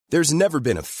There's never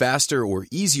been a faster or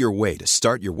easier way to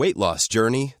start your weight loss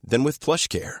journey than with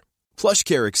PlushCare.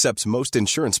 PlushCare accepts most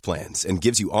insurance plans and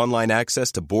gives you online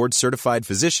access to board-certified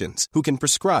physicians who can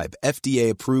prescribe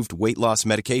FDA-approved weight loss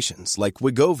medications like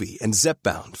Wegovy and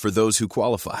Zepbound for those who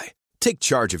qualify. Take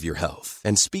charge of your health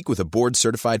and speak with a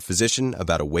board-certified physician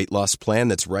about a weight loss plan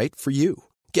that's right for you.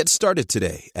 Get started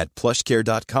today at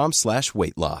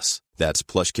plushcare.com/weightloss. That's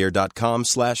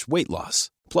plushcare.com/weightloss.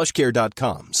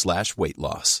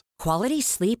 plushcare.com/weightloss. Quality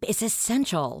sleep is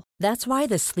essential. That's why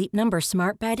the Sleep Number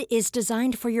Smart Bed is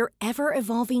designed for your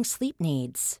ever-evolving sleep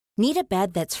needs. Need a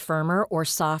bed that's firmer or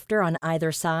softer on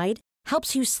either side?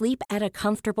 Helps you sleep at a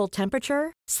comfortable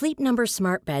temperature? Sleep Number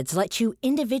Smart Beds let you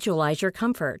individualize your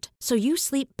comfort so you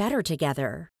sleep better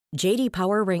together. J.D.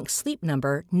 Power ranks Sleep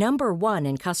Number #1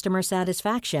 in customer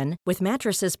satisfaction with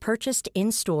mattresses purchased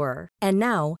in-store. And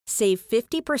now, save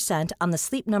 50% on the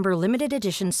Sleep Number Limited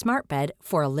Edition Smart Bed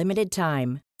for a limited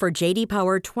time. For J.D.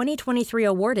 Power 2023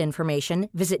 award information,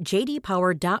 visit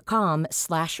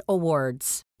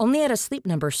jdpower.com/awards. Only at a Sleep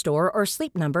Number store or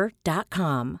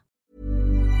sleepnumber.com.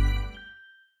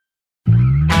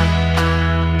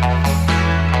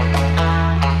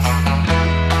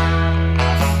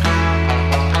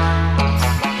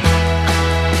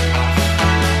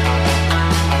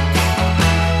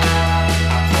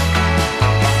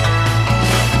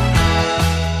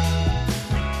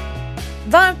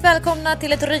 Varmt välkomna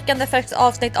till ett rykande färskt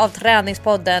avsnitt av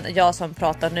Träningspodden. Jag som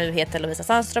pratar nu heter Lovisa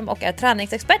Sandström och är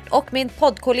träningsexpert. Och min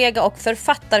poddkollega och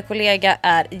författarkollega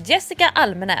är Jessica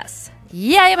Almenäs.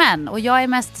 Jajamän, och jag är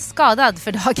mest skadad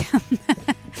för dagen.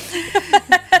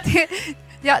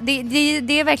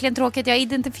 Det är verkligen tråkigt. Jag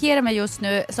identifierar mig just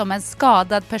nu som en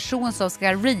skadad person som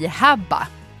ska rehabba.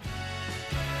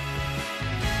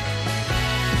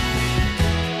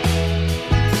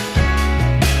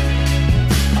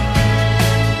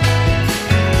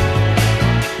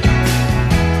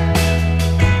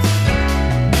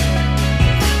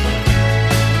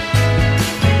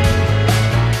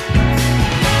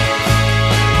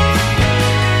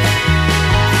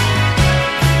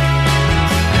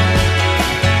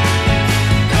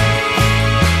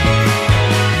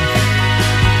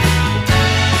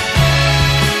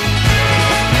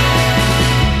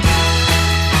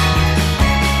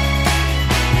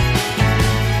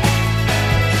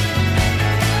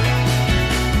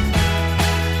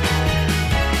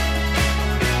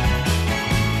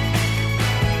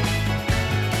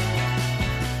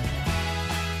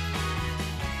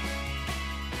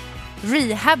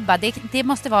 Rehabba, det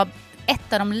måste vara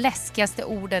ett av de läskigaste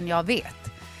orden jag vet.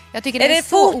 Jag tycker det är så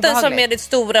foten obehagligt. som är ditt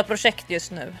stora projekt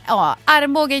just nu? Ja,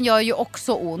 armbågen gör ju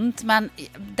också ont, men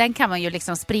den kan man ju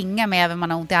liksom springa med även om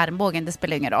man har ont i armbågen, det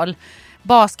spelar ingen roll.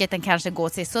 Basketen kanske går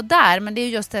sig så där, men det är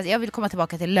just det, jag vill komma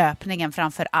tillbaka till löpningen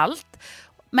framför allt.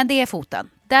 Men det är foten.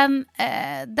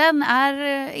 Den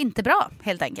är inte bra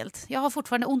helt enkelt. Jag har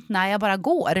fortfarande ont när jag bara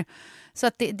går. Så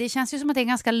att det känns ju som att det är en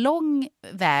ganska lång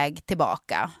väg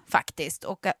tillbaka faktiskt.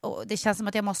 Och det känns som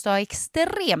att jag måste ha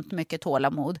extremt mycket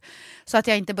tålamod. Så att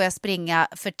jag inte börjar springa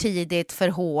för tidigt, för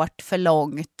hårt, för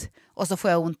långt. Och så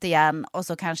får jag ont igen och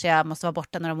så kanske jag måste vara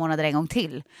borta några månader en gång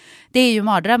till. Det är ju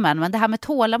mardrömmen, men det här med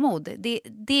tålamod,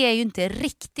 det är ju inte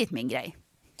riktigt min grej.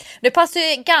 Det passar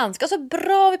ju ganska så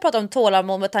bra vi pratar om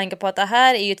tålamod med tanke på att det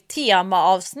här är ju ett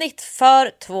temaavsnitt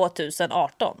för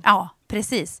 2018. Ja,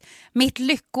 precis. Mitt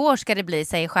lyckår ska det bli,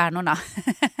 säger stjärnorna.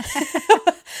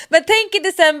 Men tänk i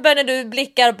december när du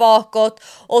blickar bakåt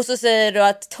och så säger du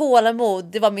att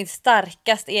tålamod, det var min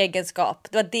starkaste egenskap.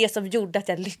 Det var det som gjorde att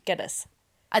jag lyckades.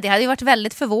 Ja, det hade ju varit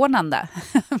väldigt förvånande.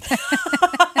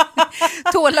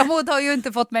 Tålamod har ju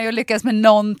inte fått mig att lyckas med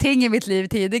någonting i mitt liv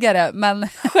tidigare. Men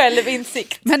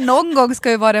självinsikt. Men någon gång ska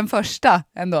ju vara den första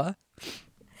ändå.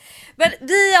 Men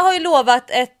vi har ju lovat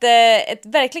ett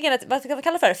verkligen vad ska vi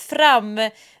kalla för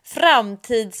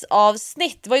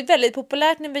framtidsavsnitt. Det var ju väldigt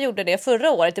populärt när vi gjorde det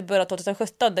förra året i början av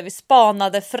 2017 där vi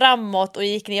spanade framåt och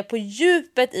gick ner på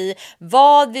djupet i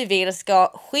vad vi vill ska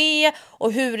ske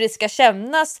och hur det ska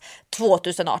kännas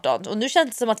 2018. Och nu känns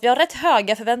det som att vi har rätt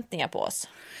höga förväntningar på oss.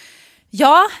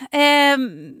 Ja,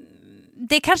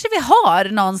 det kanske vi har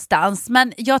någonstans,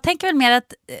 men jag tänker väl mer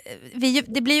att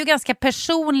det blir ju ganska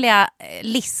personliga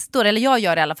listor, eller jag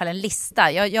gör i alla fall en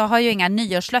lista. Jag har ju inga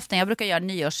nyårslöften, jag brukar göra en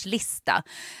nyårslista.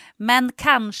 Men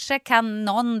kanske kan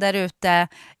någon där ute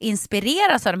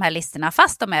inspireras av de här listorna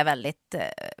fast de är väldigt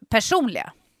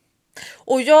personliga.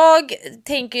 Och jag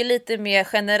tänker lite mer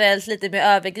generellt, lite mer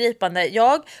övergripande.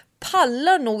 Jag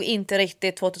pallar nog inte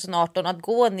riktigt 2018 att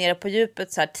gå ner på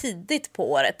djupet så här tidigt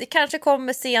på året. Det kanske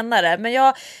kommer senare,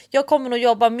 men jag kommer nog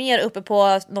jobba mer uppe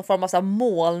på någon form av så här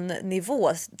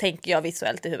molnnivå, tänker jag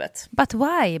visuellt i huvudet. But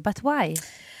why?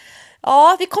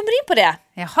 Ja, vi kommer in på det.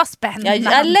 Jaha, spännande.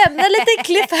 Jag lämnar lite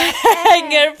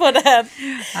cliffhanger på den.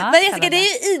 Ja, men Jessica, det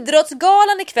är ju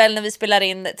idrottsgalan ikväll när vi spelar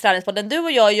in Träningspodden. Du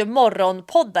och jag är ju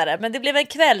morgonpoddare, men det blev en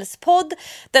kvällspodd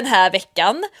den här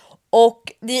veckan. Och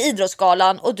det är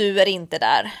idrottsgalan och du är inte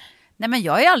där. Nej, men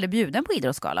jag är aldrig bjuden på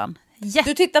idrottsgalan.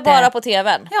 Du tittar bara på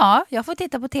tvn? Ja, jag får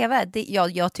titta på tv.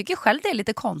 Jag tycker själv det är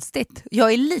lite konstigt.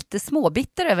 Jag är lite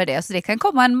småbitter över det, så det kan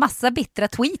komma en massa bittra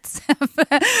tweets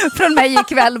från mig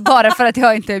ikväll bara för att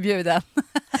jag inte är bjuden.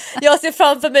 Jag ser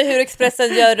framför mig hur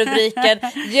Expressen gör rubriken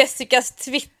Jessicas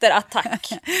Twitter-attack.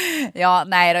 Ja,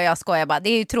 nej då, jag skojar bara. Det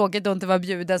är ju tråkigt att inte vara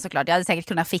bjuden såklart. Jag hade säkert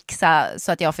kunnat fixa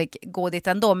så att jag fick gå dit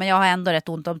ändå, men jag har ändå rätt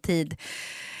ont om tid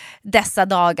dessa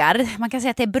dagar. Man kan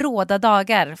säga att det är bråda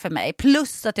dagar för mig.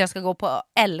 Plus att jag ska gå på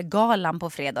Ellegalan på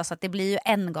fredag, så att det blir ju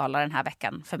en gala den här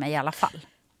veckan för mig i alla fall.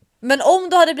 Men om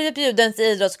du hade blivit bjuden till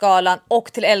idrottsgalan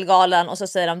och till Ellegalan och så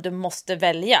säger de du måste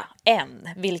välja en,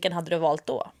 vilken hade du valt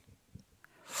då?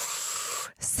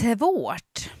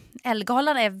 Svårt.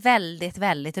 Ellegalan är väldigt,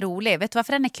 väldigt rolig. Vet du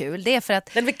varför den är kul? Det är för att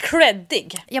den är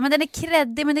creddig. Ja, men den är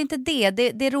creddig, men det är inte det.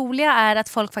 Det roliga är att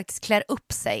folk faktiskt klär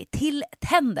upp sig till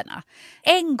tänderna.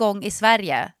 En gång i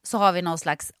Sverige så har vi någon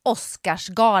slags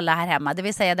Oscarsgala här hemma. Det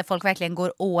vill säga där folk verkligen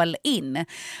går all in.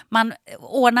 Man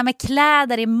ordnar med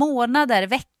kläder i månader,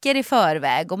 veckor i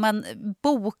förväg. Och man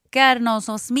bokar någon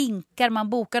som sminkar, man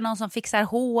bokar någon som fixar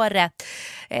håret.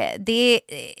 Det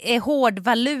är hård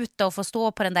valuta att få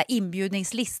stå på den där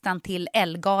inbjudningslistan till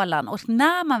Ellegalan. Och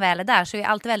när man väl är där så är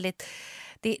allt väldigt...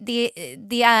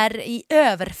 Det är i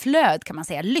överflöd, kan man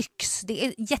säga. Lyx. Det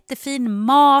är jättefin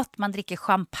mat, man dricker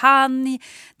champagne,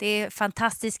 det är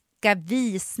fantastiska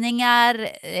visningar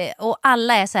och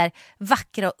alla är så här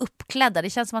vackra och uppklädda. Det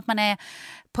känns som att man är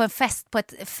på en fest på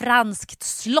ett franskt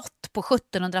slott på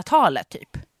 1700-talet typ.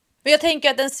 Men jag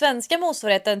tänker att den svenska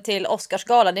motsvarigheten till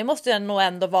Oscarsgalan, det måste nog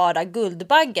ändå vara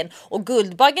Guldbaggen. Och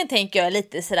Guldbaggen tänker jag är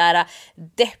lite sådär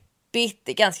deppigt,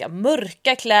 ganska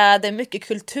mörka kläder, mycket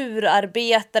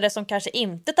kulturarbetare som kanske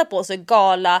inte tar på sig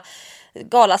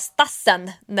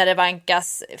galastassen när det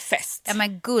vankas fest. Ja,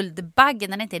 men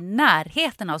Guldbaggen, den är inte i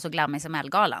närheten av så glammig som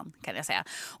Ellegalan, kan jag säga.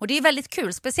 Och det är väldigt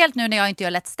kul, speciellt nu när jag inte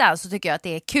gör Let's Dance, så tycker jag att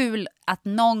det är kul att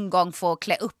någon gång få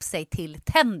klä upp sig till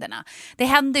tänderna. Det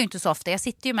händer ju inte så ofta. Jag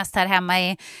sitter ju mest här hemma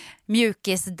i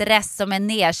mjukisdress som är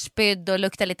nerspydd och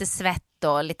luktar lite svett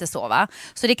och lite så, va?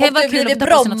 Så det kan ju vara kul att ta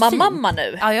på sig något fint. Bromma-mamma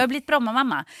nu. Ja, jag har blivit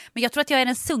Bromma-mamma. Men jag tror att jag är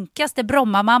den sunkigaste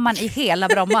Bromma-mamman i hela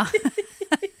Bromma.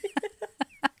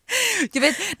 Jag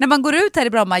vet, när man går ut här i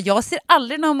Bromma, jag ser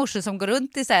aldrig någon morsor som går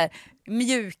runt i så här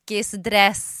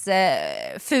mjukisdress,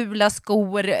 fula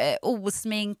skor,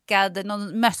 osminkad,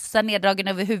 någon mössa neddragen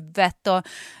över huvudet och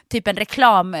typ en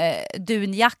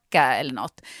reklamdunjacka eller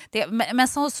något. Men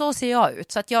så ser jag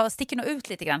ut, så att jag sticker nog ut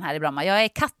lite grann här i Bromma. Jag är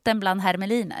katten bland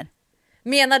hermeliner.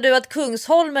 Menar du att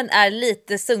Kungsholmen är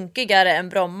lite sunkigare än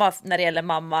Bromma när det gäller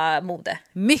mamma-mode?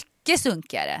 Mycket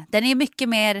sunkigare. Den är mycket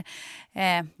mer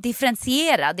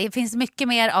differentierad. Det finns mycket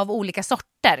mer av olika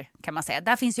sorter, kan man säga.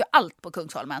 Där finns ju allt på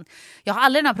Kungsholmen. Jag har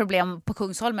aldrig några problem på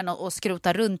Kungsholmen att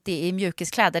skrota runt i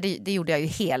mjukiskläder. Det gjorde jag ju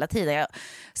hela tiden. Jag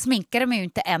sminkade mig ju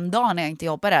inte en dag när jag inte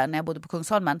jobbade när jag bodde på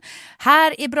Kungsholmen.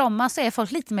 Här i Bromma så är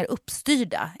folk lite mer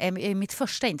uppstyrda. Är mitt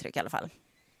första intryck i alla fall.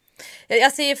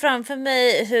 Jag ser framför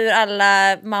mig hur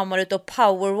alla mammor ute och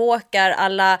powerwalkar,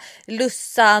 alla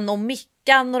Lussan och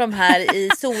Mickan och de här i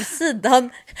Solsidan.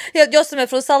 Jag som är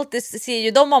från Saltis ser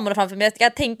ju de mammorna framför mig.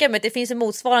 Jag tänker mig att det finns en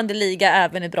motsvarande liga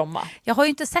även i Bromma. Jag har ju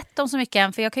inte sett dem så mycket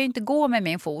än, för jag kan ju inte gå med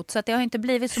min fot, så att det har inte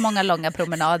blivit så många långa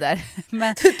promenader.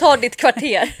 Men... Du tar ditt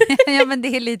kvarter. Ja, men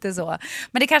det är lite så.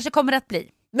 Men det kanske kommer att bli.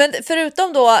 Men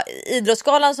förutom då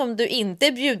idrottsgalan som du inte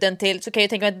är bjuden till, så kan jag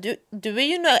tänka mig att du är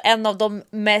ju en av de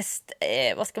mest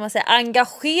vad ska man säga,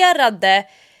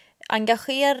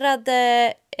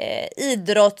 engagerade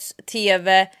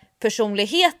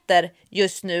idrotts-tv-personligheter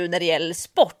just nu när det gäller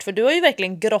sport. För du har ju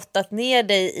verkligen grottat ner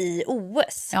dig i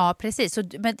OS. Ja, precis.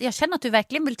 Men jag känner att du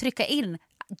verkligen vill trycka in: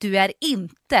 du är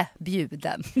inte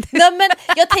bjuden. Nej, men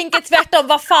jag tänker tvärtom.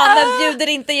 Vad fan, vem bjuder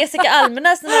inte Jessica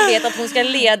Almenäs när man vet att hon ska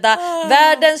leda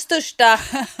världens största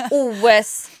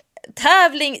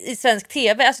OS-tävling i svensk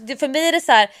tv? Alltså för mig är det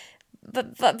så här,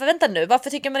 vänta nu, varför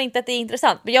tycker man inte att det är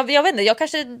intressant? Men jag vet inte, jag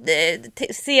kanske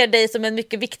ser dig som en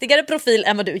mycket viktigare profil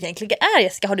än vad du egentligen är,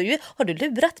 Jessica. Har du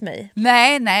lurat mig?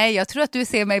 Nej, jag tror att du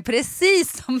ser mig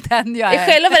precis som den jag är.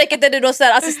 I själva verket är du då så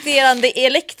här assisterande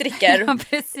elektriker ja,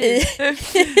 precis.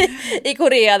 I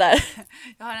Korea där.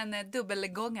 Jag har en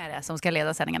dubbelgångare som ska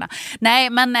leda sändningarna. Nej,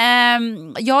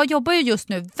 men jag jobbar ju just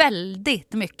nu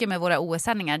väldigt mycket med våra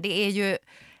OS-sändningar. Det är ju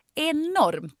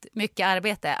enormt mycket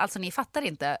arbete. Alltså ni fattar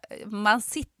inte. Man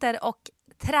sitter och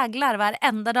tragglar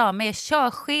varenda dag med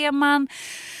körscheman,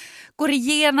 går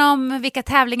igenom vilka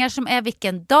tävlingar som är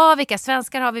vilken dag, vilka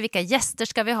svenskar har vi, vilka gäster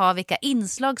ska vi ha, vilka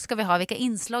inslag ska vi ha, vilka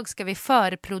inslag ska vi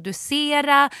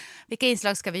förproducera, vilka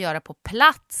inslag ska vi göra på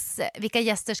plats, vilka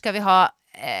gäster ska vi ha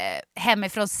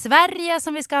hemifrån Sverige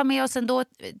som vi ska ha med oss ändå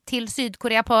till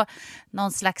Sydkorea på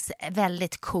någon slags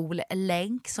väldigt cool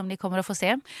länk som ni kommer att få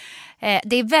se.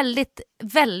 Det är väldigt,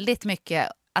 väldigt mycket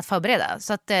att förbereda.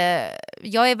 Så att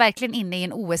jag är verkligen inne i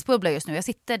en OS-bubbla just nu. Jag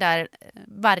sitter där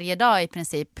varje dag i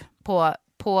princip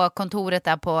på kontoret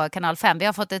där på kanal 5. Vi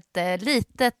har fått ett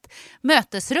litet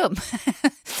mötesrum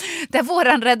där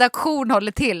våran redaktion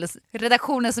håller till.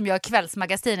 Redaktionen som gör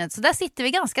Kvällsmagasinet. Så där sitter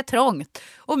vi ganska trångt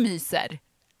och myser.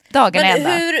 Dagen Men ända.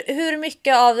 hur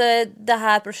mycket av det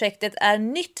här projektet är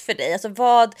nytt för dig? Alltså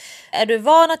vad är du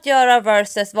van att göra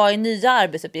versus vad är nya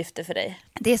arbetsuppgifter för dig?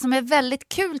 Det som är väldigt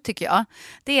kul tycker jag,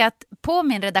 det är att på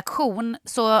min redaktion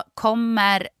så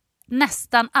kommer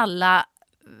nästan alla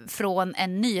från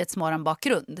en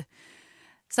nyhetsmorgonbakgrund.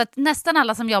 Så att nästan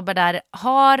alla som jobbar där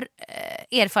har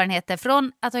erfarenheter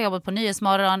från att ha jobbat på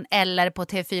Nyhetsmorgon eller på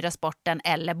TV4 Sporten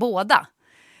eller båda.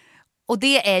 Och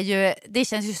det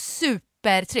känns ju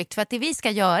supertryggt för att det vi ska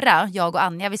göra, jag och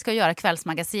Anja, vi ska göra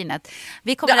Kvällsmagasinet.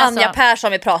 Det är Anja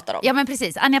Persson vi pratar om. Ja men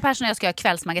precis, Anja Persson och jag ska göra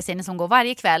Kvällsmagasinet som går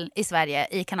varje kväll i Sverige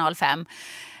i kanal 5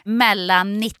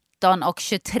 mellan 19 och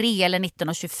 23 eller 19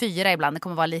 och 24 ibland, det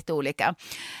kommer vara lite olika.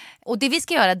 Och det vi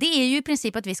ska göra, det är ju i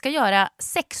princip att vi ska göra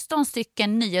 16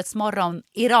 stycken nyhetsmorgon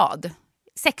i rad.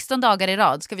 16 dagar i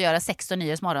rad ska vi göra 16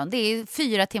 nyhetsmorgon. Det är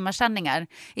 4 timmars sändningar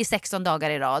i 16 dagar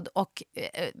i rad. Och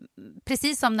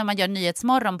precis som när man gör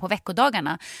nyhetsmorgon på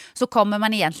veckodagarna så kommer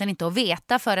man egentligen inte att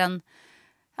veta förrän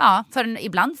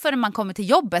ibland förrän man kommer till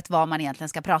jobbet vad man egentligen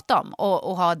ska prata om.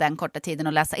 Och ha den korta tiden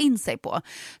att läsa in sig på.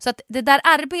 Så att det där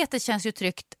arbetet känns ju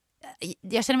tryggt.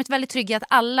 Jag känner mig väldigt trygg i att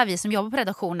alla vi som jobbar på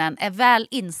redaktionen är väl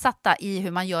insatta i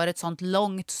hur man gör ett sånt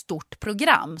långt, stort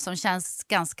program som känns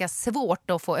ganska svårt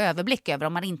att få överblick över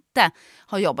om man inte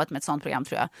har jobbat med ett sånt program,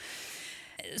 tror jag.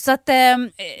 Så att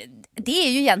det är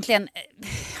ju egentligen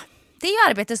det är ju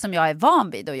arbete som jag är van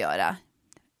vid att göra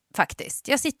faktiskt.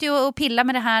 Jag sitter ju och pillar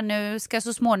med det här nu, ska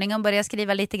så småningom börja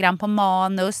skriva lite grann på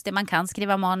manus, det man kan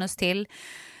skriva manus till.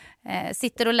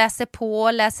 Sitter och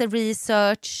läser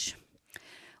research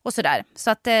och sådär.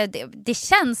 Så att det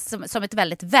känns som ett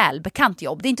väldigt välbekant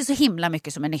jobb. Det är inte så himla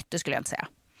mycket som är nytt, skulle jag inte säga.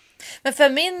 Men för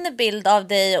min bild av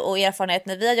dig och erfarenhet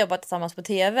när vi har jobbat tillsammans på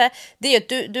tv, det är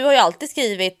att du har ju alltid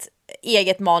skrivit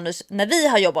eget manus när vi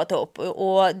har jobbat ihop.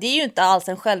 Och det är ju inte alls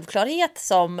en självklarhet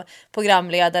som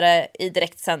programledare i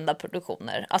direktsända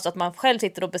produktioner. Alltså att man själv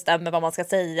sitter och bestämmer vad man ska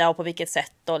säga och på vilket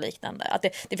sätt och liknande. Att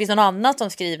det finns någon annan som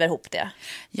skriver ihop det.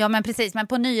 Ja men precis, men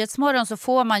på Nyhetsmorgon så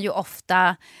får man ju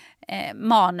ofta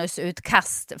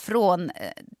manusutkast från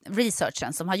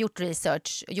researchen som har gjort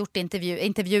research, gjort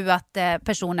intervjuat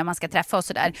personer man ska träffa och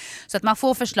sådär. Så att man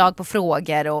får förslag på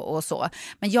frågor och så.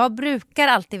 Men jag brukar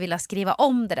alltid vilja skriva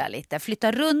om det där lite.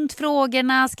 Flytta runt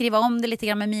frågorna, skriva om det lite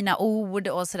grann med mina ord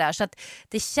och sådär. Så att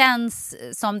det känns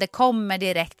som det kommer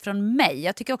direkt från mig.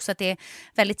 Jag tycker också att det är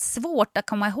väldigt svårt att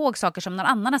komma ihåg saker som någon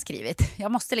annan har skrivit.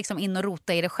 Jag måste liksom in och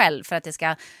rota i det själv för att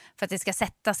det ska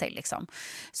sätta sig liksom.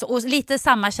 Så, och lite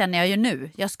samma känner jag ju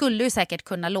nu. Jag skulle ju säkert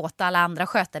kunna låta alla andra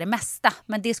sköta det mesta.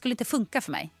 Men det skulle inte funka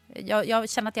för mig. Jag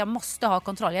känner att jag måste ha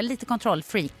kontroll. Jag är lite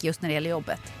kontrollfreak just när det gäller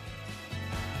jobbet.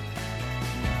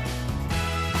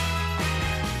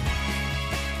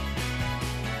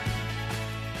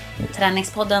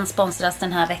 Träningspodden sponsras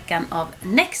den här veckan av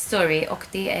Nextory. Och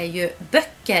det är ju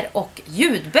böcker och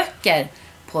ljudböcker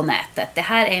på nätet. Det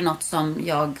här är något som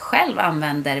jag själv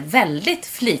använder väldigt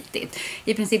flitigt.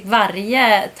 I princip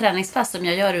varje träningspass som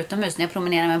jag gör utomhus, när jag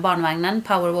promenerar med barnvagnen,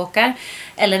 powerwalkar,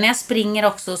 eller när jag springer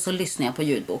också, så lyssnar jag på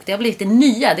ljudbok. Det har blivit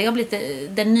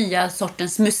den nya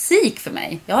sortens musik för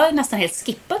mig. Jag har nästan helt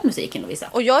skippat musiken, Lovisa.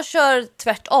 Och jag kör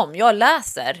tvärtom. Jag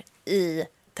läser i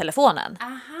telefonen.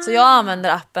 Så jag använder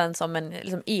appen som en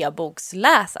liksom,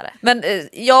 e-boksläsare. Men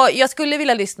jag skulle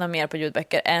vilja lyssna mer på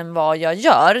ljudböcker än vad jag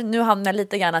gör. Nu hamnar jag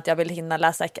lite grann att jag vill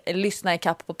hinna lyssna i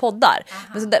kapp på poddar.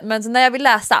 Men så när jag vill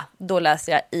läsa, då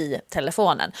läser jag i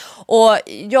telefonen. Och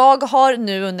jag har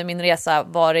nu under min resa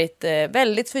varit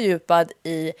väldigt fördjupad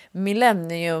i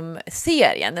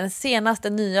Millennium-serien. Den senaste,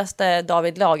 nyaste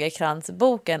David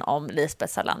Lagercrantz-boken om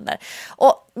Lisbeth Salander.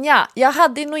 Och ja, jag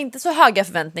hade nog inte så höga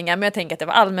förväntningar, men jag tänker att det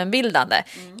var allmänbildande.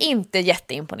 Inte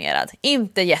jätteimponerad,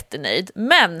 inte jättenöjd.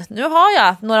 Men nu har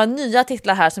jag några nya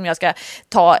titlar här som jag ska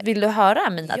ta. Vill du höra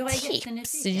mina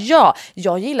tips? Ja,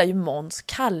 jag gillar ju Måns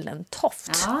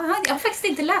Kallentoft. Ja, jag har faktiskt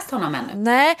inte läst honom ännu.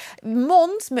 Nej,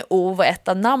 Måns med O var ett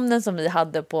av namnen som vi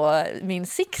hade på min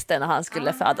Sixten när han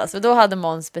skulle födas. För då hade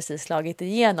Måns precis slagit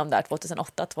igenom där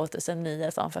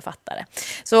 2008-2009 som författare.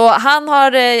 Så han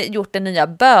har gjort den nya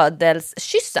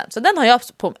Bödelskyssen. Så den har jag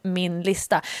på min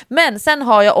lista. Men sen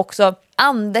har jag också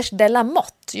Anders de la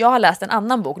Motte. Jag har läst en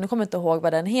annan bok, nu kommer jag inte ihåg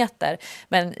vad den heter,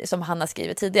 men som han har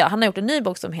skrivit tidigare. Han har gjort en ny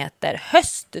bok som heter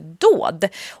Höstdåd.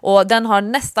 Och den har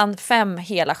nästan 5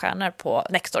 hela stjärnor på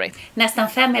Nextory. Nästan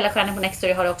 5 hela stjärnor på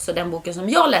Nextory har också den boken som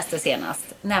jag läste senast.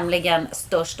 Nämligen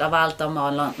Störst av allt av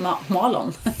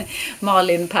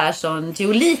Malin Persson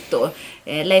Giolito,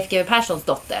 Leif GW Perssons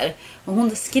dotter. Och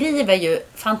hon skriver ju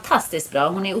fantastiskt bra.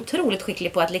 Hon är otroligt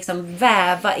skicklig på att liksom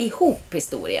väva ihop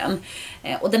historien.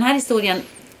 Och den här historien,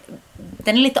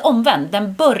 den är lite omvänd.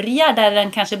 Den börjar där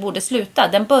den kanske borde sluta.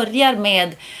 Den börjar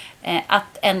med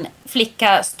att en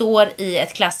flicka står i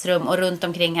ett klassrum och runt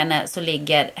omkring henne så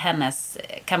ligger hennes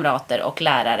kamrater och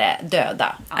lärare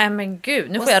döda. Nej men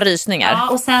gud, nu får jag rysningar. Ja,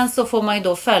 och sen så får man ju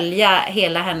då följa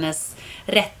hela hennes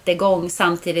rättegång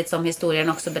samtidigt som historien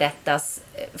också berättas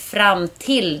fram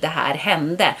till det här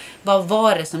hände. Vad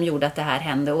var det som gjorde att det här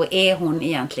hände och är hon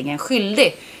egentligen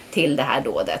skyldig till det här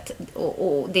dådet?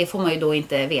 Och det får man ju då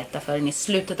inte veta förrän i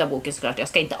slutet av boken såklart. Jag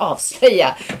ska inte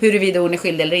avslöja huruvida hon är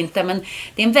skyldig eller inte, men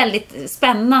det är en väldigt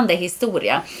spännande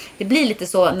historia. Det blir lite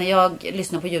så när jag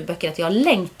lyssnar på ljudböcker att jag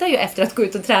längtar ju efter att gå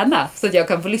ut och träna så att jag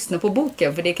kan få lyssna på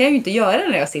boken, för det kan jag ju inte göra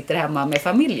när jag sitter hemma med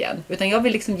familjen, utan jag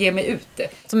vill liksom ge mig ut.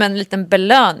 Som en liten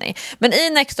belöning. Men i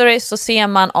Nextory så ser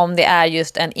man om det är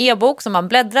just en e-bok som man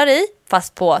bläddrar i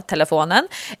fast på telefonen,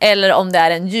 eller om det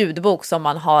är en ljudbok som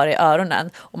man har i öronen.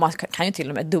 Och man kan ju till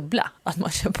och med dubbla att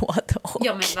man kör på det.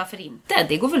 Ja, men varför inte?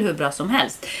 Det går väl hur bra som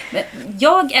helst. Men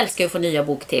jag älskar att få nya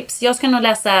boktips. Jag ska nog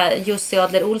läsa Jussi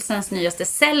Adler Olsens nyaste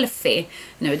Selfie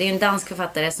nu. Det är en dansk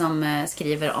författare som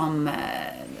skriver om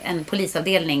en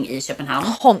polisavdelning i Köpenhamn.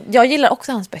 Jag gillar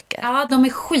också hans böcker. Ja, de är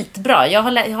skitbra. Jag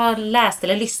har läst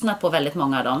eller lyssnat på väldigt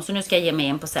många av dem. Så nu ska jag ge mig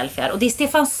in på Selfie här. Och det är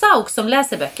Stefan Sauk som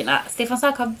läser böckerna. Stefan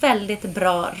Sauk har väldigt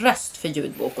bra röst för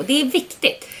ljudbok. Och det är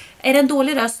viktigt. Är det en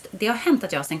dålig röst? Det har hänt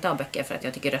att jag har stängt av böcker för att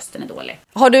jag tycker rösten är dålig.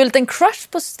 Har du en liten crush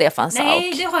på Stefan Sauk?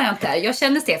 Nej, det har jag inte. Jag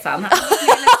känner Stefan.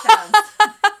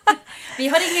 Vi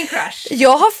har ingen crush.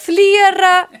 Jag har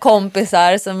flera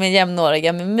kompisar som är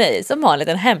jämnåriga med mig som har en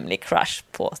liten hemlig crush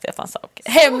på Stefan Sauk.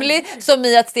 Hemlig som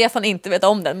i att Stefan inte vet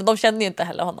om den, men de känner ju inte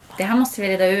heller honom. Det här måste vi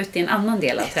reda ut i en annan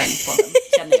del av Träningspodden,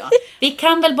 känner jag. Vi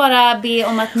kan väl bara be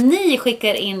om att ni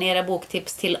skickar in era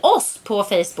boktips till oss på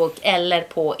Facebook eller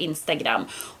på Instagram.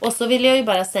 Och så vill jag ju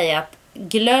bara säga att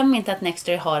glöm inte att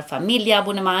Nextory har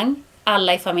familjeabonnemang.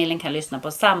 Alla i familjen kan lyssna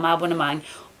på samma abonnemang.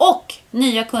 Och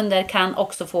nya kunder kan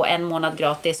också få 1 månad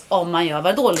gratis om man gör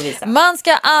vad då, Lovisa? Man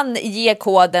ska ange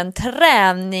koden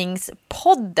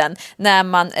Träningspodden när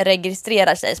man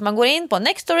registrerar sig. Så man går in på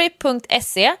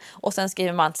nextory.se och sen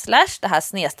skriver man / det här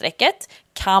snedstrecket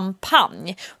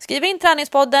kampanj. Skriver in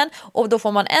Träningspodden och då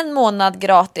får man 1 månad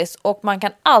gratis och man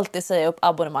kan alltid säga upp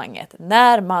abonnemanget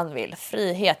när man vill.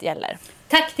 Frihet gäller.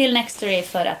 Tack till Nextory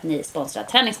för att ni sponsrar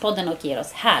Träningspodden och ger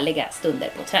oss härliga stunder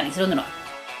på träningsrundorna.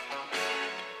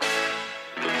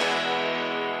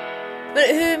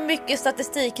 Men hur mycket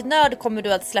statistiknörd kommer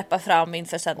du att släppa fram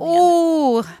inför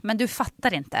sändningen? Men du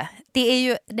fattar inte. Det är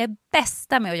ju det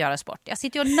bästa med att göra sport. Jag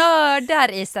sitter ju och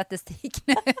nördar i statistik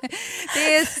nu.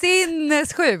 Det är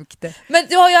sinnessjukt. Men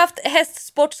du har ju haft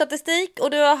hästsportstatistik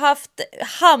och du har haft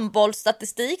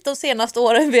handbollsstatistik de senaste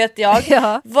åren, vet jag.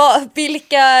 Ja.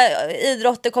 Vilka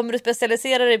idrotter kommer du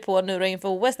specialisera dig på nu då inför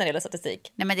OS när det gäller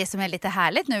statistik? Nej, men det som är lite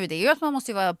härligt nu, det är ju att man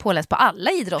måste ju vara påläst på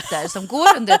alla idrotter som går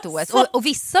under ett OS. Och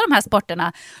vissa av de här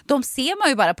sporterna, de ser man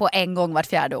ju bara på 1 gång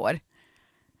vart 4:e år.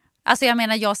 Alltså jag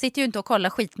menar, jag sitter ju inte och kollar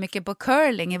skitmycket på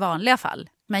curling i vanliga fall.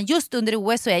 Men just under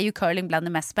OS så är ju curling bland det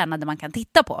mest spännande man kan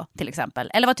titta på, till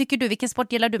exempel. Eller vad tycker du? Vilken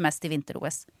sport gillar du mest i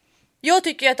vinter-OS? Jag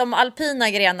tycker ju att de alpina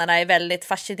grenarna är väldigt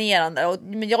fascinerande,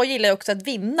 men jag gillar ju också att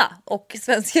vinna, och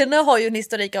svenskarna har ju en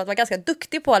historik av att vara ganska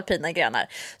duktig på alpina grenar.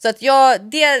 Så att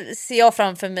det ser jag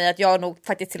framför mig att jag nog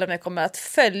faktiskt till och med kommer att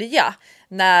följa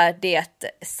när det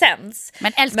sänds.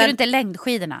 Men älskar du inte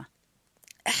längdskidorna?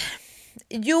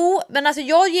 Jo, men alltså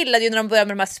jag gillade ju när de började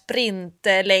med de här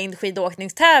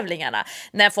sprint-längdskidåkningstävlingarna,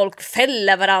 när folk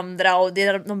fäller varandra och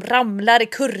de ramlar i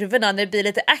kurvorna, när det blir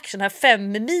lite action, här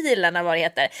 5 milen vad det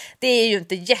heter. Det är ju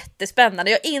inte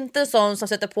jättespännande. Jag är inte en sån som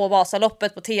sätter på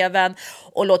Vasaloppet på tvn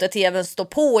och låter tvn stå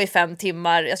på i 5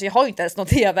 timmar. Alltså jag har ju inte ens någon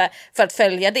tv för att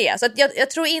följa det. Så att jag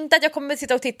tror inte att jag kommer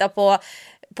sitta och titta på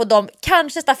dem,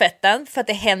 kanske stafetten för att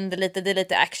det händer lite, det är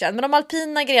lite action. Men de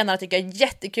alpina grenarna tycker jag är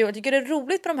jättekul. Jag tycker det är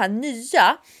roligt med de här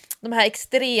nya, de här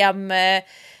extrem,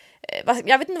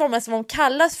 jag vet inte vad de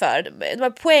kallas för, de här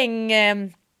poäng...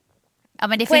 Ja,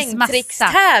 men det finns massa.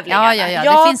 Ja.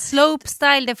 Det finns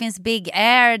slopestyle, det finns big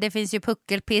air, det finns ju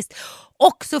puckelpist.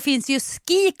 Och så finns ju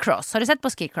skicross. Har du sett på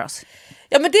skicross?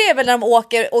 Ja, men det är väl när de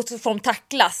åker och så får de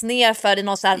tacklas nerför i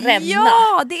någon sån här ränna.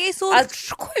 Ja, det är så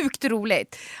sjukt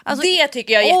roligt. Alltså, det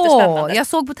tycker jag är jättespännande. Jag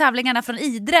såg på tävlingarna från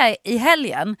Idre i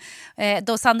helgen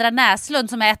då Sandra Näslund,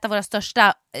 som är ett av våra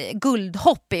största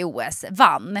guldhopp i OS,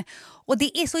 vann. Och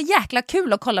det är så jäkla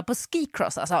kul att kolla på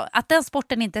skicross. Alltså, att den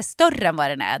sporten inte är större än vad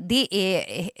den är, det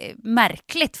är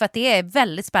märkligt, för att det är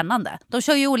väldigt spännande. De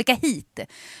kör ju olika hit.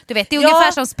 Du vet, det är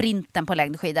ungefär som sprinten på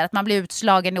längdskidor, att man blir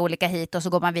utslagen i olika hit och så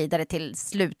går man vidare till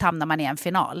slut, hamnar man i en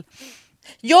final.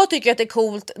 Jag tycker att det är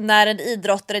coolt när en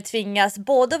idrottare tvingas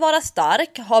både vara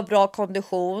stark, ha bra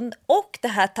kondition och det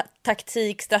här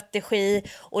taktik, strategi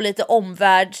och lite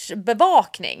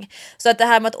omvärldsbevakning. Så att det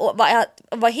här med att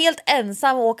vara helt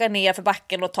ensam och åka ner för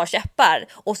backen och ta käppar,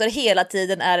 och så hela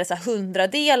tiden är det så här 100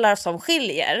 delar som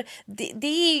skiljer. Det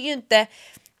är ju inte...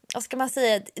 Vad ska man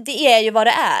säga? Det är ju vad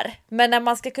det är. Men när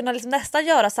man ska kunna liksom nästan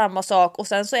göra samma sak och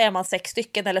sen så är man 6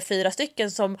 stycken eller 4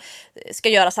 stycken som ska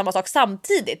göra samma sak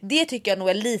samtidigt. Det tycker jag nog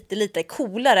är lite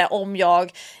coolare om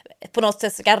jag på något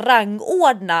sätt ska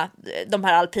rangordna de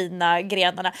här alpina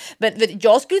grenarna. Men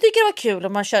jag skulle tycka det var kul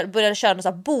om man började köra någon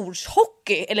sån här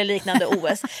bordshockey eller liknande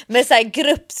OS med så här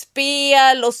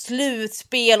gruppspel och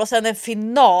slutspel och sen en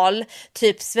final,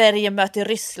 typ Sverige möter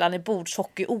Ryssland i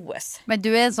bordshockey-OS. Men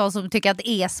du är en sån som tycker att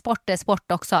e-sport är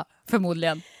sport också,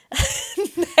 förmodligen.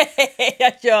 Nej,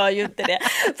 jag gör ju inte det.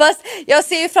 Fast jag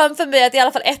ser ju framför mig att i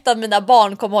alla fall ett av mina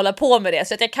barn kommer hålla på med det,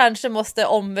 så att jag kanske måste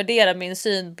omvärdera min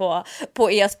syn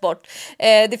på e-sport.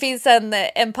 Det finns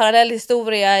en parallell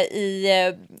historia i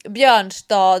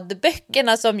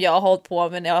Björnstad-böckerna som jag har hållit på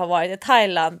med när jag har varit i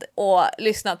Thailand och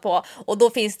lyssnat på, och då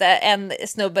finns det en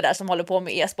snubbe där som håller på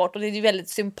med e-sport, och det är ju väldigt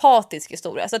sympatisk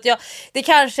historia. Så att det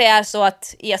kanske är så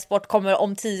att e-sport kommer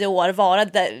om 10 år vara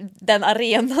den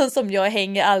arenan som jag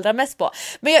hänger allra mest på.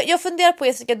 Men jag funderar på,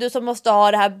 Jessica, du som måste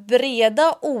ha det här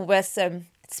breda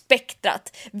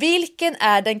OS-spektrat. Vilken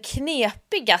är den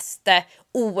knepigaste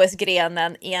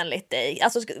OS-grenen enligt dig?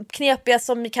 Alltså knepiga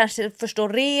som kanske förstår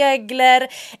regler,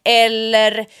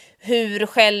 eller hur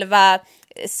själva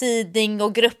sidning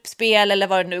och gruppspel eller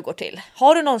vad det nu går till.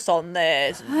 Har du någon sån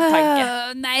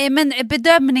tanke? Nej, men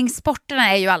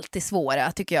bedömningssporterna är ju alltid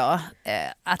svåra, tycker jag.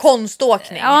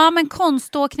 Konståkning. Ja, men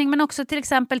konståkning, men också till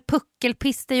exempel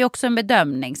puckelpist är ju också en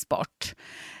bedömningssport.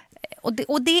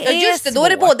 Och det är just det, svårt. då är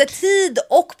det både tid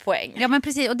och poäng. Ja, men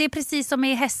precis, och det är precis som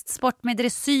i hästsport med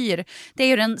dressyr. Det är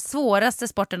ju den svåraste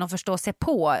sporten att förstå sig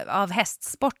på av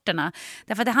hästsporterna.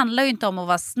 Därför att det handlar ju inte om att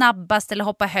vara snabbast eller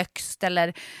hoppa högst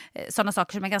eller sådana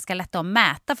saker som är ganska lätta att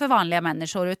mäta för vanliga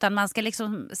människor, utan man ska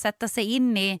liksom sätta sig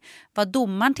in i vad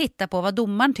domaren tittar på, vad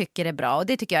domaren tycker är bra, och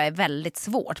det tycker jag är väldigt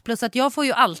svårt. Plus att jag får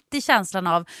ju alltid känslan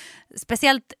av,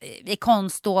 speciellt i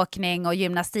konståkning och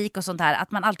gymnastik och sånt här,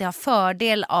 att man alltid har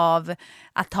fördel av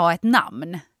att ha ett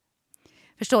namn.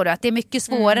 Förstår du? Att det är mycket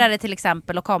svårare till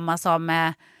exempel att komma som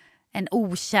en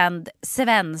okänd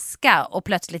svenska och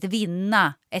plötsligt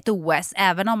vinna ett OS,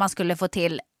 även om man skulle få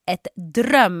till ett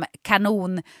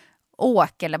drömkanonåk,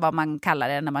 eller vad man kallar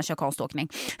det när man kör konståkning.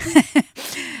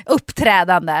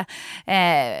 Uppträdande.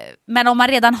 Men om man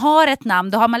redan har ett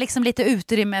namn, då har man liksom lite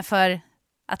utrymme för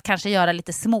att kanske göra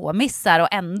lite småmissar och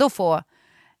ändå få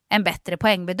en bättre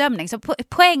poängbedömning. Så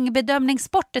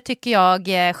poängbedömningssporter tycker jag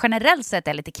generellt sett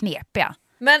är lite knepiga.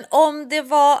 Men om det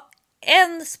var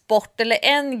en sport eller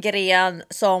en gren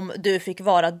som du fick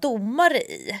vara domare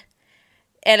i,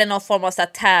 eller någon form av så här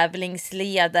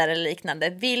tävlingsledare eller liknande,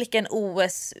 vilken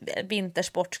OS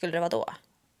vintersport skulle det vara då?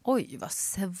 Oj, vad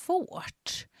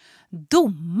svårt.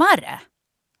 Domare?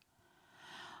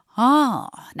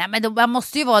 Nej, men man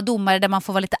måste ju vara domare där man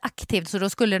får vara lite aktiv, så då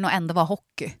skulle det nog ändå vara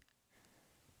hockey.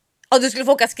 Ja, du skulle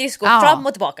få åka skridskor fram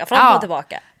och tillbaka, och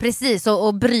tillbaka. Precis,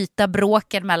 och bryta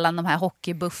bråken mellan de här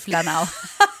hockeybufflarna och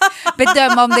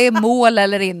bedöma om det är mål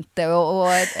eller inte, och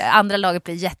andra laget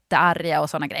blir jättearga och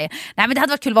sådana grejer. Nej, men det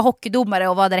hade varit kul att vara hockeydomare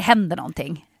och vara där det händer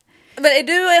någonting. Men är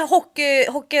du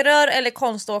hockeyrör eller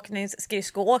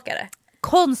konståkningsskridskoåkare?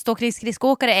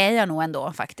 Konståkningsskridskoåkare är jag nog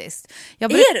ändå faktiskt. Är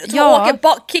du? Så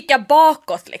kicka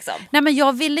bakåt liksom? Nej, men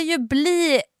jag ville ju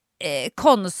bli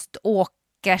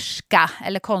konståkerska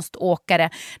eller konståkare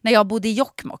när jag bodde i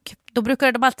Jokkmokk. Då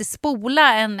brukade de alltid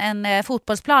spola en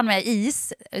fotbollsplan med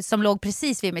is som låg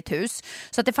precis vid mitt hus.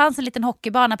 Så att det fanns en liten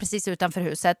hockeybana precis utanför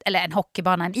huset. Eller en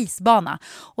isbana.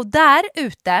 Och där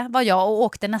ute var jag och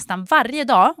åkte nästan varje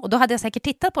dag. Och då hade jag säkert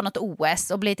tittat på något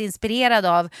OS och blivit inspirerad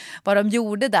av vad de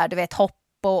gjorde där. Du vet, hopp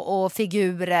och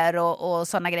figurer och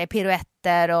sådana grejer,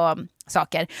 piruetter och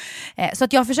saker. Så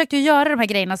att jag försökte ju göra de här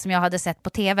grejerna som jag hade sett på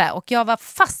tv, och jag var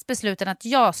fast besluten att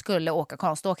jag skulle åka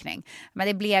konståkning. Men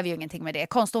det blev ju ingenting med det.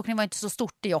 Konståkning var inte så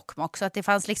stort i Jokkmokk, så att det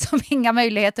fanns liksom inga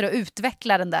möjligheter att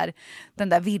utveckla den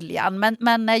där viljan.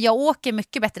 Men jag åker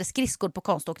mycket bättre skridskor på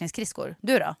konståkningsskridskor.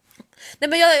 Du då? Nej,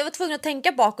 men jag var tvungen att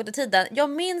tänka bakåt i tiden. Jag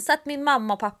minns att min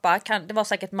mamma och pappa, det var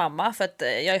säkert mamma, för att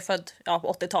jag är född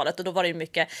på 80-talet, och då var det ju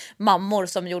mycket mammor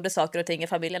som gjorde saker och ting i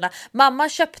familjerna. Mamma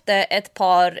köpte ett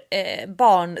par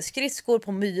barnskridskor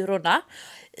på Myrorna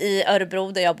i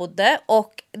Örebro där jag bodde,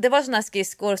 och det var såna här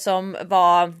skridskor som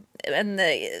var en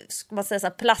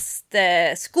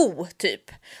plastsko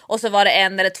typ, och så var det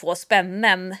 1 eller 2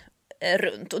 spännen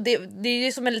runt, och det är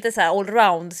ju som en lite så här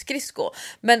allround skridsko.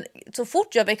 Men så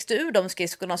fort jag växte ur de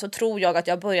skridskorna så tror jag att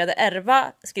jag började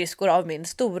ärva skridskor av min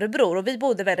storebror, och vi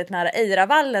bodde väldigt nära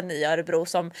Eiravallen i Örebro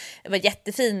som var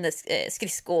jättefin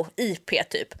skridsko IP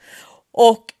typ.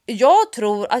 Och jag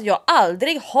tror att jag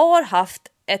aldrig har haft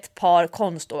ett par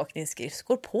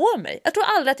konståkningsskridskor på mig. Jag tror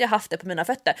aldrig att jag haft det på mina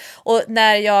fötter. Och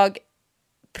när jag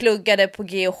pluggade på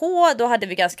GH, då hade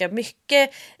vi ganska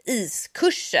mycket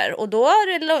iskurser, och då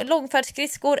är det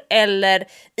långfärdsskridskor eller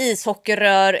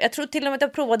ishockeyrör. Jag tror till och med att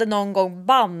jag provade någon gång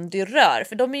bandyrör,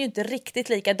 för de är ju inte riktigt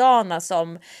likadana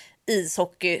som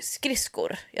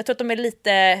ishockeyskridskor. Jag tror att de är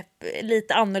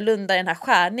lite annorlunda i den här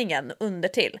skärningen under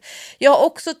till. Jag har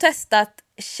också testat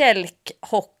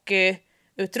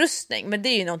kälkhockeyutrustning, men det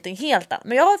är ju någonting helt annat.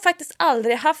 Men jag har faktiskt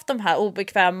aldrig haft de här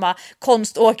obekväma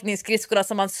konståkningsskridskorna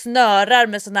som man snörar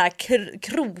med såna här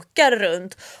krokar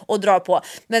runt och drar på.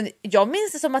 Men jag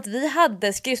minns det som att vi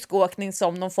hade skridskoåkning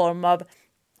som någon form av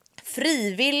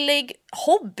frivillig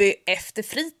hobby efter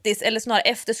fritids, eller snarare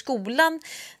efter skolan,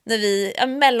 när vi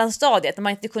mellanstadiet, när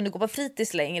man inte kunde gå på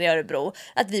fritids längre i Örebro,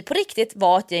 att vi på riktigt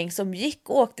var ett gäng som gick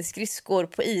och åkte skridskor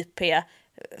på IP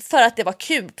för att det var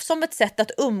kul, som ett sätt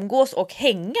att umgås och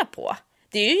hänga på.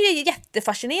 Det är ju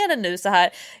jättefascinerande nu så här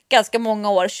ganska många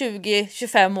år,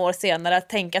 20-25 år senare, att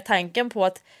tänka tanken på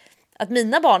att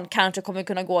mina barn kanske kommer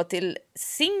kunna gå till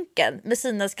Zinken med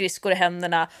sina skridskor i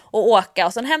händerna och åka,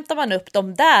 och sen hämtar man upp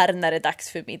dem där när det är dags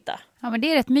för middag. Ja, men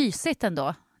det är rätt mysigt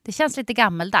ändå. Det känns lite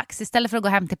gammeldags. Istället för att gå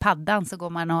hem till paddan så går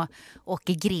man och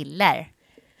åker griller.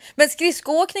 Men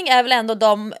skridskoåkning är väl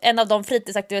ändå en av de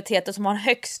fritidsaktiviteter som har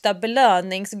högsta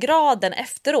belöningsgraden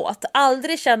efteråt.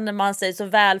 Aldrig känner man sig så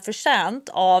väl förtjänt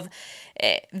av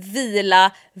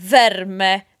vila,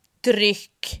 värme,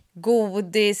 dryck,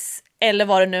 godis eller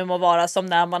vad det nu må vara som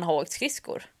när man har åkt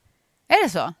skridskor. Är det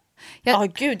så? Ja,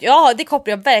 det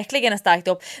kopplar jag verkligen starkt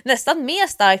upp. Nästan mer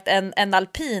starkt än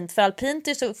alpint. För alpint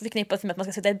är så förknippat med att man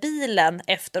ska sitta i bilen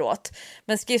efteråt.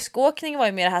 Men skridskoåkning var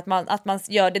ju mer att man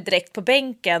gör det direkt på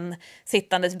bänken,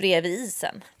 sittandes bredvid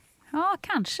isen. Ja,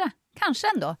 kanske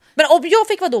ändå. Men om jag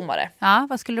fick vara domare. Ja,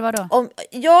 vad skulle det vara då?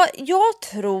 Jag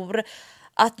tror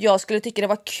att jag skulle tycka det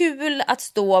var kul att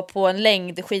stå på en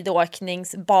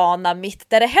längdskidåkningsbana mitt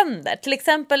där det händer. Till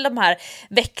exempel de här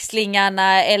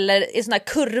växlingarna eller i sån här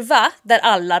kurva där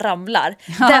alla ramlar.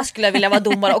 Ja. Där skulle jag vilja vara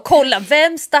domare och kolla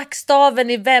vem stack staven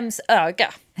i vems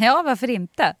öga. Ja, varför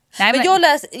inte? Nej, men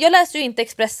jag läser ju inte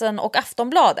Expressen och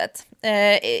Aftonbladet.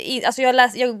 Alltså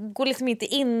jag går liksom inte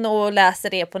in och läser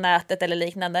det på nätet eller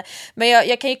liknande. Men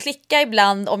jag kan ju klicka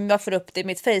ibland om jag får upp det i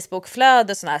mitt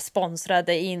Facebookflöde, såna här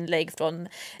sponsrade inlägg från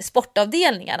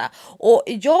sportavdelningarna. Och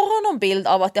jag har någon bild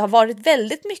av att det har varit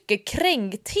väldigt mycket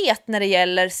kränkthet när det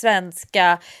gäller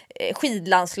svenska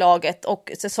skidlandslaget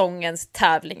och säsongens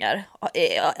tävlingar.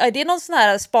 Är det någon sån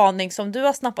här spaning som du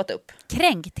har snappat upp?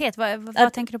 Kränkthet?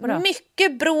 Vad tänker du på då?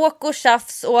 Mycket bråk och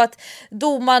tjafs och att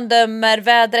domaren dömer,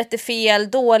 vädret är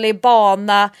fel, dålig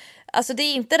bana. Alltså det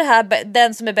är inte det här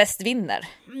den som är bäst vinner.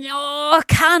 Ja,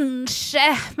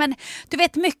 kanske. Men du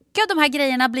vet, mycket av de här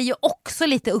grejerna blir ju också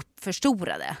lite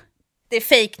uppförstorade. Det är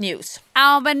fake news.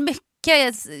 Ja, men mycket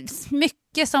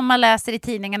mycket som man läser i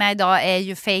tidningarna idag är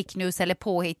ju fake news eller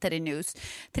påhittade news.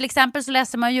 Till exempel så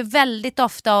läser man ju väldigt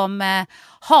ofta om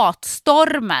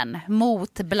hatstormen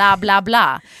mot bla bla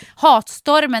bla.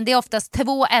 Hatstormen, det är oftast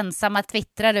 2 ensamma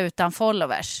twittrare utan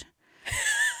followers.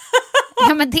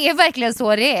 Ja, men det är verkligen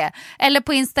så det är. Eller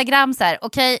på Instagram så här,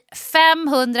 okej,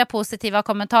 500 positiva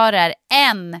kommentarer, 1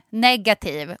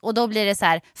 negativ. Och då blir det så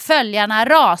här, följarna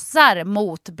rasar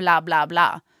mot bla bla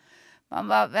bla. Man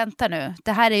bara, vänta nu,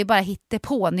 det här är ju bara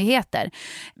hittepå-nyheter.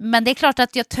 Men det är klart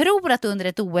att jag tror att under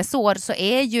ett OS-år så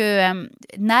är ju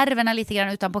nerverna lite grann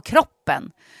utanpå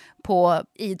kroppen på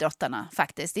idrottarna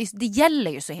faktiskt. Det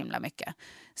gäller ju så himla mycket.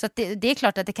 Så att det är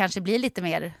klart att det kanske blir lite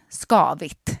mer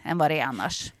skavigt än vad det är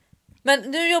annars. Men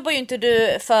nu jobbar ju inte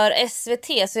du för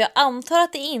SVT, så jag antar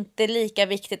att det inte är lika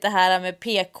viktigt det här med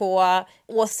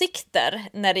PK-åsikter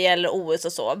när det gäller OS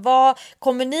och så. Vad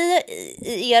kommer ni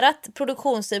i ert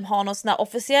produktionsteam ha någon sån här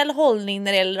officiell hållning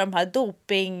när det gäller de här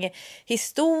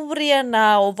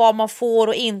dopinghistorierna och vad man får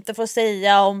och inte får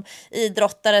säga om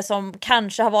idrottare som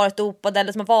kanske har varit dopade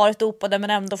eller som har varit dopade men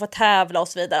ändå får tävla och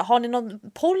så vidare? Har ni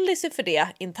någon policy för det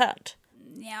internt?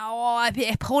 Ja,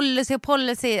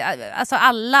 policy. Alltså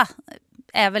alla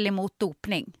är väl emot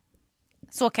dopning.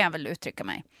 Så kan jag väl uttrycka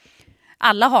mig.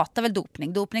 Alla hatar väl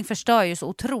dopning. Dopning förstör ju så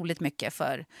otroligt mycket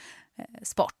för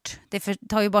sport. Det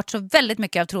tar ju bort så väldigt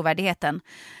mycket av trovärdigheten.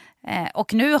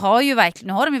 Och nu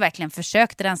har de ju verkligen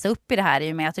försökt rensa upp i det här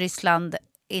i och med att Ryssland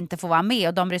inte får vara med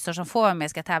och de ryssar som får vara med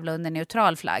ska tävla under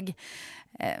neutral flagg.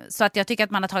 Så att jag tycker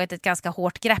att man har tagit ett ganska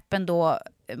hårt grepp ändå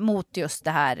mot just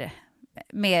det här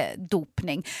med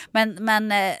dopning.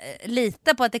 Men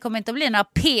lita på att det kommer inte att bli några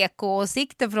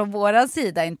PK-åsikter från våran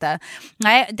sida inte.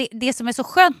 Nej, det som är så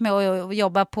skönt med att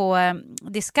jobba på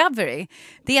Discovery,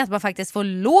 det är att man faktiskt får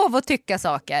lov att tycka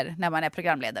saker när man är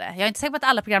programledare. Jag är inte säker på att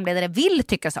alla programledare vill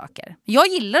tycka saker. Jag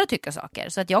gillar att tycka saker,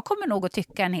 så att jag kommer nog att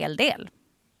tycka en hel del.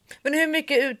 Men hur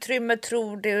mycket utrymme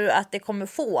tror du att det kommer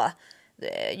få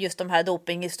just de här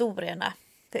dopinghistorierna?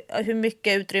 Hur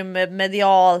mycket utrymme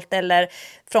medialt eller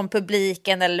från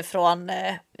publiken eller från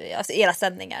era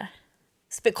sändningar?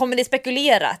 Kommer ni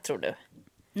spekulera, tror du?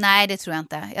 Nej, det tror jag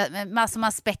inte. Alltså,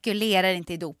 man spekulerar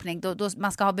inte i dopning.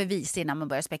 Man ska ha bevis innan man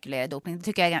börjar spekulera i dopning. Det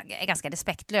tycker jag är ganska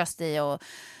respektlöst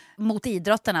mot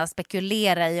idrottarna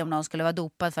spekulera i om någon skulle vara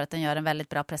dopad för att den gör en väldigt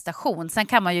bra prestation. Sen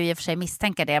kan man ju i och för sig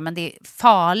misstänka det, men det är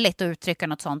farligt att uttrycka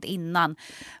något sånt innan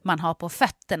man har på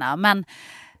fötterna. Men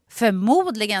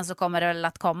förmodligen så kommer det väl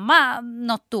att komma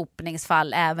något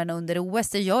dopningsfall även under OS.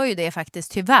 Det gör ju det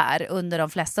faktiskt tyvärr under de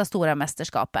flesta stora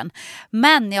mästerskapen.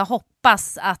 Men jag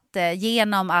hoppas att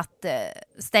genom att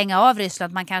stänga av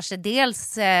Ryssland man kanske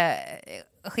dels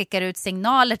skickar ut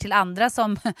signaler till andra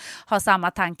som har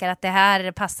samma tankar att det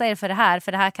här passar er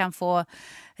för det här kan få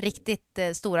riktigt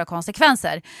stora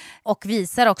konsekvenser. Och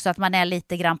visar också att man är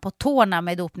lite grann på tårna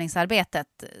med dopningsarbetet.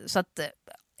 Så att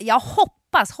jag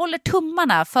håller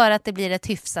tummarna för att det blir ett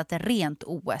hyfsat rent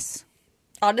OS.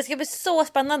 Ja, det ska bli så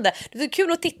spännande. Det är så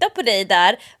kul att titta på dig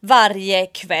där varje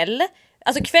kväll.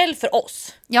 Alltså kväll för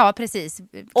oss. Ja, precis.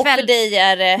 Kväll, och för dig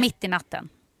är mitt i natten.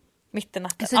 Mitt i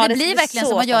natten. Så det blir verkligen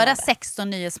som att göra 16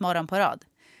 nyhetsmorgon på rad.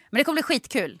 Men det kommer bli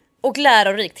skitkul. Och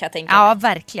lärorikt, kan jag tänka. Ja,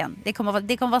 verkligen. Det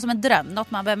kommer vara som en dröm.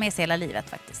 Något man bär med sig hela livet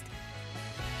faktiskt.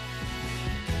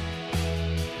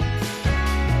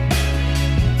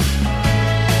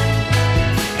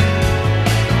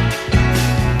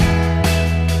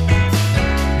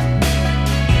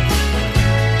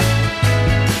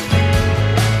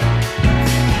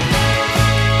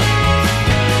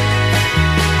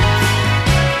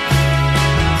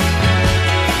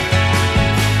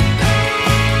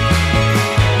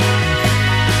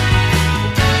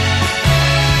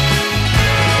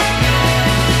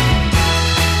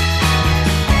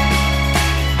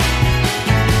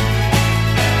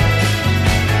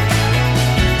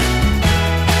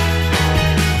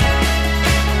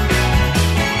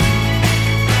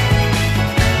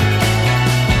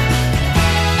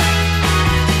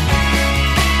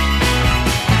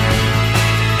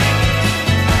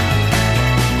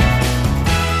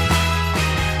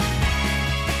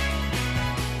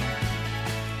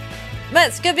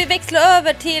 Men ska vi växla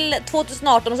över till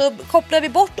 2018 och så kopplar vi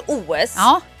bort OS?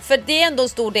 Ja. För det är ändå en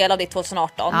stor del av ditt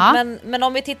 2018. Ja. Men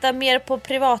om vi tittar mer på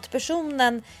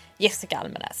privatpersonen Jessica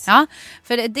Almenäs. Ja,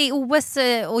 för det OS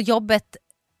och jobbet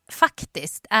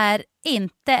faktiskt är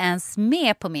inte ens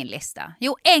med på min lista.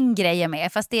 Jo, en grej är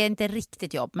med, fast det är inte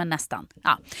riktigt jobb, men nästan.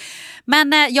 Ja.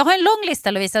 Men jag har en lång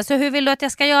lista, Lovisa, så hur vill du att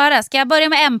jag ska göra? Ska jag börja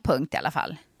med en punkt i alla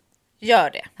fall?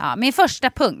 Gör det. Ja, min första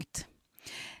punkt.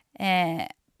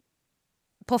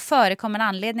 På förekommande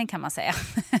anledning kan man säga.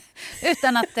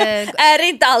 Utan att... Är det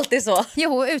inte alltid så?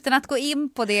 Jo, utan att gå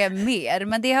in på det mer.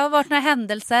 Men det har varit några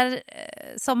händelser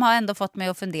som har ändå fått mig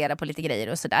att fundera på lite grejer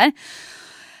och sådär.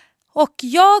 Och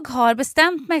jag har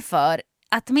bestämt mig för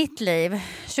att mitt liv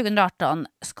 2018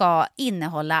 ska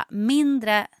innehålla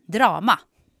mindre drama.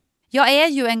 Jag är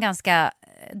ju en ganska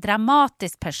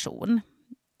dramatisk person.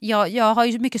 Jag har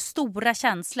ju mycket stora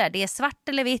känslor. Det är svart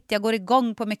eller vitt, jag går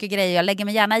igång på mycket grejer. Jag lägger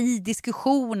mig gärna i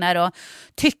diskussioner och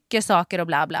tycker saker och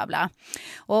bla bla bla.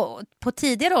 Och på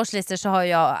tidigare årslistor så har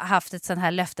jag haft ett sånt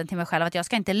här löften till mig själv att jag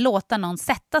ska inte låta någon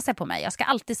sätta sig på mig. Jag ska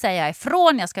alltid säga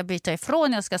ifrån, jag ska byta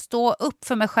ifrån, jag ska stå upp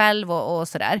för mig själv och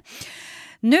sådär.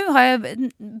 Nu har jag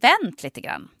vänt lite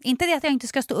grann. Inte det att jag inte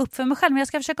ska stå upp för mig själv, men jag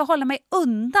ska försöka hålla mig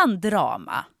undan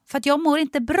drama. För att jag mår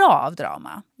inte bra av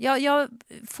drama. Jag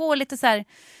får lite så här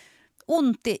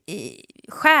ont i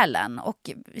själen och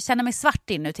känner mig svart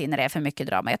inuti när det är för mycket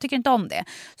drama. Jag tycker inte om det.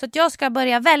 Så att jag ska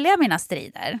börja välja mina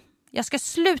strider. Jag ska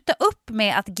sluta upp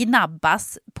med att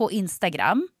gnabbas på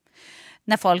Instagram.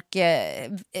 När folk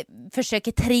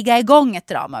försöker trigga igång ett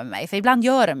drama med mig. För ibland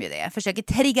gör de ju det. Försöker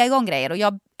trigga igång grejer. Och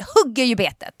jag hugger ju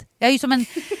betet. Jag är ju som en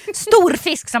stor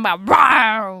fisk som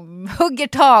bara hugger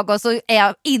tag. Och så är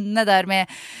jag inne där med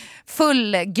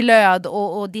full glöd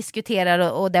och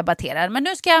diskuterar och debatterar. Men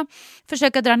nu ska jag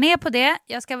försöka dra ner på det.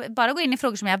 Jag ska bara gå in i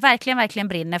frågor som jag verkligen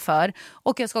brinner för.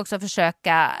 Och jag ska också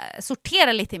försöka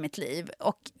sortera lite i mitt liv.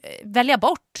 Och välja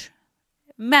bort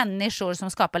människor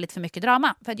som skapar lite för mycket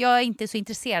drama. För att jag är inte så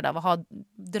intresserad av att ha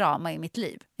drama i mitt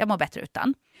liv. Jag mår bättre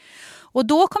utan. Och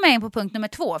då kommer jag in på punkt nummer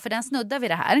 2. För den snuddar vi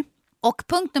det här. Och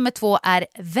punkt nummer 2 är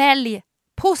välj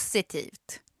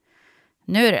positivt.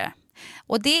 Nu är det.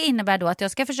 Och det innebär då att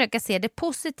jag ska försöka se det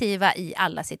positiva i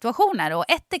alla situationer. Och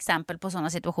ett exempel på sådana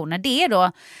situationer, det är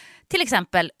då till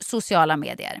exempel sociala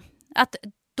medier. Att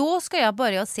då ska jag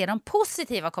börja se de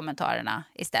positiva kommentarerna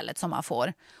istället som man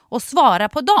får. Och svara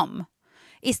på dem.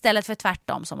 Istället för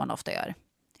tvärtom som man ofta gör.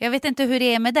 Jag vet inte hur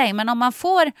det är med dig, men om man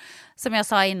får, som jag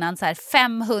sa innan, så här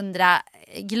 500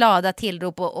 glada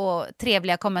tillrop och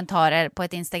trevliga kommentarer på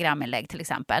ett Instagram-inlägg till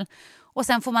exempel. Och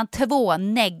sen får man 2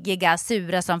 neggiga,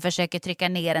 sura som försöker trycka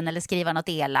ner en eller skriva något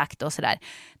elakt och sådär.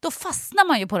 Då fastnar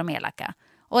man ju på de elaka.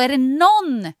 Och är det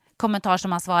någon kommentar som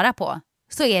man svarar på,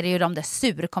 så är det ju de där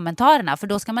surkommentarerna. För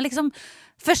då ska man liksom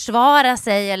försvara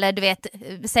sig eller du vet,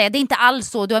 säga det är inte alls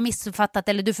så, du har missuppfattat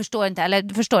eller du förstår inte, eller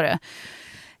du förstår du.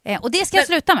 Och det ska jag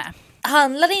sluta med.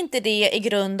 Handlar inte det i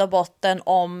grund och botten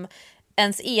om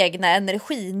ens egna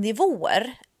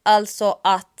energinivåer? Alltså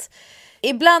att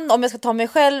ibland, om jag ska ta mig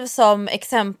själv som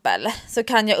exempel, så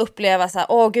kan jag uppleva så här,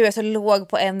 åh gud jag är så låg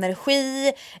på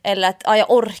energi, eller att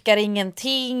jag orkar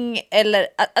ingenting, eller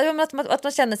att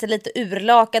man känner sig lite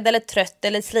urlakad eller trött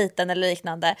eller sliten eller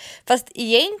liknande. Fast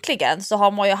egentligen så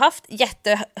har man ju haft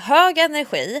jättehög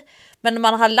energi, men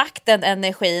man har lagt den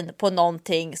energin på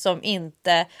någonting som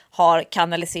inte har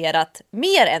kanaliserat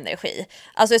mer energi.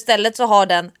 Alltså istället så har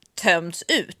den tömts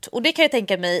ut. Och det kan jag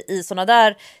tänka mig i såna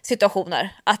där situationer.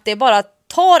 Att det bara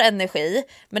tar energi,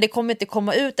 men det kommer inte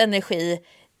komma ut energi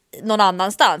någon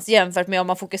annanstans jämfört med om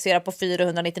man fokuserar på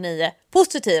 499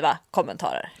 positiva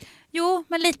kommentarer. Jo,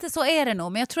 men lite så är det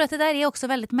nog. Men jag tror att det där är också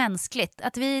väldigt mänskligt.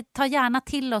 Att vi tar gärna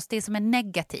till oss det som är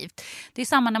negativt. Det är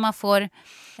samma när man får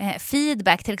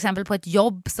feedback till exempel på ett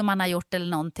jobb som man har gjort eller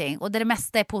någonting. Och där det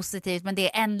mesta är positivt, men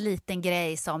det är en liten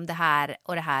grej som det här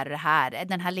och det här och det här.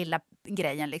 Den här lilla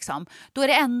grejen liksom. Då är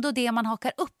det ändå det man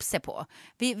hakar upp sig på.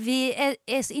 Vi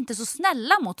är inte så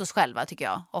snälla mot oss själva tycker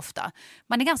jag ofta.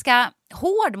 Man är ganska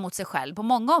hård mot sig själv på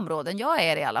många områden. Jag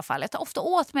är det i alla fall. Jag tar ofta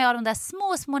åt mig av de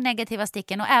där små negativa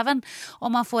sticken. Och även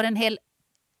om man får en hel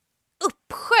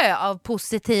uppsjö av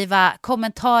positiva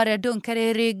kommentarer, dunkar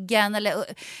i ryggen eller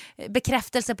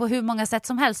bekräftelse på hur många sätt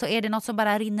som helst, så är det något som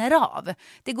bara rinner av.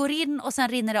 Det går in och sen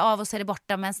rinner det av och så är det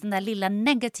borta, men den där lilla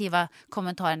negativa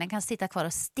kommentaren, den kan sitta kvar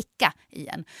och sticka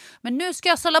igen. Men nu ska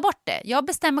jag sålla bort det. Jag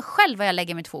bestämmer själv vad jag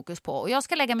lägger mitt fokus på, och jag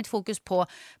ska lägga mitt fokus på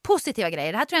positiva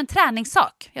grejer. Det här tror jag är en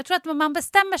träningssak. Jag tror att man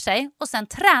bestämmer sig och sen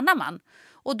tränar man,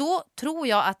 och då tror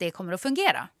jag att det kommer att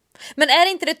fungera. Men är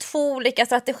det inte det 2 olika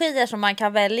strategier som man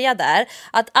kan välja där?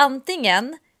 Att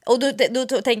antingen, och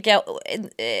då tänker jag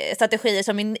strategier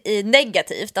som är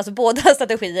negativt, alltså båda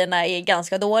strategierna är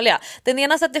ganska dåliga. Den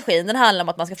ena strategin, den handlar om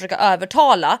att man ska försöka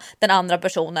övertala den andra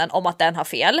personen om att den har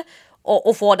fel.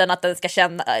 Och få den att den ska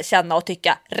känna och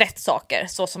tycka rätt saker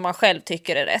så som man själv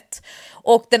tycker är rätt.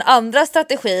 Och den andra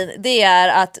strategin, det är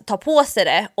att ta på sig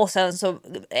det och sen så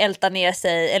älta ner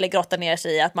sig eller grotta ner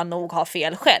sig i att man nog har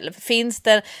fel själv. Finns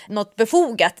det något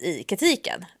befogat i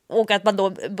kritiken? Och att man då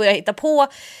börjar hitta på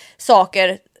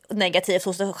saker negativt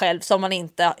hos sig själv som man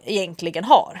inte egentligen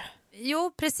har.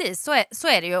 Jo, precis. Så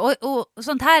är det ju. Och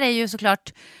sånt här är ju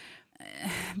såklart...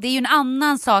 Det är ju en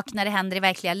annan sak när det händer i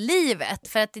verkliga livet.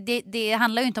 För att det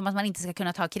handlar ju inte om att man inte ska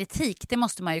kunna ta kritik. Det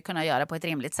måste man ju kunna göra på ett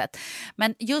rimligt sätt.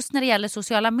 Men just när det gäller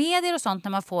sociala medier och sånt,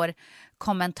 när man får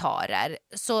kommentarer,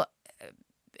 så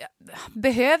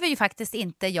behöver ju faktiskt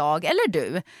inte jag eller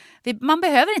du. Man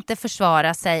behöver inte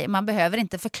försvara sig, man behöver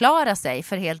inte förklara sig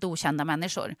för helt okända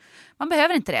människor. Man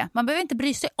behöver inte det. Man behöver inte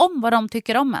bry sig om vad de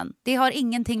tycker om en. Det har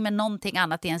ingenting med någonting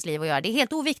annat i ens liv att göra. Det är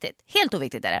helt oviktigt. Helt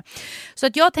oviktigt är det. Så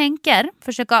att jag tänker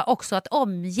försöka också att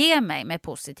omge mig med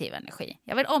positiv energi.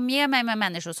 Jag vill omge mig med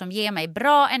människor som ger mig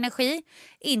bra energi,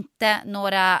 inte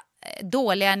några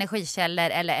dåliga energikällor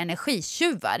eller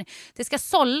energitjuvar. Det ska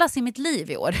sållas i mitt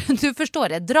liv i år. Du förstår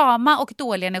det. Drama och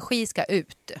dålig energi ska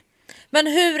ut. Men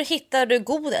hur hittar du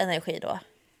god energi då?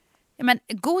 Men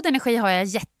god energi har jag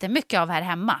jättemycket av här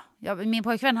hemma. Min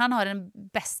pojkvän, han har den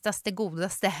bästaste,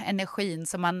 godaste energin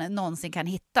som man någonsin kan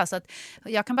hitta. Så att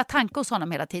jag kan bara tanka hos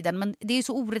honom hela tiden. Men det är ju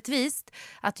så orättvist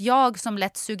att jag som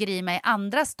lätt suger i mig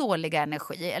andras dåliga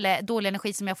energi, eller dålig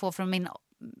energi som jag får från min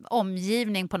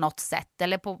omgivning på något sätt,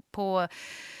 eller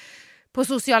på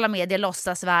sociala medier,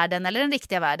 låtsasvärlden eller den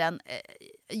riktiga världen.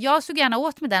 Jag såg gärna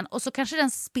åt med den, och så kanske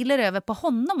den spiller över på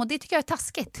honom, och det tycker jag är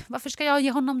taskigt. Varför ska jag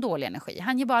ge honom dålig energi?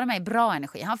 Han ger bara mig bra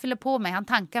energi. Han fyller på mig, han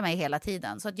tankar mig hela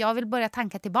tiden. Så att jag vill börja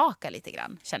tanka tillbaka lite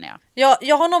grann, känner jag.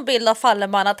 Jag har någon bild av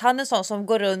Falleman att han är sån som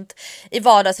går runt i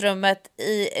vardagsrummet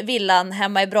i villan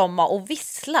hemma i Bromma och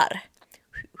visslar.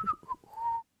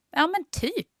 Ja, men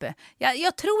typ.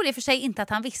 Jag tror i och för sig inte att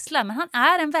han visslar, men han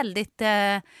är en väldigt...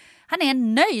 Han är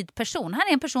en nöjd person. Han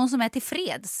är en person som är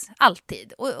tillfreds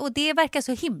alltid. Och det verkar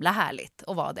så himla härligt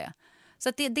att vara det. Så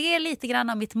att det är lite grann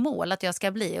av mitt mål att jag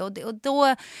ska bli. Och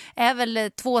då är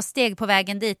väl 2 steg på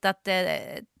vägen dit att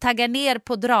tagga ner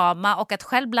på drama och att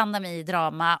själv blanda mig i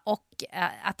drama, och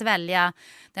att välja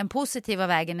den positiva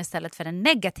vägen istället för den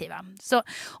negativa.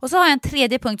 Och så har jag en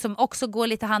tredje punkt som också går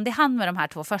lite hand i hand med de här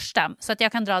 2 första. Så att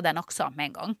jag kan dra den också med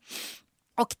en gång.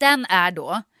 Och den är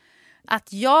då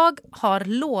att jag har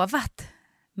lovat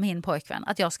min pojkvän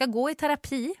att jag ska gå i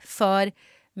terapi för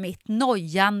mitt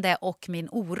nojande och min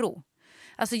oro.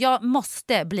 Alltså jag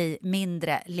måste bli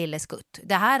mindre lilleskutt.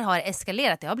 Det här har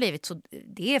eskalerat.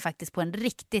 Det är faktiskt på en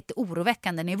riktigt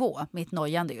oroväckande nivå, mitt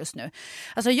nojande just nu.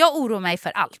 Alltså jag oroar mig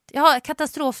för allt. Jag har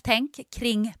katastroftänk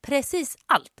kring precis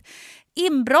allt.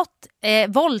 Inbrott,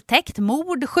 våldtäkt,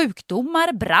 mord,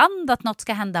 sjukdomar, brand, att något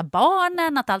ska hända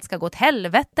barnen, att allt ska gå åt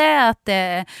helvete, att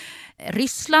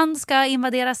Ryssland ska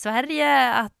invadera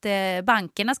Sverige, att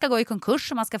bankerna ska gå i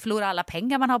konkurs och man ska förlora alla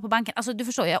pengar man har på banken. Alltså du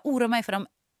förstår, jag oroar mig för de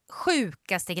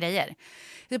sjukaste grejer.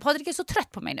 Patrik är så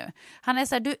trött på mig nu. Han är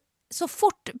så här, så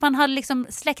fort man har liksom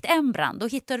släckt en brand, då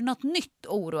hittar du något nytt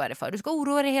att oroa dig för. Du ska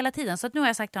oroa dig hela tiden. Så att nu har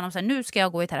jag sagt till honom så här, nu ska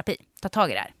jag gå i terapi. Ta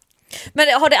tag i det här.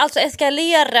 Men har det alltså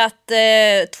eskalerat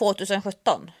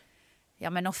 2017? Ja,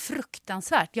 men något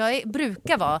fruktansvärt. Jag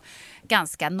brukar vara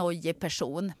ganska nojig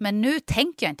person, men nu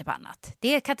tänker jag inte på annat.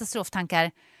 Det är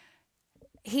katastroftankar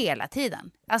hela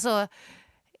tiden. Alltså,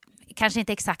 kanske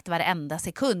inte exakt varenda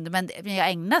sekund, men jag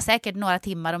ägnar säkert några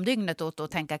timmar om dygnet åt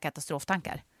att tänka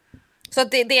katastroftankar. Så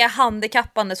att det är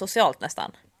handikappande socialt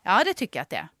nästan? Ja, det tycker jag att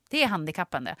det är. Det är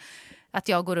handikappande. Att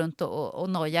jag går runt och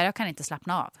nojar, jag kan inte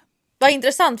slappna av. Vad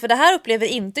intressant, för det här upplever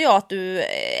inte jag att du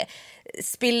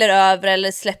spiller över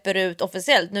eller släpper ut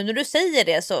officiellt. Nu när du säger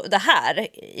det, så det här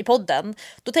i podden,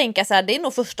 då tänker jag så här, det är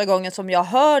nog första gången som jag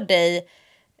hör dig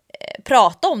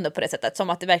prata om det på det sättet, som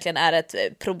att det verkligen är ett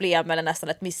problem eller nästan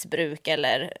ett missbruk,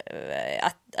 eller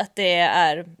att det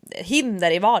är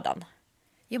hinder i vardagen.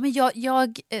 Ja, men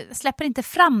jag släpper inte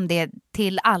fram det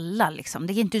till alla. Liksom.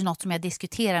 Det är inte något som jag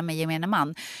diskuterar med gemene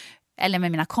man eller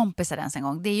med mina kompisar ens en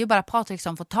gång. Det är ju bara Patrik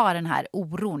som får ta den här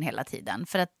oron hela tiden.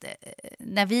 För att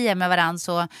när vi är med varandra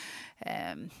så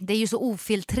det är ju så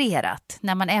ofiltrerat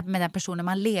när man är med den personen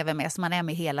man lever med, som man är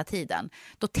med hela tiden.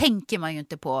 Då tänker man ju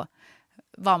inte på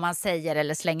vad man säger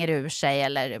eller slänger ur sig.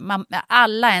 Eller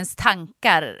alla ens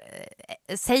tankar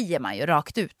säger man ju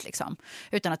rakt ut liksom,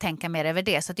 utan att tänka mer över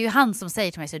det. Så det är ju han som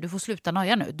säger till mig, du får sluta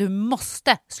noja nu. Du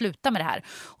måste sluta med det här.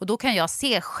 Och då kan jag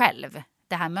se själv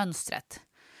det här mönstret.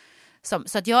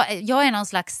 Så att jag är någon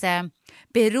slags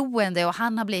beroende, och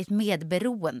han har blivit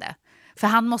medberoende. För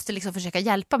han måste liksom försöka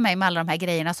hjälpa mig med alla de här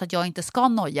grejerna så att jag inte ska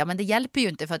noja. Men det hjälper ju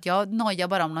inte, för att jag nojar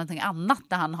bara om någonting annat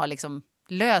när han har liksom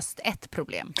löst ett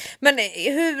problem. Men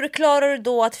hur klarar du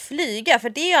då att flyga? För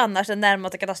det är ju annars den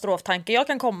närmaste katastroftanken jag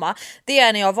kan komma. Det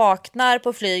är när jag vaknar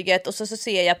på flyget och så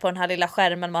ser jag på den här lilla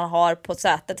skärmen man har på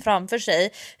sätet framför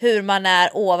sig hur man är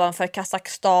ovanför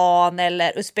Kazakstan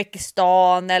eller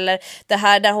Uzbekistan eller det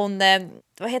här där hon,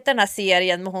 vad heter den här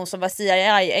serien med hon som var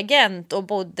CIA-agent och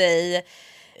bodde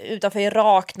utanför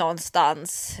Irak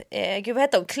någonstans. Gud, vad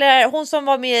heter hon? Claire, hon som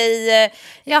var med i...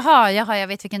 Jaha, jag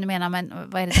vet vilken du menar, men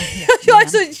vad är det Jag är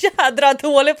så jädra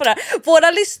dålig på det här.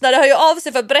 Våra lyssnare hör ju av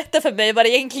sig för att berätta för mig vad det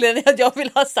egentligen är att jag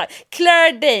vill ha sagt.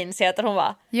 Claire Danes heter hon,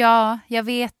 va? Ja, jag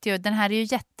vet ju. Den här är ju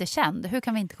jättekänd. Hur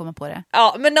kan vi inte komma på det?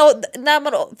 Ja, men när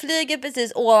man flyger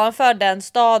precis ovanför den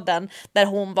staden där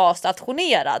hon var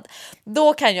stationerad,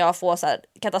 då kan jag få så här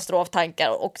katastroftankar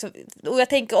och jag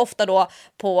tänker ofta då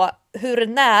på hur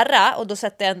nära, och då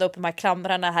sätter jag ändå upp de här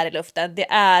klamrarna här i luften, det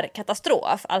är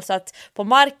katastrof. Alltså att på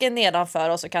marken nedanför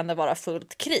oss så kan det vara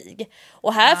fullt krig.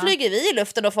 Och här flyger vi i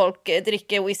luften och folk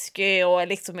dricker whisky och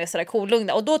liksom är sådär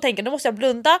kolugna. Och då tänker jag, då måste jag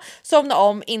blunda, somna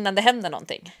om innan det händer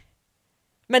någonting.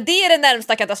 Men det är den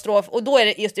närmsta katastrof och då är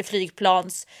det just i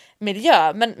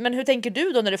flygplansmiljö. Men hur tänker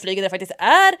du då när du flyger där det faktiskt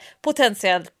är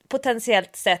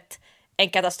potentiellt sett en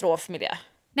katastrofmiljö?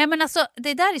 Nej, men alltså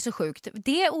det där är så sjukt.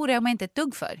 Det oroar jag mig inte ett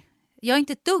dugg för. Jag är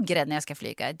inte ett dugg rädd när jag ska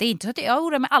flyga. Det är inte så att jag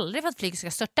oroar mig aldrig för att flyget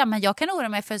ska störta, men jag kan oroa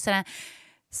mig för sådana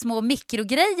små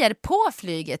mikrogrejer på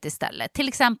flyget istället. Till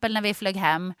exempel när vi flög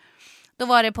hem. Då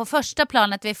var det på första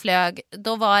planet vi flög,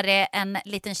 då var det en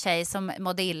liten tjej som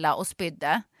mådde illa och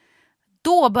spydde.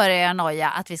 Då börjar jag noja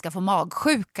att vi ska få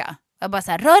magsjuka. Jag bara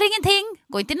så här, rör ingenting,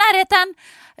 gå inte i närheten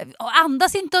och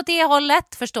andas inte åt det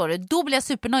hållet, förstår du? Då blir jag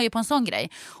supernöjd på en sån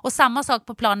grej. Och samma sak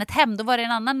på planet hem, då var det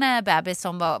en annan bebis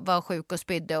som var sjuk och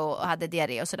spydde och hade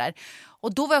diarré och sådär.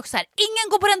 Och då var jag också så här, ingen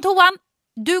går på den toan,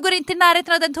 du går inte i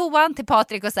närheten av den toan, till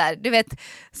Patrik och så här. Du vet,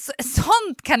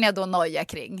 sånt kan jag då noja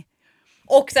kring.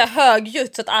 Och så här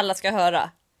högljutt så att alla ska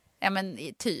höra. Ja, men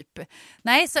typ.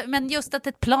 Nej, men just att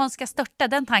ett plan ska störta,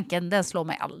 den tanken, den slår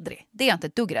mig aldrig. Det är jag inte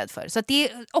ett dugg rädd för. Så att det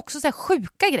är också så här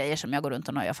sjuka grejer som jag går runt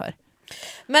och nojar för.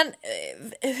 Men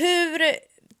hur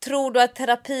tror du att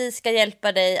terapi ska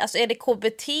hjälpa dig? Alltså är det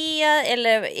KBT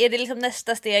eller är det liksom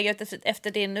nästa steg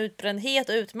efter din utbrändhet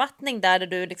och utmattning där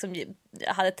du liksom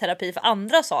hade terapi för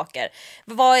andra saker?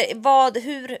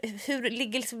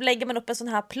 Hur lägger man upp en sån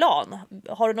här plan?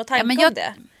 Har du någon tanke om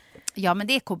det? Ja, men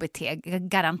det är KBT,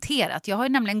 garanterat. Jag har ju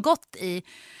nämligen gått i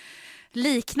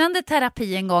liknande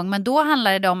terapi en gång, men då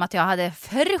handlade det om att jag hade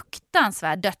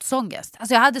fruktansvärd dödsångest.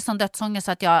 Alltså jag hade sån dödsångest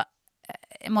så att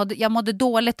jag mådde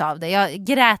dåligt av det. Jag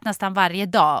grät nästan varje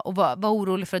dag och var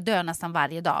orolig för att dö nästan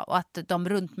varje dag och att de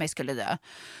runt mig skulle dö.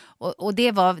 Och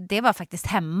det var faktiskt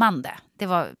hämmande.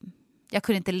 Jag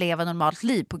kunde inte leva normalt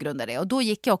liv på grund av det. Och då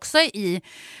gick jag också i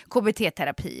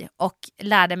KBT-terapi och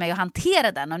lärde mig att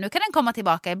hantera den. Och nu kan den komma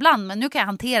tillbaka ibland, men nu kan jag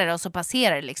hantera det och så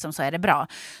passerar det liksom, så är det bra.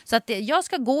 Så att jag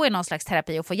ska gå i någon slags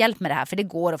terapi och få hjälp med det här, för det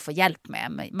går att få hjälp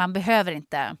med. Man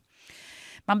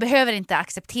behöver inte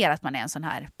acceptera att man är en sån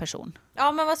här person.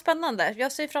 Ja, men vad spännande.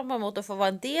 Jag ser fram emot att få vara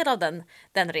en del av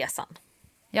den resan.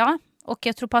 Ja, och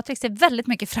jag tror Patrik ser väldigt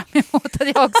mycket fram emot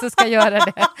att jag också ska göra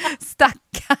det.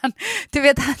 Stackarn. Du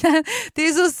vet, det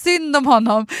är så synd om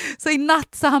honom. Så i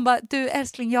natt så han bara, du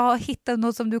älskling, jag har hittat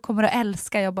något som du kommer att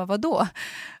älska. Jag bara, vadå?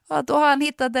 Ja, då har han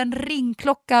hittat en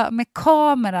ringklocka med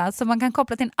kamera som man kan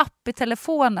koppla till en app i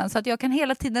telefonen. Så att jag kan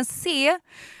hela tiden se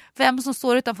vem som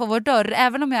står utanför vår dörr,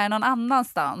 även om jag är någon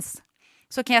annanstans.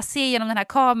 Så kan jag se genom den här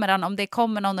kameran om det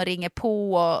kommer någon och ringer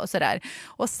på och sådär.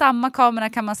 Och samma kamera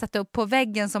kan man sätta upp på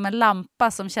väggen som en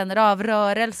lampa som känner av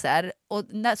rörelser. Och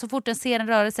så fort den ser en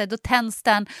rörelse, då tänds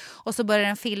den och så börjar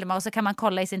den filma och så kan man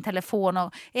kolla i sin telefon.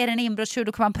 Och är det en inbrottstjuv,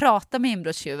 då kan man prata med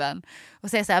inbrottstjuven och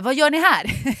säga så här, vad gör ni här?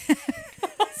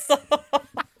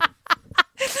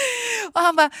 Och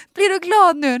han bara, blir du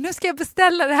glad nu? Nu ska jag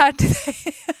beställa det här till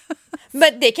dig.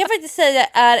 Men det kan jag faktiskt säga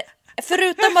är,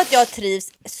 förutom att jag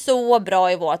trivs så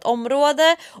bra i vårt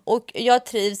område och jag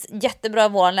trivs jättebra i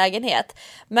vår lägenhet,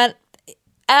 men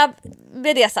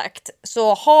med det sagt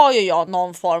så har ju jag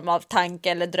någon form av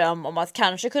tanke eller dröm om att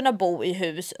kanske kunna bo i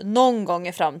hus någon gång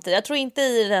i framtiden. Jag tror inte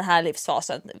i den här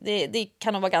livsfasen, det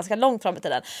kan nog vara ganska långt fram i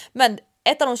tiden, men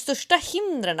ett av de största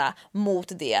hindren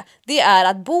mot det är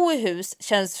att bo i hus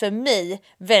känns för mig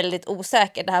väldigt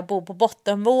osäkert. Det här bo på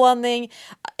bottenvåning,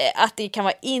 att det kan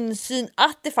vara insyn,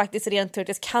 att det faktiskt rent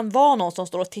teoretiskt kan vara någon som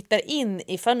står och tittar in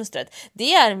i fönstret.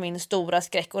 Det är min stora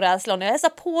skräck och rädsla. Och när jag hälsar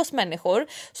på hos människor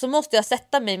så måste jag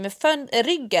sätta mig med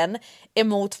ryggen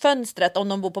emot fönstret om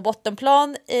de bor på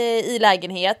bottenplan i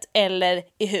lägenhet eller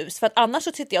i hus. För att annars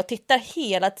så sitter jag och tittar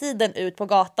hela tiden ut på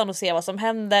gatan och ser vad som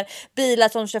händer. Bilar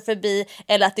som kör förbi,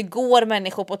 eller att det går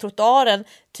människor på trottoaren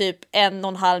typ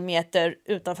 1,5 meter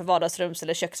utanför vardagsrums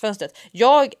eller köksfönstret.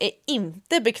 Jag är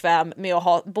inte bekväm med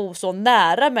att bo så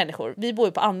nära människor. Vi bor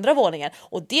ju på andra våningen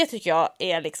och det tycker jag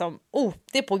är liksom,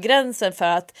 det är på gränsen för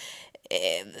att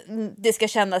det ska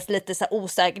kännas lite så här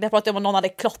osäkert. Jag pratade om att någon hade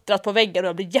klottrat på väggen och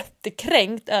jag blir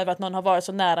jättekränkt över att någon har varit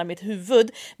så nära mitt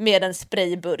huvud med en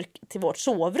sprayburk till vårt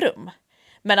sovrum.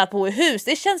 Men att bo i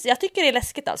hus, jag tycker det är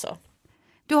läskigt alltså.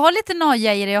 Du har lite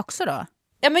noja i dig också då?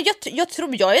 Ja, men jag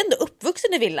tror jag är ändå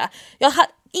uppvuxen i villa. Jag har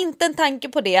inte en tanke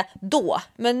på det då.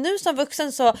 Men nu som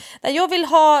vuxen så, jag vill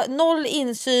ha 0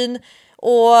 insyn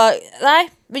och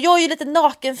men jag är ju lite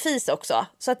nakenfis också.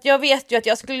 Så att jag vet ju att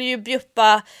jag skulle ju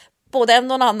bjuppa både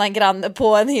en och annan granne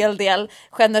på en hel del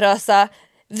generösa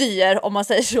vyer om man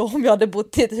säger så, om jag hade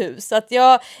bott i ett hus. Så att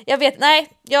jag vet,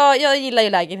 jag gillar ju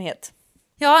lägenhet.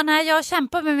 Ja, nej, jag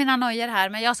kämpar med mina nojor här,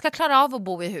 men jag ska klara av att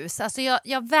bo i hus. Alltså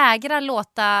jag vägrar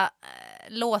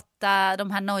låta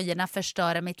de här nojorna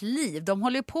förstöra mitt liv. De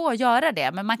håller ju på att göra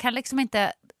det, men man kan liksom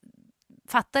inte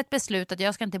fatta ett beslut att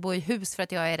jag ska inte bo i hus för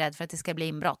att jag är rädd för att det ska bli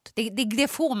inbrott. Det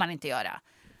får man inte göra.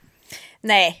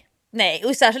 Nej,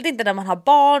 och särskilt inte när man har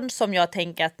barn som jag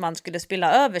tänker att man skulle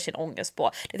spilla över sin ångest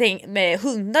på. Med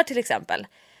hundar till exempel.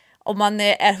 Om man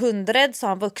är hundrädd så är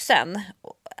han vuxen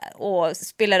och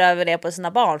spiller över det på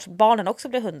sina barn, så barnen också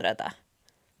blir hundrädda.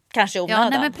 Kanske onödan. Ja,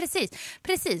 nej, men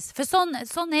precis. För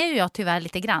sån är ju jag tyvärr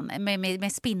lite grann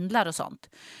med spindlar och sånt.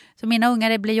 Så mina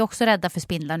ungar blir ju också rädda för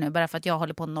spindlar nu bara för att jag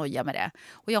håller på att noja med det.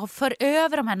 Och jag för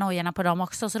över de här nojorna på dem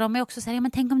också, så de är också så här, ja,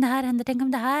 men tänk om det här händer,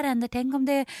 tänk om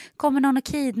det kommer någon och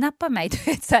kidnappar mig. Du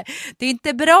vet, så här, det är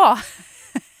inte bra.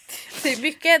 Det är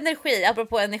mycket energi,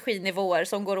 apropå energinivåer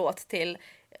som går åt till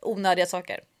onödiga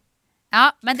saker.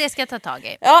 Ja, men det ska jag ta tag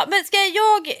i. Ja, men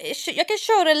jag kan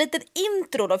köra en liten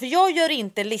intro då, för jag gör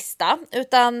inte lista,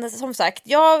 utan som sagt,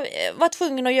 jag var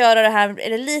tvungen att göra det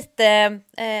här lite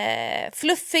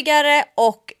fluffigare,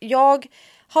 och jag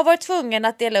har varit tvungen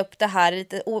att dela upp det här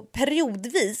lite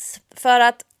periodvis, för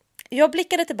att jag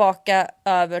blickade tillbaka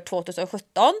över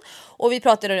 2017 och vi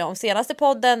pratade om senaste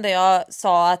podden där jag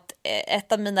sa att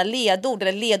ett av mina ledord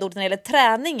när det gäller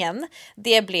träningen,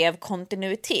 det blev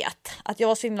kontinuitet. Att jag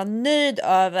var så himla nöjd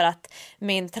över att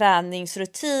min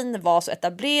träningsrutin var så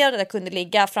etablerad. Jag kunde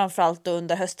ligga framförallt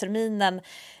under höstterminen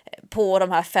på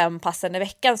de här 5 passen i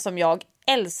veckan som jag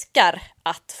älskar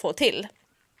att få till.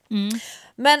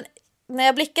 Men när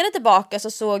jag blickade tillbaka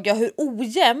så såg jag hur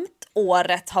ojämnt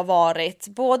året har varit,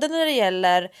 både när det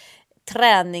gäller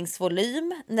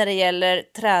träningsvolym, när det gäller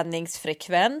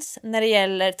träningsfrekvens, när det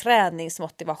gäller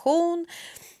träningsmotivation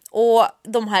och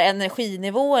de här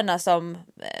energinivåerna som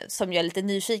jag är lite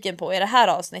nyfiken på i det här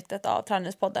avsnittet av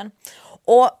Träningspodden.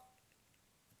 Och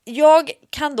jag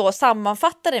kan då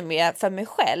sammanfatta det med för mig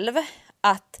själv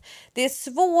att det är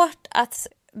svårt att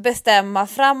bestämma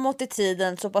framåt i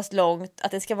tiden så pass långt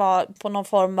att det ska vara på någon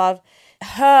form av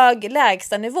hög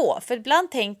lägsta nivå. För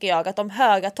ibland tänker jag att de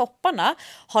höga topparna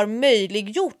har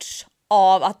möjliggjorts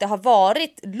av att det har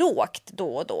varit lågt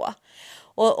då och då.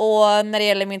 Och när det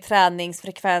gäller min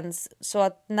träningsfrekvens, så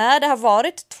att när det har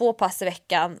varit 2 pass i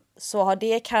veckan så har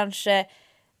det kanske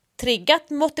triggat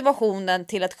motivationen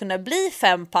till att kunna bli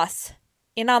 5 pass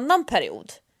i en annan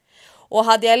period. Och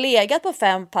hade jag legat på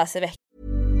 5 pass i veckan.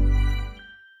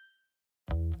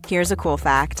 Here's a cool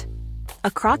fact. A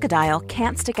crocodile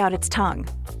can't stick out its tongue.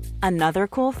 Another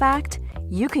cool fact,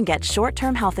 you can get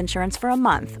short-term health insurance for a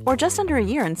month or just under a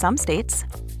year in some states.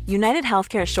 United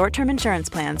Healthcare short-term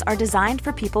insurance plans are designed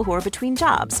for people who are between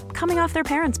jobs, coming off their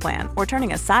parents' plan, or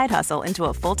turning a side hustle into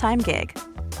a full-time gig.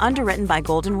 Underwritten by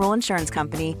Golden Rule Insurance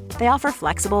Company, they offer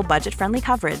flexible, budget-friendly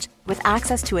coverage with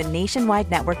access to a nationwide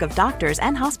network of doctors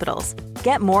and hospitals.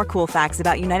 Get more cool facts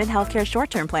about United Healthcare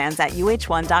short-term plans at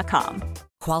uh1.com.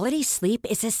 Quality sleep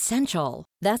is essential.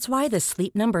 That's why the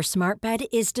Sleep Number Smart Bed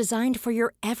is designed for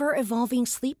your ever-evolving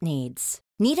sleep needs.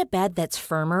 Need a bed that's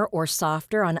firmer or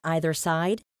softer on either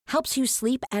side? Helps you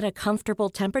sleep at a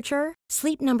comfortable temperature?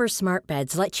 Sleep Number Smart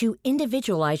Beds let you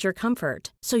individualize your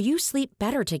comfort, so you sleep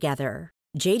better together.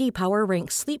 JD Power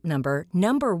ranks Sleep Number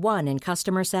 #1 in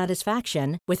customer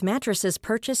satisfaction with mattresses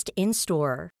purchased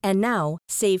in-store. And now,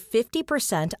 save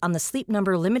 50% on the Sleep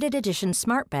Number Limited Edition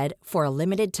Smart Bed for a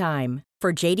limited time.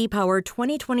 For JD Power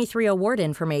 2023 award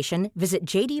information, visit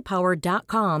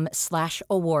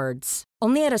jdpower.com/awards.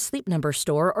 Only at a Sleep Number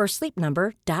store or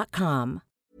sleepnumber.com.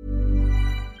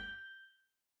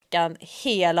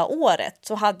 Hela året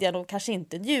så hade jag nog kanske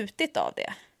inte njutit av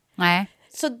det. Nej.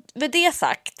 Så med det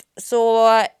sagt så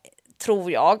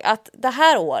tror jag att det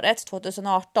här året,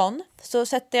 2018, så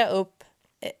sätter jag upp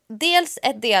dels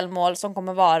ett delmål som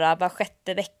kommer vara var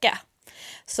 6:e vecka.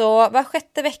 Så var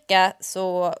 6:e vecka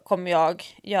så kommer jag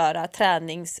göra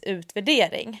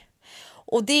träningsutvärdering.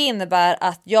 Och det innebär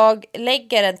att jag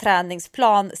lägger en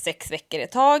träningsplan 6 veckor i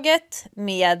taget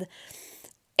med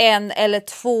 1 eller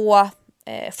 2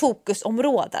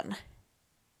 fokusområden.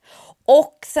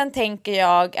 Och sen tänker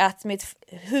jag att mitt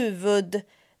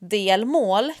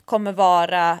huvuddelmål kommer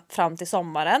vara fram till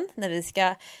sommaren när vi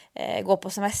ska gå på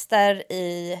semester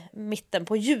i mitten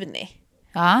på juni.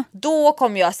 Ja. Då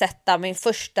kommer jag sätta min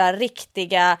första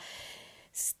riktiga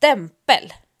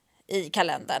stämpel i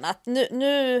kalendern. Att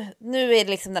nu är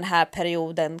liksom den här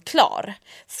perioden klar.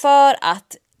 För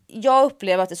att jag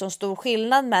upplever att det är så stor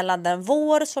skillnad mellan den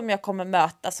vår som jag kommer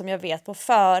möta som jag vet på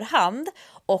förhand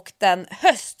och den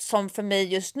höst som för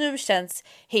mig just nu känns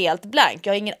helt blank.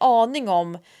 Jag har ingen aning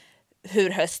om hur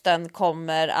hösten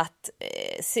kommer att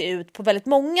se ut på väldigt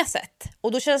många sätt.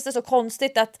 Och då känns det så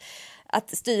konstigt att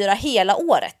styra hela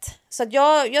året. Så att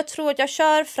jag tror att jag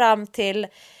kör fram till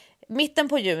mitten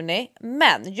på juni,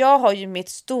 men jag har ju mitt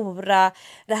stora,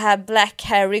 det här Black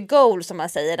Hairy Goal som man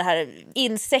säger, det här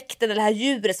insekten, det här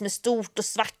djuret som är stort och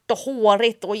svart och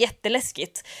hårigt och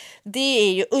jätteläskigt. Det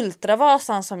är ju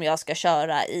Ultravasan som jag ska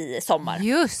köra i sommar.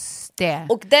 Just det.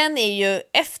 Och den är ju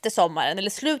efter sommaren eller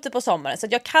slutet på sommaren, så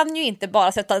att jag kan ju inte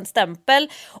bara sätta en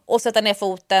stämpel och sätta ner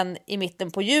foten i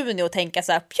mitten på juni och tänka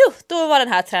så här, då var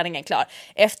den här träningen klar.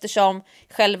 Eftersom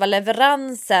själva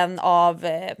leveransen av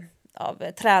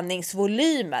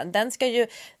träningsvolymen, den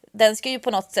ska ju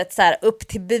på något sätt så här upp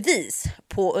till bevis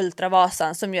på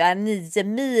Ultravasan som ju är 9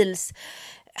 mils,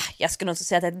 jag skulle nog inte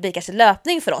säga att det blir kanske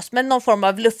löpning för oss, men någon form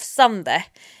av lufsande.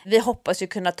 Vi hoppas ju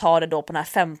kunna ta det då på den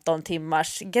här 15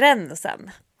 timmars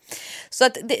gränsen. Så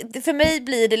att för mig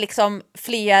blir det liksom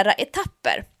flera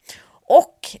etapper.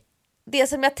 Och det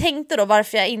som jag tänkte då,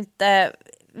 varför jag inte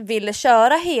ville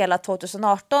köra hela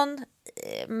 2018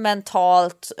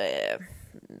 mentalt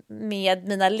med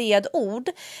mina ledord,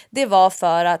 det var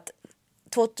för att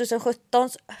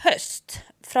 2017s höst,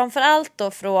 framförallt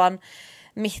då från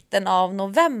mitten av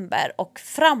november och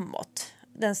framåt,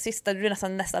 den sista, det är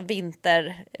nästan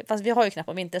vinter, fast vi har ju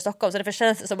knappt vinter i Stockholm så därför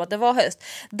känns det som att det var höst,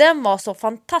 den var så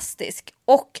fantastisk.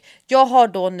 Och jag har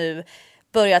då nu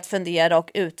börjat fundera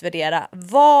och utvärdera,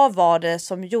 vad var det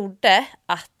som gjorde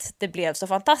att det blev så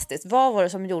fantastiskt? Vad var det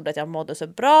som gjorde att jag mådde så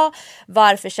bra?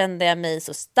 Varför kände jag mig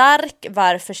så stark?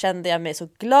 Varför kände jag mig så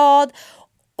glad?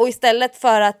 Och istället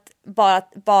för att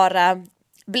bara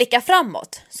blicka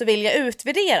framåt så vill jag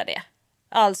utvärdera det.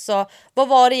 Alltså, vad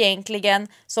var det egentligen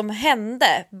som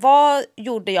hände? Vad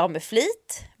gjorde jag med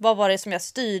flit? Vad var det som jag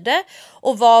styrde?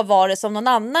 Och vad var det som någon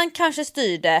annan kanske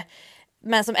styrde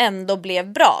men som ändå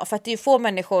blev bra? För att det är ju få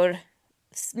människor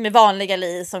med vanliga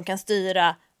liv som kan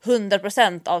styra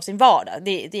 100% av sin vardag.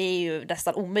 Det är ju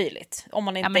nästan omöjligt. Om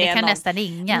man inte men det är kan nästan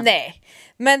ingen. Nej,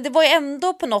 men det var ju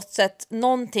ändå på något sätt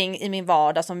någonting i min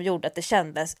vardag som gjorde att det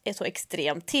kändes så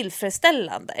extremt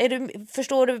tillfredsställande.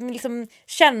 Förstår du liksom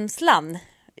känslan?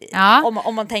 Ja.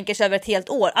 Om man tänker sig över ett helt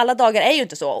år. Alla dagar är ju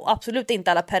inte så. Absolut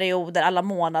inte alla perioder, alla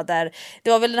månader.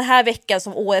 Det var väl den här veckan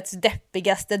som årets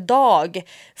deppigaste dag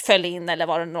föll in, eller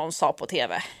vad någon sa på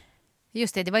tv.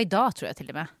 Just det var idag tror jag till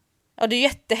och med. Ja, det är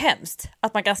jättehemskt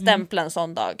att man kan stämpla en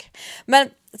sån dag. Men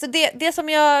så det som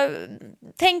jag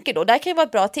tänker då, det här kan ju vara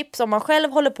ett bra tips om man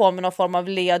själv håller på med någon form av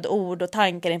ledord och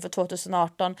tankar inför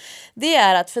 2018. Det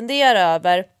är att fundera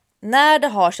över när det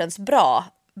har känts bra.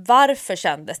 Varför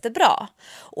kändes det bra?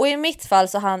 Och i mitt fall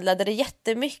så handlade det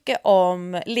jättemycket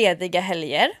om lediga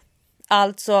helger.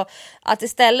 Alltså att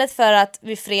istället för att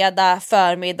vid fredag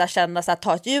förmiddag känna så att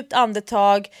ta ett djupt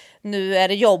andetag, nu är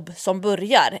det jobb som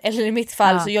börjar. Eller i mitt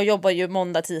fall så jag jobbar ju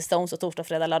måndag, tisdag, onsdag, torsdag,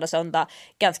 fredag, lördag, söndag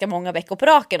ganska många veckor på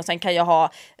raken. Och sen kan jag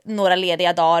ha några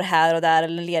lediga dagar här och där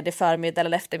eller en ledig förmiddag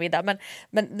eller eftermiddag.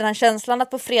 Men den här känslan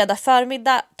att på fredag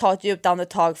förmiddag ta ett djupt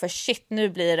andetag för shit, nu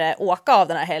blir det åka av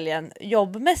den här helgen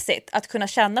jobbmässigt. Att kunna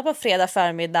känna på fredag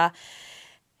förmiddag,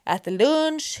 äta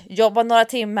lunch, jobba några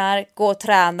timmar, gå och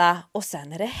träna och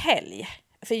sen är det helg.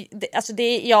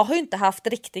 För jag har ju inte haft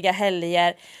riktiga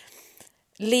helger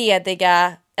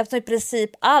lediga i princip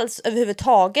alls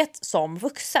överhuvudtaget som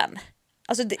vuxen.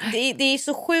 Alltså det är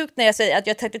så sjukt när jag säger att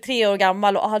jag är 33 år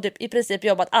gammal och har typ i princip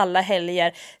jobbat alla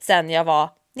helger sedan jag var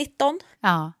 19.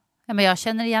 Ja, men jag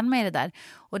känner igen mig i det där.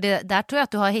 Och där tror jag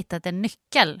att du har hittat en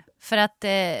nyckel. För att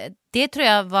det tror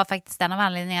jag var faktiskt en av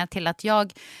anledningarna till att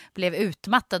jag blev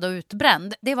utmattad och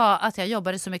utbränd. Det var att jag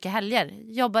jobbade så mycket helger.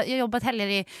 Jag jobbat helger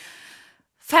i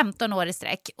 15 år i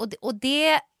sträck. Och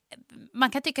det man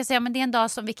kan tycka sig, ja, men det är en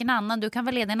dag som vilken annan, du kan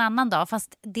vara ledig en annan dag,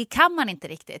 fast det kan man inte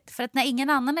riktigt. För att när ingen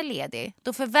annan är ledig,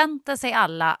 då förväntar sig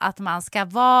alla att man ska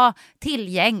vara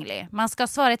tillgänglig. Man ska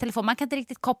svara i telefon, man kan inte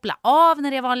riktigt koppla av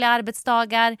när det är vanliga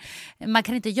arbetsdagar. Man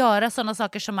kan inte göra sådana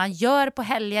saker som man gör på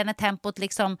helger när tempot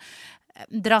liksom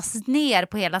dras ner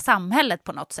på hela samhället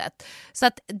på något sätt. Så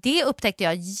att det upptäckte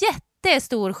jag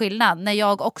jättestor skillnad när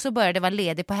jag också började vara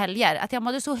ledig på helger. Att jag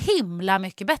mådde så himla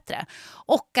mycket bättre.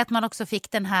 Och att man också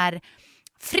fick den här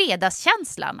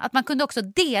fredagskänslan. Att man kunde också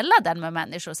dela den med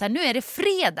människor. Så här, nu är det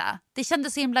fredag. Det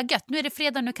kändes så himla gött. Nu är det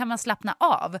fredag, nu kan man slappna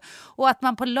av. Och att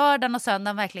man på lördagen och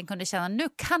söndagen verkligen kunde känna, nu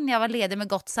kan jag vara ledig med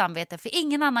gott samvete. För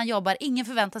ingen annan jobbar, ingen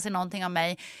förväntar sig någonting av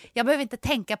mig. Jag behöver inte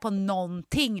tänka på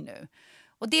någonting nu.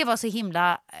 Och det var så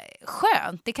himla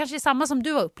skönt. Det kanske är samma som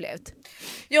du har upplevt.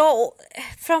 Ja, och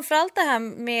framförallt det här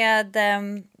med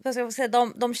vad ska jag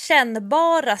säga, de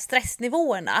kännbara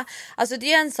stressnivåerna. Alltså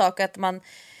det är en sak att man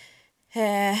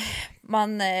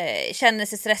känner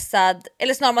sig stressad,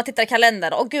 eller snarare man tittar i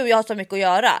kalendern och gud jag har så mycket att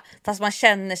göra, fast man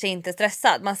känner sig inte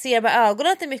stressad. Man ser med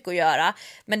ögonen att det är mycket att göra,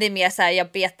 men det är mer så här,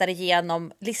 jag betar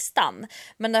igenom listan.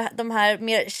 Men de här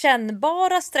mer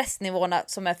kännbara stressnivåerna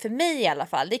som är för mig i alla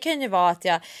fall, det kan ju vara att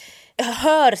jag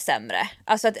hör sämre.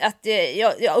 Alltså att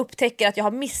jag upptäcker att jag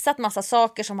har missat massa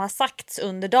saker som har sagts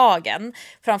under dagen.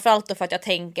 Framförallt då för att jag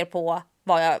tänker på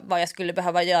vad jag skulle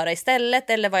behöva göra istället,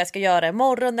 eller vad jag ska göra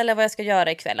imorgon, eller vad jag ska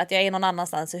göra ikväll. Att jag är någon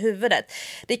annanstans i huvudet.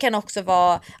 Det kan också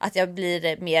vara att jag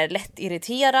blir mer lätt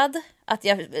irriterad. Att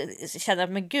jag känner att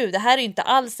men gud, det här är ju inte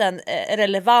alls en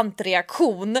relevant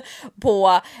reaktion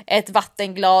på ett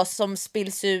vattenglas som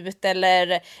spills ut,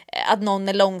 eller att någon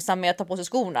är långsam med att ta på sig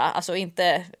skorna. Alltså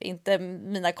inte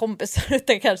mina kompisar,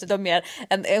 utan kanske de mer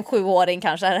en 7-åring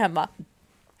kanske här hemma.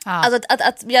 Ja. Alltså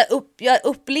att jag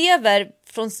upplever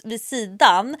vid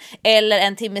sidan eller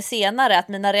en timme senare att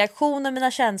mina reaktioner,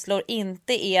 mina känslor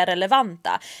inte är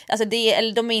relevanta. Alltså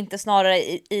eller de är inte snarare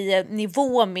i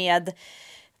nivå med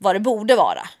vad det borde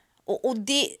vara. Och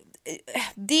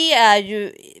det är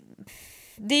ju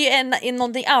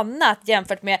någonting annat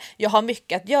jämfört med jag har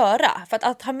mycket att göra. För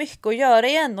att ha mycket att göra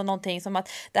är ändå någonting som att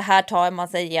det här tar man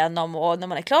sig igenom, och när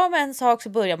man är klar med en sak så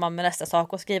börjar man med nästa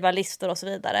sak och skriva listor och så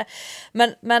vidare.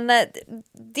 Men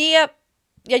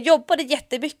jag jobbade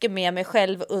jättemycket med mig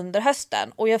själv under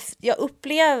hösten, och jag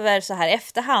upplever så här i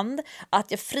efterhand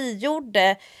att jag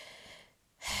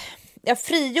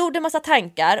frigjorde massa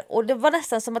tankar, och det var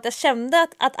nästan som att jag kände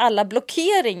att alla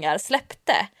blockeringar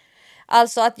släppte.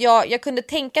 Alltså att jag kunde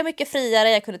tänka mycket friare,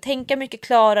 jag kunde tänka mycket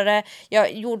klarare.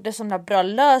 Jag gjorde sådana bra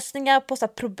lösningar på så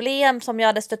problem som jag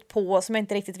hade stött på, som jag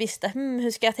inte riktigt visste.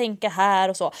 Hur ska jag tänka här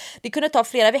och så. Det kunde ta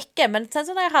flera veckor, men sen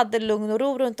så när jag hade lugn och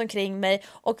ro runt omkring mig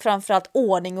och framförallt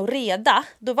ordning och reda,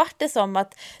 då var det som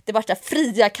att det var så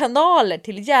fria kanaler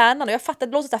till hjärnan. Och jag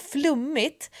fattade, det låter så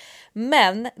flummigt,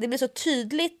 men det blir så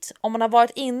tydligt om man har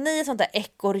varit inne i sånt där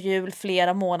ekorrhjul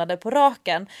flera månader på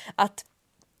raken, att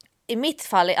i mitt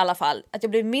fall i alla fall, att jag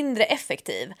blev mindre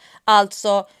effektiv.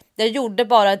 Alltså, jag gjorde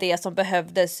bara det som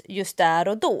behövdes just där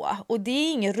och då. Och det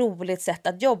är inget roligt sätt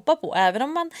att jobba på, även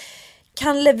om man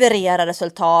kan leverera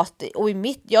resultat. Och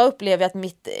jag upplever att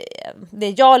det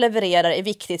jag levererar är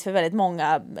viktigt för väldigt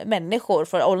många människor.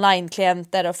 För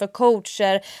online-klienter och för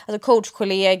coacher, alltså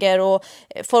coachkollegor och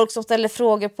folk som ställer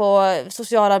frågor på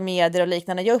sociala medier och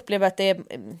liknande. Jag upplever att det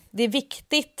är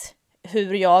viktigt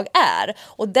hur jag är,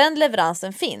 och den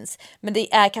leveransen finns, men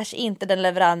det är kanske inte den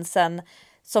leveransen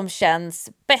som känns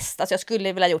bäst. Alltså jag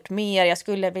skulle vilja gjort mer, jag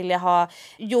skulle vilja ha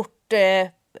gjort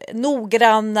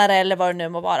noggrannare eller vad det nu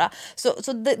må vara.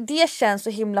 Så det känns så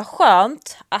himla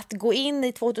skönt att gå in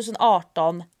i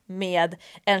 2018 med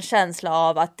en känsla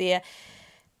av att det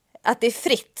är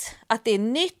fritt, att det är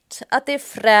nytt, att det är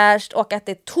fräscht, och att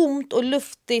det är tomt och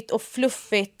luftigt och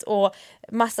fluffigt och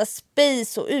massa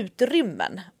space och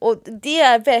utrymmen. Och det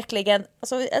är verkligen,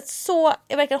 alltså,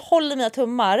 jag verkligen håller mina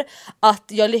tummar att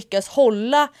jag lyckas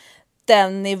hålla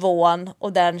den nivån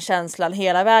och den känslan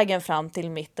hela vägen fram till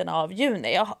mitten av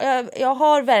juni. Jag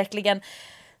har verkligen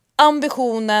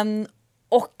ambitionen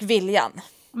och viljan.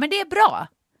 Men det är bra.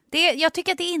 Jag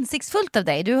tycker att det är insiktsfullt av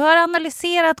dig. Du har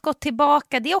analyserat, gått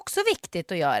tillbaka. Det är också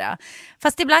viktigt att göra.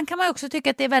 Fast ibland kan man också tycka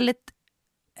att det är väldigt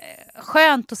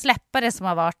skönt att släppa det som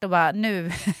har varit och bara,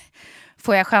 nu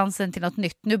får jag chansen till något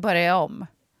nytt. Nu börjar jag om.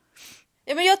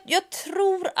 Ja, men jag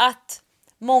tror att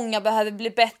många behöver bli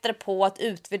bättre på att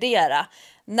utvärdera.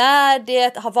 När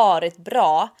det har varit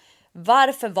bra,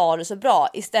 varför var det så bra?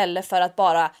 Istället för att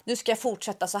bara, nu ska jag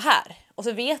fortsätta så här. Och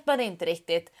så vet man inte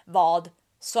riktigt vad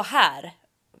så här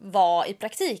var i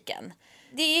praktiken.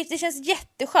 Det känns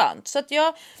jätteskönt. Så att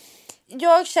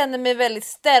jag känner mig väldigt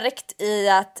stärkt i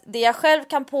att det jag själv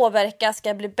kan påverka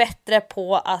ska bli bättre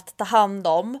på att ta hand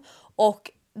om,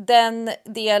 och den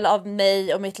del av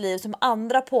mig och mitt liv som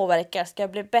andra påverkar ska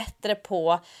bli bättre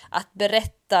på att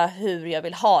berätta hur jag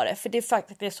vill ha det. För det är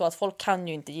faktiskt så att folk kan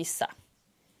ju inte gissa.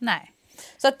 Nej.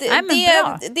 Så att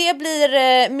det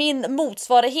blir min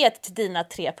motsvarighet till dina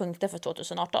 3 punkter för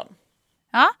 2018.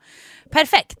 Ja,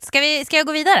 perfekt. Ska jag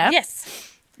gå vidare? Yes.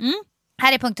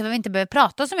 Här är punkter vi inte behöver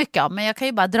prata så mycket om, men jag kan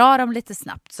ju bara dra dem lite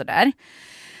snabbt sådär.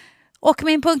 Och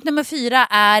min punkt nummer 4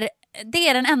 är, det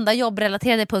är den enda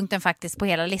jobbrelaterade punkten faktiskt på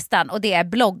hela listan, och det är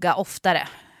blogga oftare.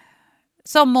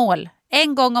 Som mål,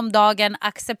 1 gång om dagen,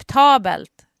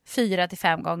 acceptabelt 4 till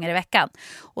 5 gånger i veckan.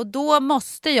 Och då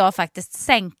måste jag faktiskt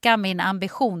sänka min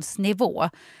ambitionsnivå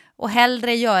och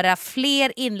hellre göra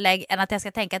fler inlägg än att jag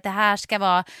ska tänka att det här ska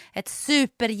vara ett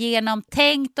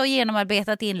supergenomtänkt och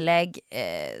genomarbetat inlägg.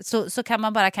 Så kan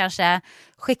man bara kanske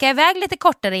skicka iväg lite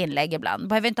kortare inlägg ibland.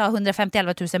 Behöver inte ha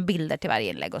 151 000 bilder till varje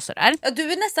inlägg och sådär. Ja,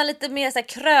 du är nästan lite mer så här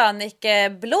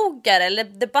krönikebloggare eller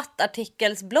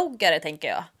debattartikelsbloggare, tänker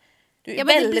jag. Du är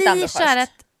väldigt ambitiös.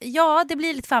 Ja, det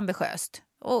blir lite för ambitiöst.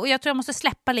 Och jag tror jag måste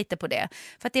släppa lite på det.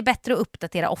 För att det är bättre att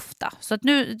uppdatera ofta. Så att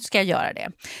nu ska jag göra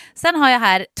det. Sen har jag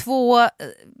här 2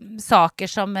 saker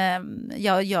som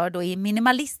jag gör då i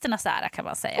minimalisternas ära, kan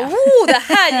man säga.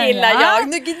 Det här gillar jag.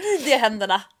 Nu gnider jag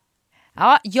händerna.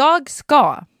 Ja, jag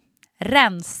ska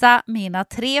rensa mina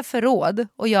 3 förråd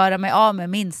och göra mig av med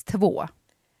minst 2.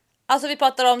 Alltså vi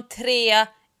pratar om 3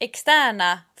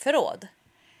 externa förråd.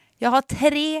 Jag har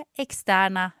 3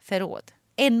 externa förråd.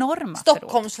 Enorma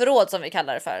Stockholmsförråd som vi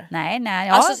kallar det för. Nej.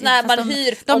 Ja, alltså när man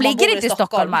hyr. De ligger inte i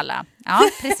Stockholm alla. Ja,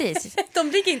 precis.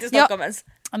 De ligger inte i Stockholm ens.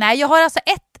 Nej, jag har alltså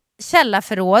ett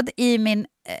källarförråd i min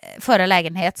förra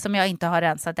lägenhet som jag inte har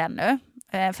rensat ännu.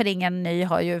 För ingen ny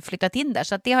har ju flyttat in där,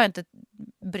 så att det har jag inte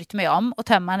brytt mig om. Och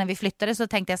tömma när vi flyttade, så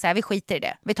tänkte jag så här, vi skiter i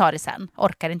det. Vi tar det sen,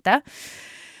 orkar inte.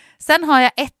 Sen har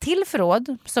jag ett till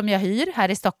förråd som jag hyr här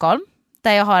i Stockholm,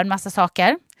 där jag har en massa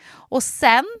saker. Och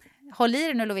sen, håll i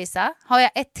dig nu Lovisa, har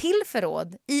jag ett till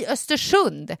förråd i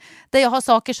Östersund där jag har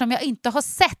saker som jag inte har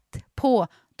sett på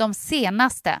de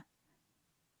senaste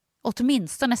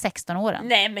åtminstone 16 åren.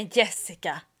 Nej men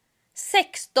Jessica,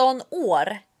 16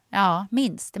 år? Ja,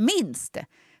 minst.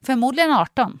 Förmodligen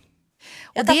 18.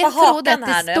 Och det förrådet,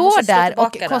 det står där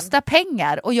och kostar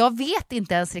pengar. Och jag vet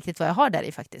inte ens riktigt vad jag har där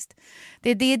i faktiskt. Det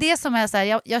är det som är så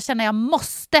här, jag känner jag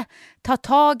måste ta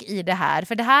tag i det här.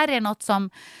 För det här är något som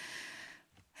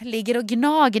ligger och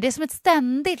gnager. Det är som ett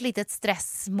ständigt litet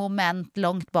stressmoment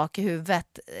långt bak i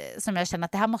huvudet som jag känner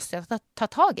att det här måste jag ta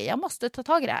tag i. Jag måste ta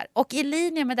tag i det här. Och i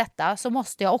linje med detta så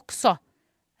måste jag också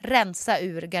rensa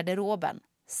ur garderoben.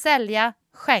 Sälja,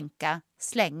 skänka,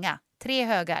 slänga. 3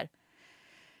 högar.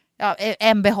 Ja,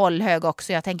 en behållhög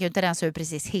också. Jag tänker inte rensa ur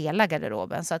precis hela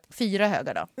garderoben. Så att 4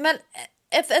 högar då. Men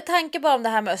ett tanke bara om det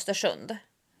här med Östersund.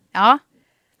 Ja.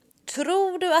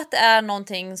 Tror du att det är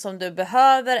någonting som du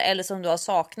behöver eller som du har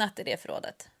saknat i det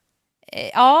förrådet?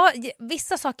 Ja,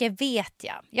 vissa saker vet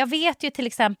jag. Jag vet ju till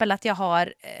exempel att jag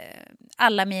har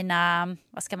alla mina,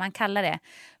 vad ska man kalla det,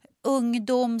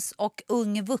 ungdoms- och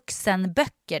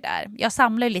ungvuxenböcker där. Jag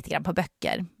samlar ju lite grann på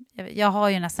böcker. Jag har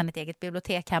ju nästan ett eget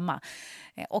bibliotek hemma.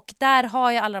 Och där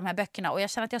har jag alla de här böckerna. Och jag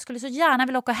känner att jag skulle så gärna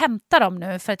vilja åka och hämta dem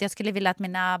nu. För att jag skulle vilja att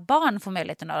mina barn får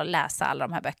möjligheten att läsa alla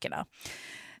de här böckerna.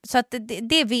 Så att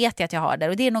det vet jag att jag har där.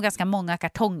 Och det är nog ganska många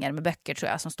kartonger med böcker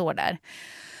tror jag som står där.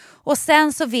 Och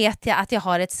sen så vet jag att jag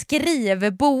har ett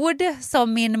skrivbord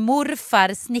som min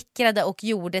morfar snickrade och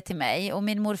gjorde till mig. Och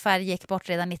min morfar gick bort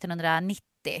redan 1990.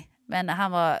 Men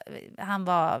han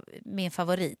var min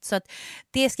favorit. Så att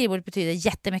det skrivbordet betyder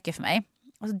jättemycket för mig.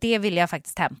 Och det vill jag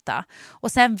faktiskt hämta.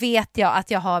 Och sen vet jag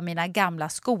att jag har mina gamla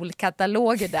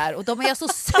skolkataloger där. Och de är jag så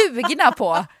sugna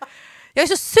på. Jag är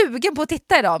så sugen på att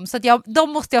titta i dem. Så att de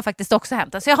måste jag faktiskt också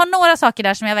hämta. Så jag har några saker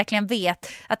där som jag verkligen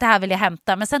vet att det här vill jag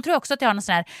hämta. Men sen tror jag också att jag har någon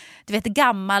sån här, du vet,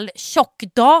 gammal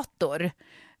tjockdator.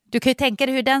 Du kan ju tänka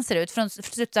dig hur den ser ut från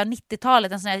slutet av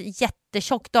 90-talet. En sån här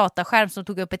jättetjock dataskärm som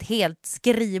tog upp ett helt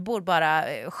skrivbord, bara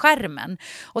skärmen.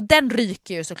 Och den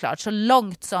ryker ju såklart. Så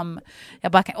långt som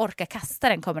jag bara kan orka kasta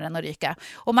den kommer den att ryka.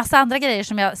 Och massa andra grejer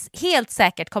som jag helt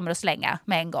säkert kommer att slänga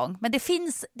med en gång. Men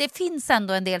det finns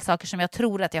ändå en del saker som jag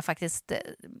tror att jag faktiskt,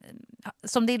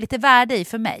 som det är lite värde i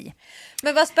för mig.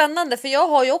 Men vad spännande, för jag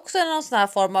har ju också någon sån här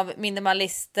form av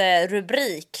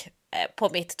minimalist-rubrik på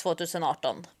mitt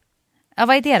 2018. Ja,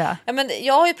 vad är det då? Ja, men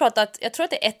jag har ju pratat, jag tror att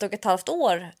det är 1,5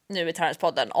 år nu i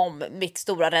Träningspodden om mitt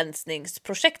stora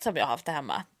rensningsprojekt som jag har haft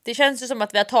hemma. Det känns ju som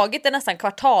att vi har tagit det nästan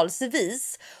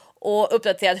kvartalsvis och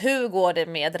uppdaterat hur går det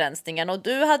med rensningen. Och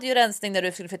du hade ju rensning när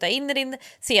du skulle flytta in i din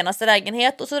senaste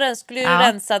lägenhet och så skulle du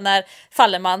rensa när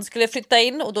Falleman skulle flytta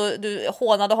in och då du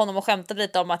hånade honom och skämtade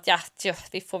lite om att ja,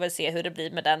 vi får väl se hur det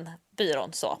blir med den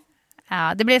byrån så.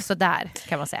 Ja, det blev så där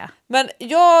kan man säga. Men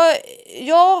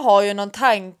jag har ju någon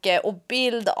tanke och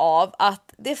bild av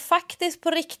att det faktiskt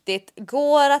på riktigt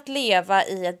går att leva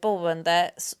i ett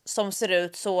boende som ser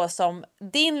ut så som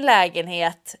din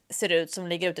lägenhet ser ut som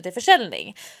ligger ute till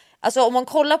försäljning. Alltså om man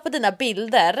kollar på dina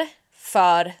bilder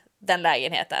för den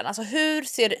lägenheten. Alltså hur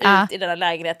ser det ut i den här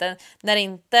lägenheten när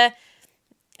inte...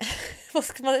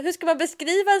 hur ska man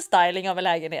beskriva en styling av en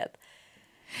lägenhet?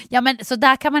 Ja, men så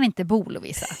där kan man inte bo,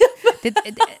 Lovisa.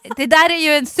 Det där är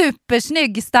ju en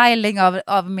supersnygg styling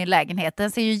av min lägenhet.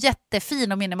 Den ser ju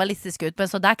jättefin och minimalistisk ut, men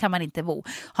så där kan man inte bo.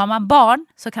 Har man barn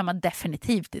så kan man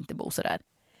definitivt inte bo så där.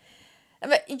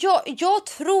 Jag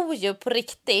tror ju på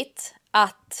riktigt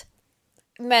att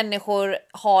människor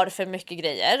har för mycket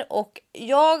grejer och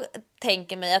jag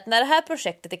tänker mig att när det här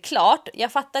projektet är klart,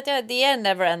 jag fattar att det är en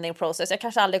never-ending process, jag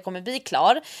kanske aldrig kommer bli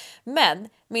klar, men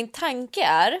min tanke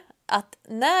är att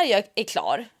när jag är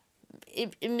klar,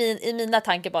 i mina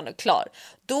tankebanor klar,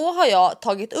 då har jag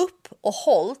tagit upp och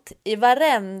hållit i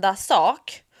varenda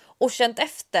sak och känt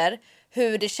efter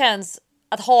hur det känns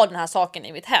att ha den här saken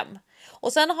i mitt hem.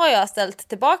 Och sen har jag ställt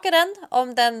tillbaka den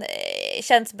om den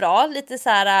känns bra, lite så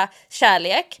här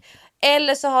kärlek.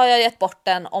 Eller så har jag gett bort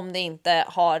den om det inte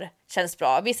har känts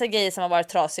bra. Vissa grejer som har varit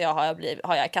trasiga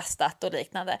har jag kastat och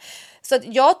liknande. Så att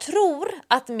jag tror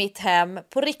att mitt hem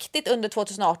på riktigt under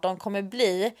 2018 kommer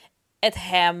bli ett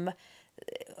hem.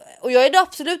 Och jag är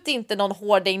absolut inte någon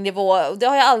hoarding-nivå, det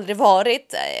har jag aldrig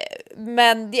varit.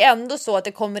 Men det är ändå så att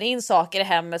det kommer in saker i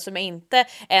hemmet som jag inte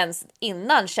ens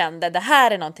innan kände det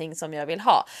här är någonting som jag vill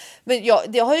ha. Men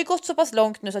det har ju gått så pass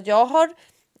långt nu så att jag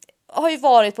har ju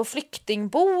varit på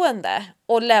flyktingboende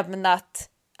och lämnat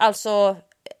alltså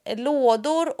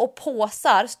lådor och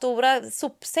påsar, stora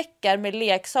sopsäckar med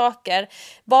leksaker.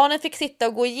 Barnen fick sitta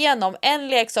och gå igenom en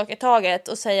leksak i taget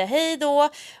och säga hej då.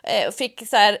 Fick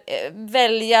så här,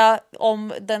 välja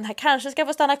om den här kanske ska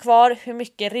få stanna kvar, hur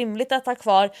mycket rimligt att ha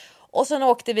kvar. Och sen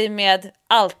åkte vi med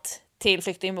allt till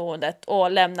flyktingboendet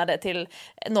och lämnade till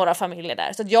några familjer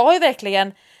där. Så jag har ju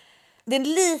verkligen... Det är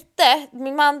lite,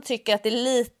 min man tycker att det är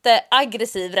lite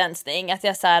aggressiv rensning, att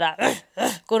jag så här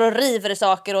går och river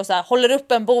saker och så här, håller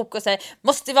upp en bok och säger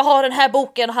måste vi ha den här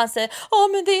boken och han säger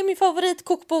men det är min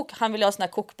favoritkokbok, han vill ha såna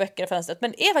här kokböcker i fönstret,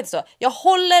 men det är faktiskt så, jag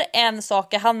håller en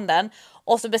sak i handen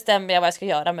och så bestämmer jag vad jag ska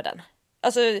göra med den.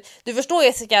 Alltså du förstår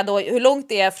Jessica då hur långt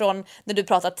det är från när du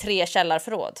pratar 3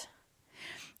 källarförråd.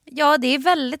 Ja, det är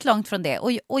väldigt långt från det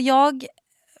och jag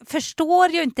förstår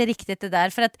ju inte riktigt det där,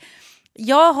 för att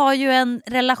jag har ju en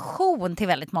relation till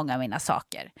väldigt många av mina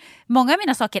saker. Många av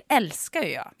mina saker älskar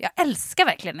ju jag. Jag älskar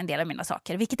verkligen en del av mina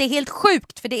saker. Vilket är helt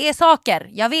sjukt, för det är saker.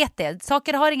 Jag vet det.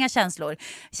 Saker har inga känslor.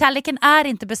 Kärleken är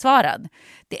inte besvarad.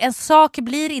 En sak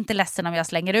blir inte ledsen om jag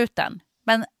slänger ut den.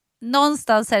 Men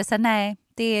någonstans är det så här, nej.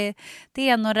 Det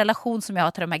är en relation som jag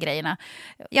har till de här grejerna.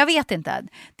 Jag vet inte.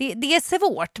 Det är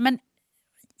svårt, men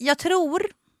jag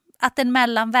tror... att en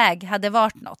mellanväg hade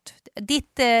varit något.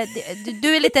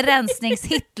 Du är lite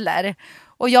rensnings-Hitler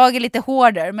och jag är lite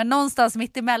hårdare, men någonstans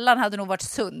mitt emellan hade nog varit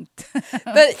sunt.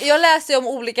 Men jag läser om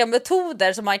olika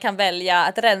metoder som man kan välja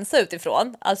att rensa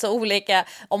utifrån. Alltså olika,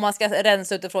 om man ska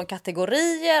rensa utifrån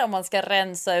kategorier, om man ska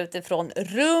rensa utifrån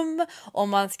rum, om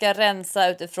man ska rensa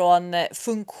utifrån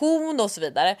funktion och så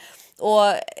vidare.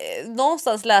 Och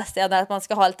någonstans läste jag att man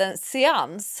ska ha en liten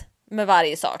seans med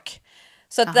varje sak.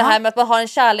 Så att det här med att man har en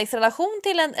kärleksrelation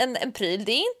till en pryl,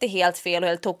 det är inte helt fel och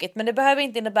helt tokigt. Men det behöver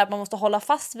inte innebära att man måste hålla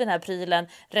fast vid den här prylen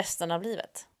resten av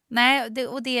livet. Nej,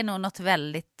 och det är nog något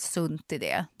väldigt sunt i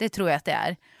det. Det tror jag att det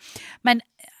är. Men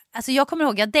alltså, jag kommer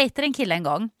ihåg, jag dejtade en kille en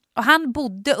gång. Och han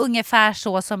bodde ungefär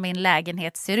så som min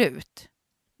lägenhet ser ut.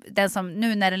 Den som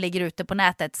nu när den ligger ute på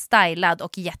nätet, stylad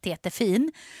och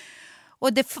jättefin. Och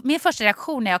min första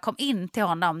reaktion när jag kom in till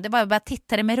honom, det var att jag bara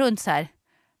tittade mig runt så här.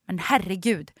 Men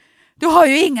herregud, du har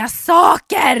ju inga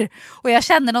saker! Och jag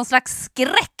kände någon slags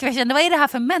skräck. Jag kände, vad är det här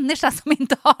för människa som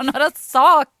inte har några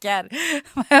saker?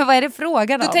 Vad är det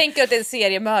frågan om? Du tänker att det är en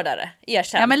seriemördare,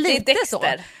 erkänn. Ja, men lite så.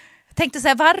 Jag tänkte så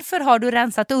här, varför har du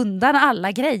rensat undan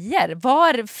alla grejer?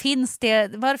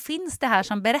 Var finns det här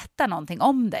som berättar någonting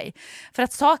om dig? För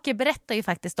att saker berättar ju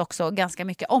faktiskt också ganska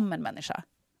mycket om en människa.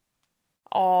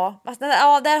 Ja,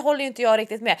 där håller ju inte jag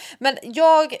riktigt med. Men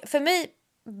för mig...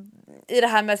 i det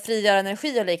här med frigöra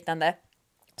energi och liknande,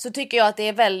 så tycker jag att det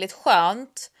är väldigt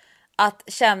skönt att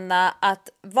känna att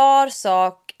var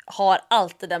sak har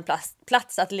alltid en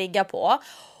plats att ligga på.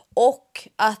 Och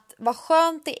att vad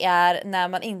skönt det är när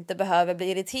man inte behöver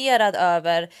bli irriterad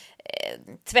över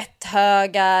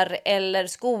tvätthögar eller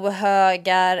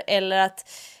skohögar, eller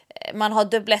att man har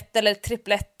dubbletter eller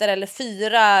tripletter eller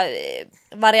 4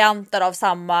 varianter av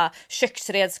samma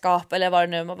köksredskap eller vad det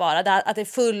nu må vara. Att det är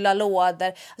fulla lådor.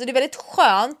 Alltså det är väldigt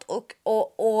skönt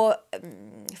och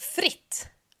fritt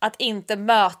att inte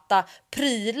möta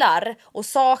prylar och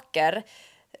saker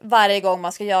varje gång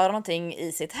man ska göra någonting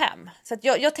i sitt hem. Så att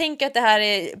jag tänker att det här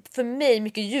är för mig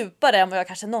mycket djupare än vad jag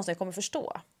kanske någonsin kommer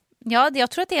förstå. Ja, jag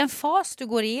tror att det är en fas du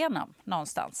går igenom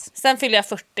någonstans. Sen fyller jag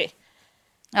 40.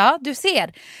 Ja, du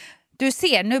ser.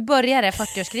 Nu börjar det.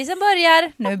 40-årskrisen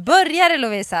börjar. Nu börjar det,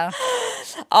 Lovisa.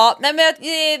 Ja, nej, men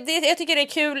jag tycker det är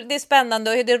kul, det är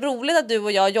spännande och det är roligt att du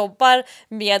och jag jobbar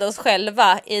med oss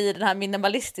själva i den här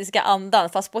minimalistiska andan,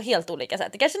 fast på helt olika sätt.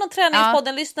 Det kanske är någon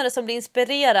träningspodden-lyssnare som blir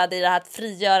inspirerad i det här att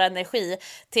frigöra energi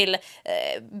till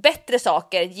bättre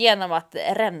saker genom att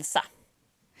rensa.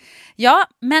 Ja,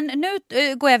 men nu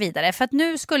går jag vidare, för att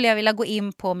nu skulle jag vilja gå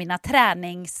in på mina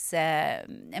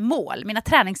träningsmål, mina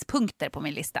träningspunkter på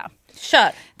min lista.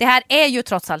 Kör! Det här är ju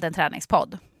trots allt en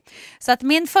träningspodd. Så att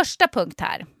min första punkt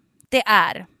här, det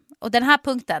är, och den här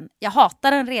punkten, jag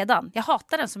hatar den redan. Jag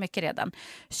hatar den så mycket redan.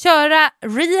 Köra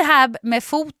rehab med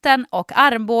foten och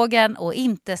armbågen och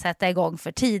inte sätta igång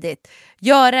för tidigt.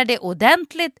 Göra det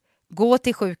ordentligt, gå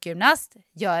till sjukgymnast,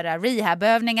 göra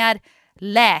rehabövningar,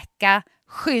 läka,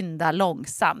 skynda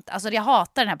långsamt. Alltså jag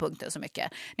hatar den här punkten så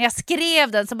mycket. När jag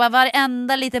skrev den så bara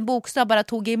varenda liten bokstav bara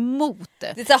tog emot.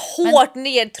 Det är så hårt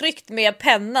nedtryckt med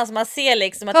penna, så man ser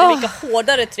liksom att det är mycket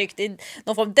hårdare tryckt i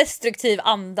någon form av destruktiv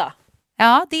anda.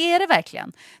 Ja, det är det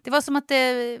verkligen. Det var som att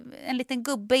en liten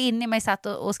gubbe in i mig satt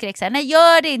och skrek så här: nej,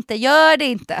 gör det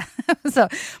inte. Så,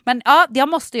 men ja, jag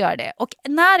måste göra det. Och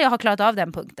när jag har klarat av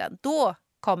den punkten, då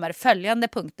kommer följande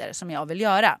punkter som jag vill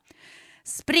göra.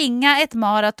 Springa ett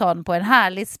maraton på en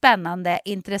härligt spännande,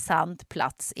 intressant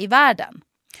plats i världen.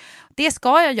 Det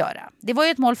ska jag göra. Det var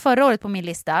ju ett mål förra året på min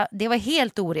lista. Det var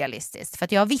helt orealistiskt. För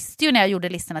att jag visste ju när jag gjorde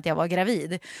listan att jag var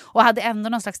gravid. Och hade ändå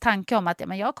någon slags tanke om att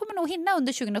jag kommer nog hinna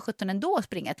under 2017 ändå att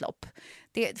springa ett lopp.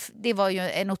 Det var ju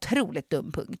en otroligt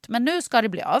dum punkt. Men nu ska det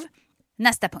bli av.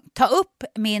 Nästa punkt. Ta upp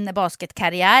min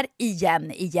basketkarriär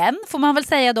igen får man väl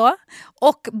säga då.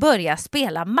 Och börja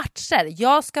spela matcher.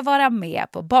 Jag ska vara med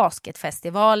på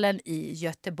basketfestivalen i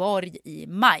Göteborg i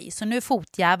maj. Så nu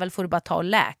fotjävel får du bara ta och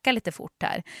läka lite fort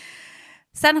här.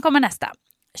 Sen kommer nästa.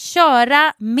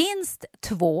 Köra minst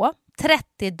 2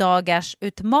 30-dagars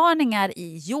utmaningar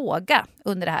i yoga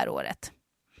under det här året.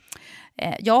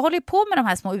 Jag håller på med de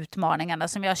här små utmaningarna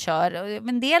som jag kör.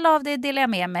 En del av det delar jag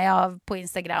med mig av på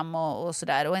Instagram och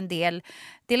sådär. Och en del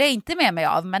delar jag inte med mig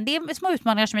av. Men det är små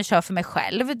utmaningar som jag kör för mig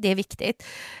själv. Det är viktigt.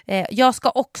 Jag ska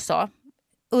också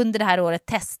under det här året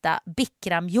testa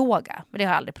Bikram-yoga. Det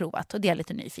har jag aldrig provat och det är jag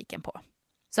lite nyfiken på.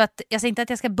 Så att jag säger inte att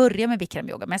jag ska börja med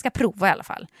Bikram-yoga, men jag ska prova i alla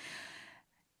fall.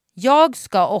 Jag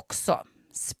ska också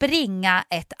springa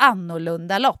ett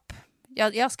annorlunda lopp.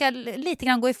 Jag ska lite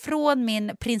grann gå ifrån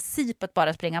min princip att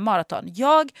bara springa maraton.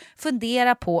 Jag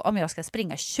funderar på om jag ska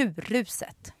springa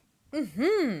Tjurhuset.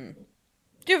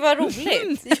 Gud vad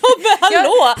roligt. Ja, men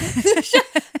hallå!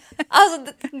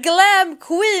 Alltså glam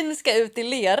queen ska ut i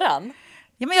leran.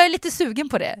 Ja, men jag är lite sugen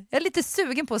på det. Jag är lite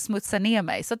sugen på att smutsa ner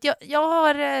mig. Så att jag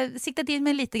har siktat in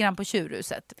mig lite grann på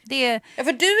Tjurhuset. Ja,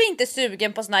 för du är inte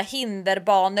sugen på såna här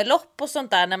hinderbanelopp och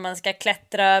sånt där när man ska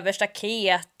klättra över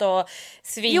staket och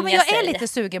svinga sig. Jo, men jag är lite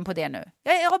sugen på det nu.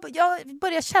 Jag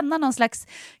börjar känna någon slags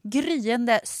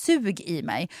gryende sug i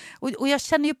mig. Och jag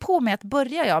känner ju på mig att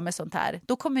börjar jag med sånt här,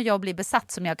 då kommer jag bli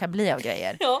besatt som jag kan bli av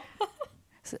grejer. Ja.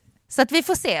 Så att vi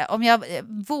får se om jag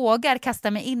vågar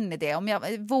kasta mig in i det. Om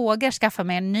jag vågar skaffa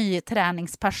mig en ny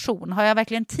träningspassion. Har jag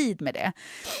verkligen tid med det?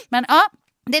 Men ja,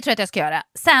 det tror jag att jag ska göra.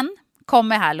 Sen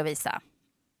kommer här, Lovisa.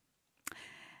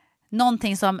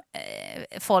 Någonting som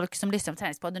folk som lyssnar på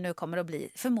Träningspodden nu kommer att bli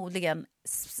förmodligen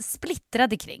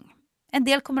splittrade kring. En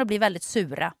del kommer att bli väldigt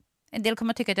sura. En del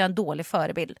kommer att tycka att jag är en dålig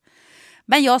förebild.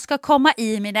 Men jag ska komma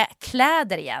i mina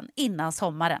kläder igen innan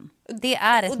sommaren. Det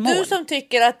är ett mål. Och du som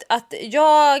tycker att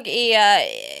jag är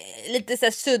lite så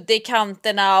här suddig i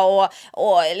kanterna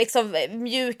och liksom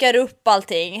mjukar upp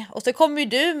allting. Och så kommer ju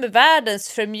du med världens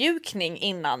förmjukning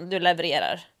innan du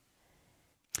levererar.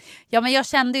 Ja, men jag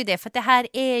kände ju det, för att det här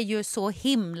är ju så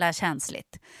himla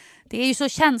känsligt. Det är ju så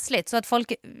känsligt så att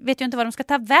folk vet ju inte vad de ska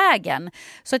ta vägen.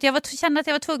 Så att jag kände att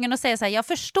jag var tvungen att säga så här: jag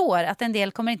förstår att en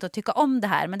del kommer inte att tycka om det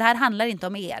här, men det här handlar inte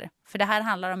om er. För det här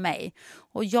handlar om mig.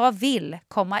 Och jag vill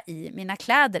komma i mina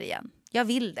kläder igen. Jag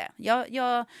vill det.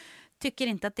 Jag tycker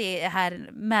inte att det här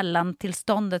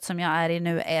mellantillståndet som jag är i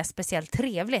nu är speciellt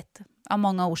trevligt. av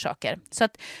många orsaker.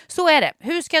 Så är det.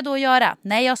 Hur ska jag då göra?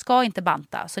 Nej, jag ska inte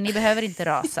banta, så ni behöver inte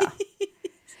rasa.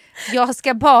 Jag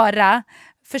ska bara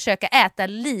försöka äta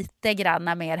lite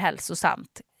grann mer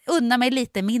hälsosamt. Unna mig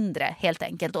lite mindre helt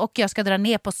enkelt. Och jag ska dra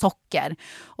ner på socker.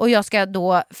 Och jag ska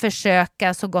då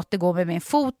försöka så gott det går med min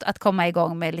fot att komma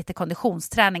igång med lite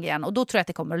konditionsträning igen. Och då tror jag att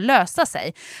det kommer att lösa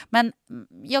sig. Men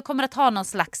jag kommer att ha någon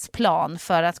slags plan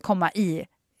för att komma i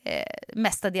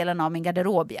mesta delen av min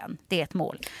garderob igen. Det är ett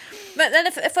mål.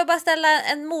 Men får jag bara ställa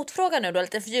en motfråga nu då,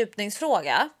 lite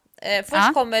fördjupningsfråga.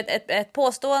 Först kommer ett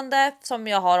påstående som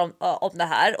jag har om det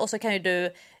här och så kan ju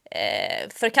du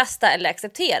förkasta eller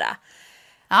acceptera.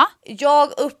 Ja.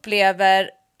 Jag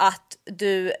upplever att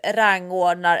du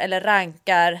rangordnar eller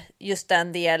rankar just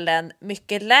den delen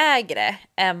mycket lägre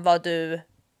än vad du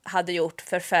hade gjort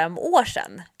för 5 år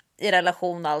sedan. I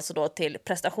relation alltså då till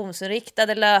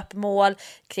prestationsinriktade löpmål,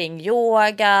 kring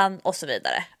yogan och så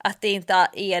vidare. Att det inte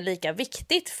är lika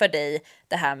viktigt för dig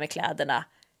det här med kläderna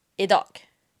idag.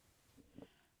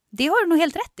 Det har du nog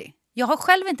helt rätt i. Jag har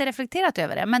själv inte reflekterat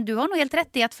över det. Men du har nog helt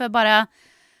rätt i att för bara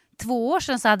 2 år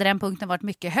sedan så hade den punkten varit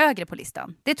mycket högre på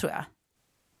listan. Det tror jag.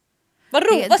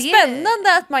 Vad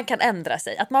spännande att man kan ändra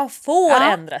sig. Att man får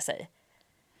ändra sig.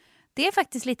 Det är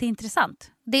faktiskt lite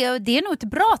intressant. Det är nog ett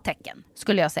bra tecken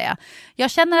skulle jag säga.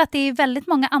 Jag känner att det är väldigt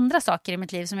många andra saker i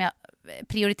mitt liv som jag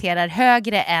prioriterar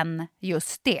högre än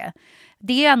just det.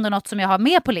 Det är ändå något som jag har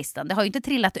med på listan. Det har ju inte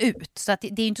trillat ut. Så att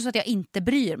det är inte så att jag inte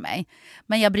bryr mig.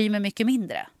 Men jag bryr mig mycket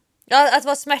mindre. Ja, att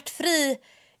vara smärtfri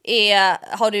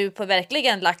har du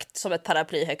verkligen lagt som ett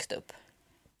paraply högst upp.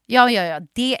 Ja.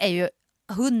 Det är ju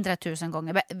 100 000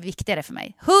 gånger viktigare för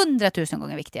mig. 100 000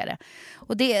 gånger viktigare.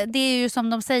 Och det är ju som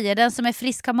de säger, den som är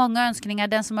frisk har många önskningar,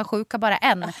 den som är sjuk har bara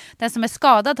en. Den som är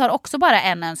skadad har också bara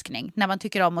en önskning när man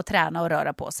tycker om att träna och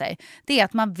röra på sig. Det är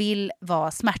att man vill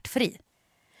vara smärtfri.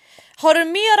 Har du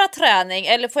mera träning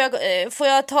eller får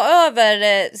jag ta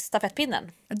över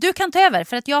stafettpinnen? Du kan ta över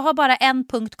för att jag har bara en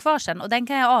punkt kvar sen och den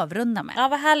kan jag avrunda med. Ja,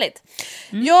 vad härligt.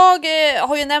 Jag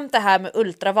har ju nämnt det här med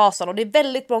Ultravasan och det är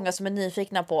väldigt många som är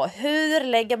nyfikna på hur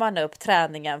lägger man upp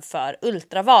träningen för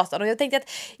Ultravasan. Och jag tänkte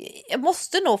att jag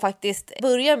måste nog faktiskt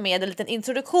börja med en liten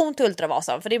introduktion till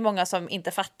Ultravasan för det är många som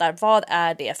inte fattar vad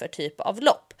är det för typ av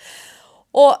lopp.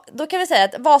 Och då kan vi säga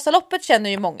att Vasaloppet känner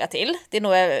ju många till. Det är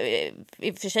nog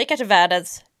i och för sig kanske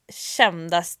världens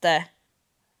kändaste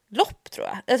lopp tror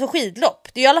jag. Alltså skidlopp.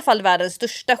 Det är i alla fall världens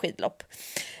största skidlopp.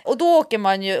 Och då åker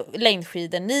man ju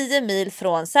längdskidor 9 mil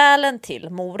från Sälen till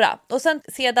Mora. Och sedan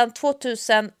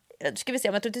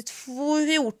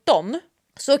 2014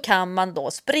 så kan man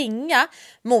då springa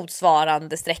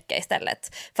motsvarande sträcka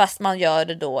istället. Fast man gör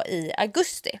det då i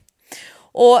augusti.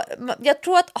 Och jag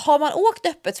tror att har man åkt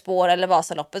öppet spår eller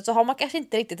Vasaloppet så har man kanske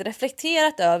inte riktigt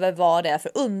reflekterat över vad det är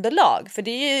för underlag. För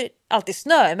det är ju alltid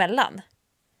snö emellan.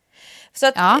 Så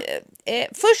att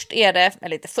först är det,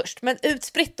 eller inte först, men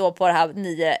utspritt då på det här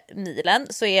 9 milen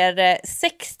så är det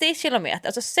 60 kilometer,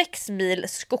 alltså 6 mil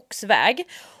skogsväg.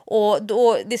 Och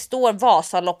då det står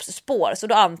Vasaloppsspår så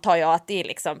då antar jag att det är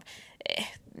liksom...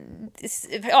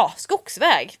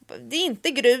 skogsväg. Det är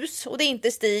inte grus och det är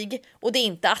inte stig och det är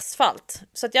inte asfalt.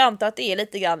 Så att jag antar att det är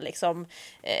lite grann liksom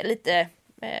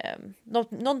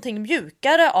någonting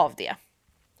mjukare av det.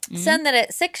 Sen är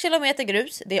det 6 kilometer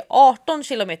grus, det är 18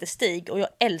 kilometer stig och jag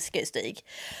älskar ju stig.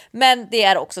 Men det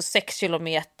är också 6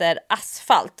 kilometer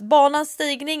asfalt. Banans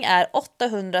stigning är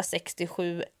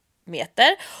 867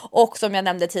 meter och som jag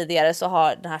nämnde tidigare så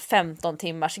har den här 15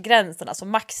 timmars gränsen, alltså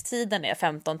maxtiden är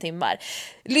 15 timmar.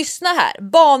 Lyssna här,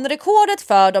 banrekordet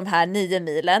för de här 9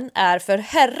 milen är för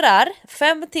herrar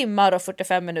 5 timmar och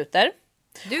 45 minuter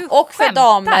och för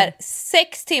damer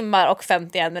 6 timmar och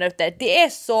 51 minuter. Det är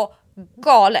så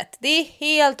galet, det är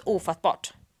helt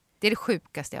ofattbart. Det är det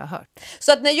sjukaste jag har hört.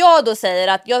 Så att när jag då säger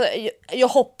att jag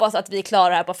hoppas att vi klarar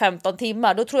det här på 15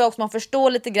 timmar, då tror jag också man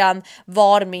förstår lite grann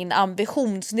var min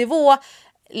ambitionsnivå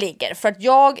ligger. För att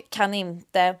jag kan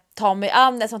inte ta mig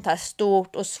an ett sånt här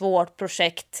stort och svårt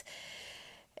projekt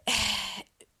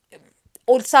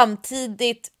och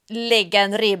samtidigt lägga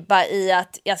en ribba i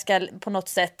att jag ska på något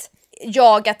sätt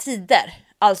jaga tider.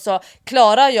 Alltså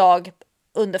klarar jag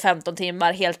under 15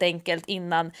 timmar helt enkelt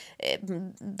innan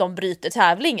de bryter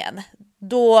tävlingen,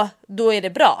 då är det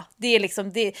bra. Det är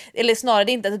liksom det, eller snarare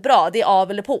det är inte ett bra, det är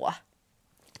av eller på.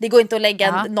 Det går inte att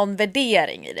lägga någon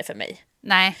värdering i det för mig.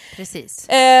 Nej, precis.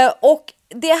 Och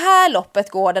det här loppet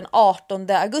går den 18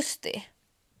 augusti.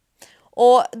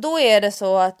 Och då är det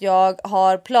så att jag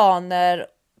har planer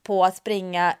på att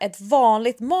springa ett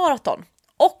vanligt maraton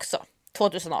också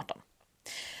 2018.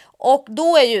 Och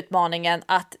då är ju utmaningen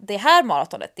att det här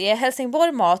maratonet, det är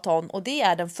Helsingborg maraton och det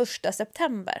är den 1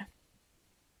 september.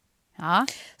 Ja.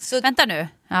 Så, Vänta nu.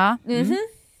 Ja.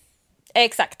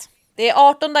 exakt. Det är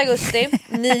 18 augusti,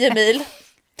 9 mil.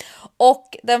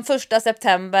 Och den 1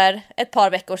 september, ett par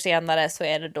veckor senare, så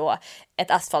är det då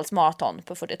ett asfaltsmaraton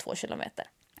på 42 kilometer.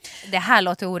 Det här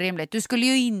låter orimligt. Du skulle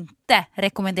ju inte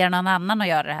rekommendera någon annan att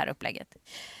göra det här upplägget.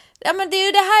 Ja, men det är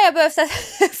ju det här jag behöver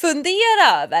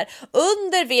fundera över.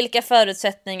 Under vilka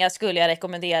förutsättningar skulle jag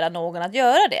rekommendera någon att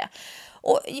göra det?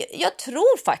 Och jag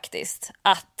tror faktiskt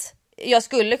att jag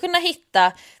skulle kunna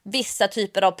hitta vissa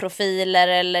typer av profiler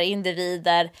eller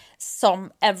individer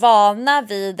som är vana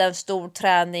vid en stor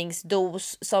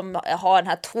träningsdos, som har den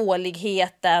här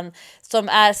tåligheten, som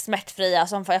är smärtfria,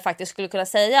 som jag faktiskt skulle kunna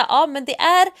säga, ja men det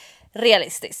är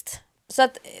realistiskt. Så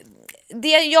att det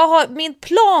jag har, min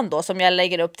plan då som jag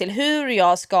lägger upp till hur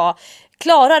jag ska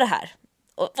klara det här.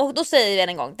 Och då säger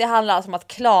vi en gång, det handlar alltså om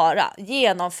att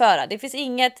genomföra. Det finns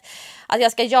inget att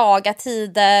jag ska jaga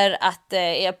tider, att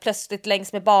jag plötsligt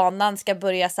längs med banan ska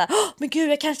börja så här, men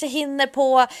gud jag kanske hinner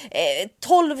på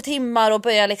 12 timmar och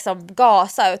börja liksom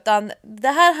gasa. Utan det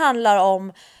här handlar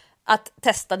om att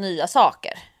testa nya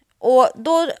saker. Och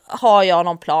då har jag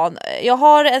någon plan. Jag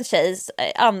har en tjej,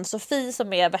 Ann-Sofie,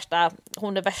 som är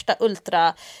värsta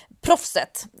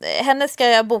ultraproffset. Henne ska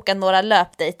jag boka några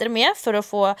löpdejter med för att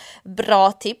få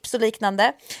bra tips och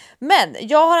liknande. Men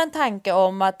jag har en tanke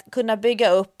om att kunna bygga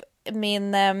upp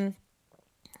min,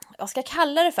 vad ska jag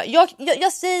kalla det för?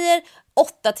 Jag säger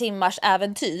 8 timmars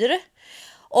äventyr.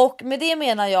 Och med det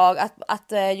menar jag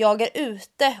att jag är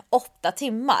ute 8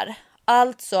 timmar.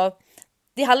 Alltså,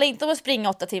 det handlar inte om att springa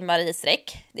 8 timmar i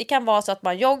sträck. Det kan vara så att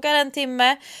man joggar 1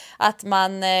 timme, att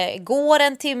man går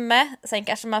 1 timme, sen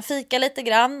kanske man fikar lite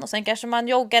grann och sen kanske man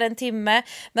joggar 1 timme.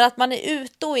 Men att man är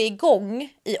ute och är igång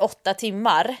i 8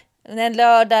 timmar, en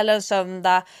lördag eller en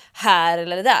söndag, här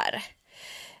eller där.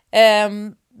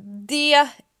 Det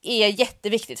är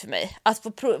jätteviktigt för mig att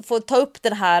få ta upp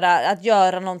den här, att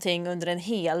göra någonting under en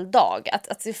hel dag,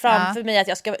 att se framför mig att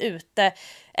jag ska vara ute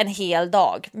en hel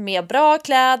dag med bra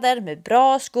kläder, med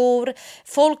bra skor.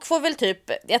 Folk får väl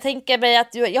typ, jag tänker mig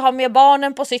att jag har med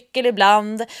barnen på cykel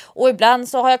ibland, och ibland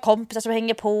så har jag kompisar som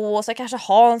hänger på, och så kanske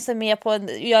Hans är med på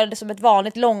gör det som ett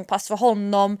vanligt långpass för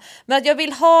honom. Men att jag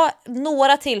vill ha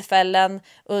några tillfällen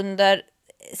under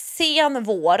sen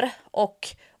vår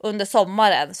och under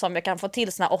sommaren som jag kan få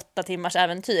till såna 8 timmars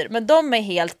äventyr. Men de är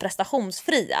helt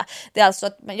prestationsfria. Det är alltså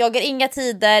att jag jagar inga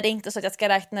tider. Det är inte så att jag ska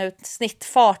räkna ut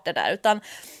snittfarter där. Utan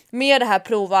med det här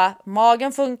prova,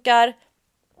 magen funkar.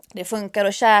 Det funkar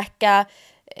att käka.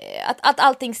 Att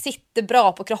allting sitter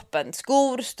bra på kroppen.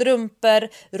 Skor, strumpor,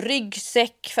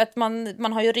 ryggsäck. För att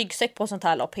man har ju ryggsäck på sånt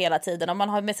här lopp hela tiden. Och man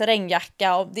har med sig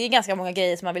regnjacka. Och det är ganska många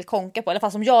grejer som man vill konka på. I alla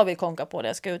fall som jag vill konka på när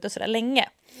jag ska ut och sådär länge.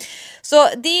 Så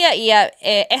det är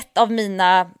ett av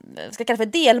mina, ska jag kalla för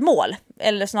delmål.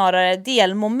 Eller snarare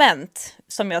delmoment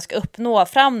som jag ska uppnå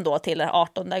fram då till den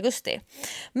 18 augusti.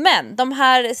 Men de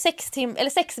här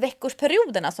 6 veckors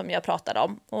perioderna som jag pratade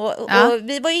om. Och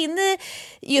vi var inne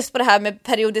just på det här med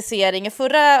periodisering i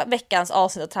förra veckans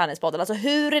avsnitt av Träningspodden. Alltså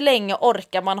hur länge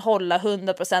orkar man hålla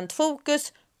 100%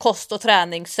 fokus, kost och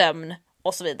träning, sömn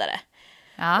och så vidare.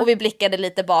 Ja. Och vi blickade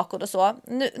lite bakåt och så.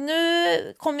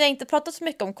 Nu kommer jag inte prata så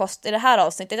mycket om kost i det här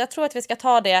avsnittet. Jag tror att vi ska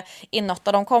ta det i något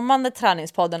av de kommande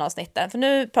Träningspodden-avsnitten. För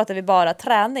nu pratar vi bara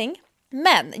träning.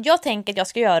 Men jag tänker att jag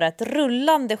ska göra ett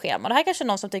rullande schema. Det här kanske är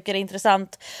någon som tycker det är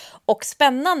intressant och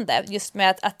spännande. Just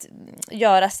med att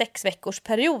göra 6 veckors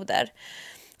perioder.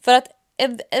 För att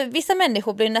vissa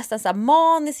människor blir nästan så här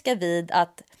maniska vid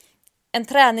att en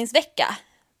träningsvecka,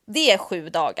 det är 7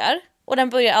 dagar. Och den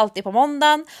börjar alltid på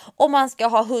måndagen. Och man ska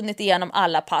ha hunnit igenom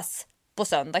alla pass på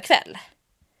söndag kväll.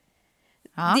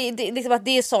 Ja. Liksom att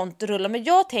det är sånt rulla. Men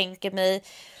jag tänker mig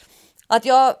att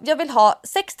jag vill ha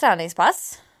 6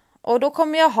 träningspass. Och då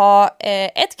kommer jag ha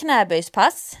ett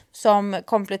knäböjspass som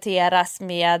kompletteras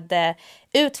med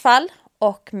utfall.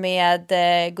 Och med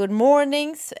good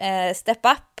mornings, step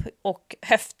up och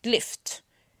höftlyft.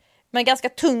 Men ganska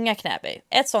tunga knäböj.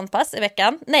 Ett sånt pass i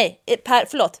veckan. Nej, per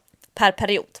period.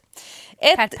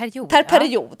 Per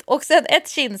period. Och sen ett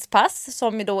kinspass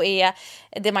som då är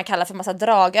det man kallar för massa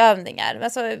dragövningar.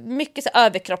 Alltså mycket så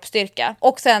överkroppsstyrka.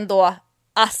 Och sen då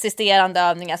assisterande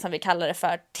övningar som vi kallar det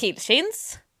för till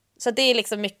kins. Så det är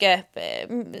liksom mycket,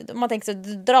 om man tänker så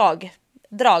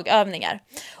dragövningar.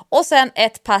 Och sen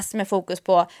ett pass med fokus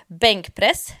på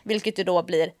bänkpress, vilket ju då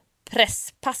blir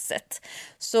presspasset.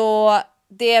 Så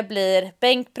det blir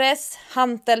bänkpress,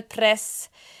 hantelpress,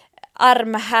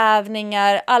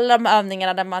 armhävningar, alla de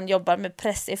övningarna där man jobbar med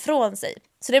press ifrån sig.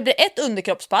 Så det blir ett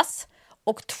underkroppspass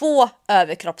och 2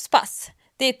 överkroppspass.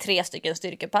 Det är 3 stycken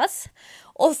styrkepass.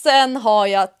 Och sen har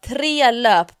jag 3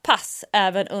 löppass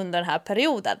även under den här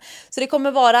perioden. Så det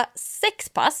kommer vara 6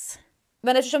 pass.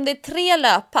 Men eftersom det är 3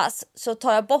 löppass så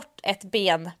tar jag bort ett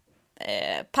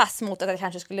pass mot att jag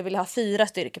kanske skulle vilja ha 4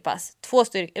 styrkepass. 2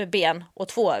 ben och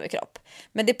 2 överkropp.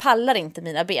 Men det pallar inte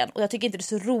mina ben. Och jag tycker inte det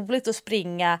är så roligt att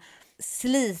springa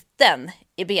sliten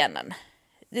i benen.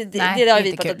 Det har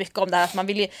vi pratat mycket om det här. Att man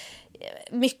vill ju,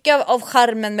 mycket av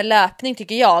charmen med löpning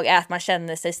tycker jag är att man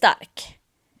känner sig stark.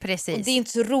 Precis. Och det är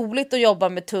inte så roligt att jobba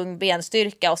med tung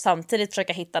benstyrka och samtidigt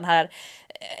försöka hitta den här,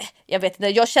 jag vet inte,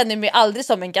 jag känner mig aldrig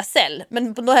som en gasell,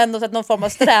 men då har jag ändå sett någon form av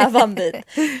strävan dit.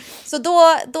 Så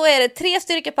då är det 3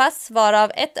 styrkepass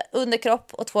varav 1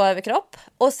 underkropp och 2 överkropp.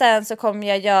 Och sen så kommer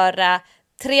jag göra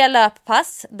 3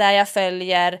 löppass där jag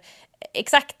följer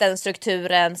exakt den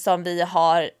strukturen som vi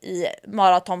har i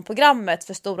maratonprogrammet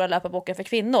för stora löparboken för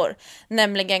kvinnor.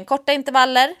 Nämligen korta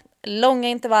intervaller, långa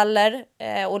intervaller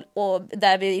och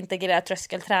där vi integrerar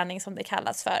tröskelträning som det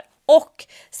kallas för. Och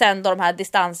sen då de här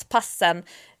distanspassen,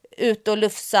 ut och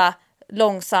lufsa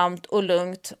långsamt och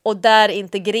lugnt. Och där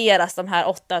integreras de här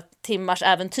 8 timmars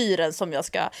äventyren som jag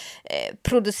ska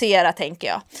producera, tänker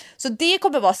jag. Så det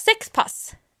kommer vara 6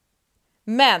 pass.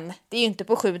 Men det är ju inte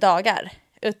på 7 dagar.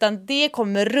 Utan det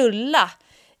kommer rulla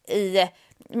i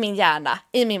min hjärna,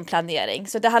 i min planering.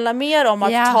 Så det handlar mer om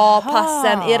att ta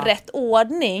passen i rätt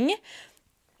ordning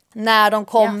när de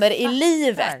kommer i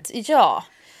livet. Ja.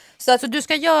 Så du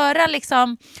ska göra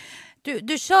liksom,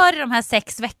 du kör i de här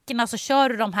 6 veckorna, så kör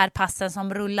du de här passen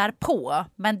som rullar på.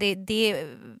 Men det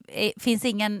finns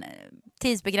ingen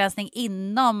tidsbegränsning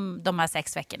inom de här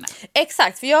 6 veckorna.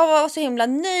 Exakt, för jag var så himla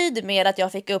nöjd med att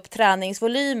jag fick upp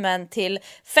träningsvolymen till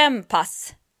 5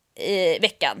 pass i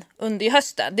veckan under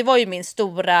hösten. Det var ju min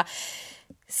stora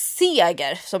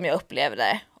seger som jag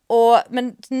upplevde.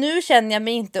 Men nu känner jag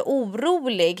mig inte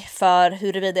orolig för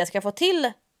huruvida jag ska få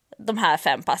till de här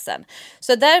 5 passen.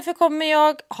 Så därför kommer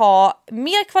jag ha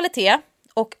mer kvalitet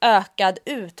och ökad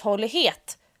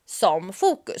uthållighet som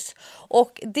fokus.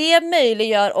 Och det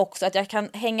möjliggör också att jag kan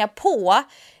hänga på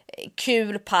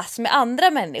kul pass med andra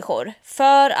människor.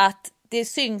 För att det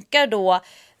synkar då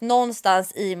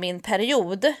någonstans i min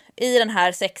period, i den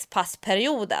här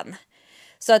 6-passperioden.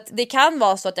 Så att det kan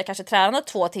vara så att jag kanske tränar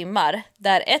 2 timmar,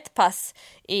 där 1 pass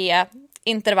är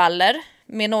intervaller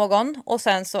med någon och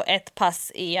sen så 1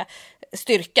 pass är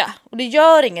styrka. Och det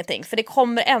gör ingenting, för det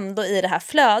kommer ändå i det här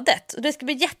flödet. Och det ska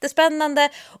bli jättespännande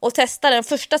att testa den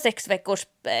första 6 veckors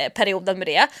perioden med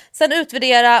det. Sen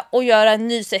utvärdera och göra en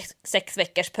ny 6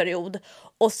 veckors period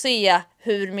och se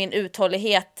hur min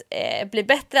uthållighet blir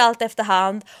bättre allt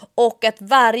efterhand, och att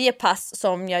varje pass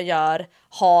som jag gör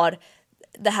har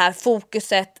det här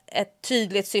fokuset, ett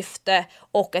tydligt syfte,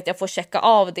 och att jag får checka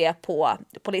av det på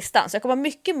listan. Så jag kommer ha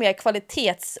mycket mer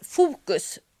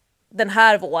kvalitetsfokus den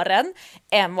här våren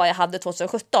än vad jag hade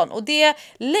 2017. Och det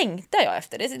längtar jag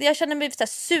efter. Jag känner mig så här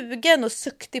sugen och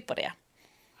suktig på det.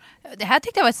 Det här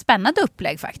tyckte jag var ett spännande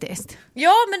upplägg faktiskt.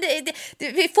 Ja, men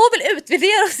vi får väl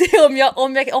utvärdera och se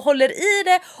om jag håller i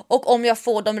det och om jag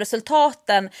får de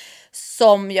resultaten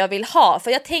som jag vill ha.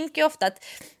 För jag tänker ofta att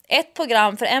ett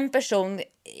program för en person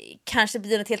kanske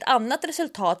blir ett helt annat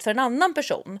resultat för en annan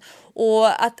person.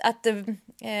 Och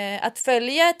att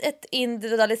följa ett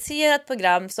individualiserat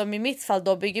program som i mitt fall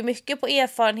då bygger mycket på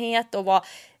erfarenhet och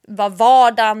vad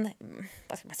vardagen,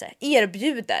 vad ska man säga,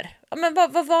 erbjuder. Ja, men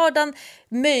vad vardagen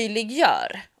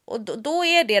möjliggör. Och då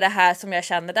är det här som jag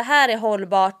känner, det här är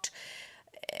hållbart.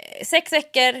 6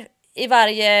 veckor i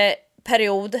varje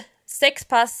period, 6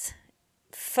 pass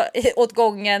åt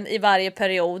gången i varje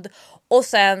period, och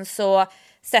sen så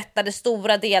sätta det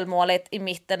stora delmålet i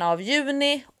mitten av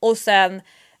juni och sen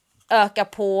öka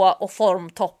på och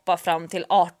formtoppa fram till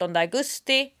 18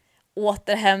 augusti,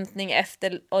 återhämtning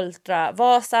efter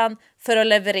Ultravasan för att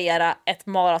leverera ett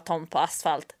maraton på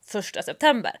asfalt 1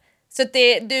 september. Så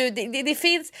det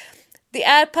finns, det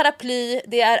är paraply,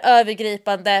 det är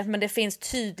övergripande, men det finns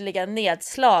tydliga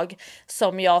nedslag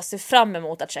som jag ser fram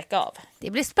emot att checka av. Det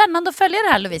blir spännande att följa det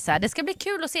här, Lovisa. Det ska bli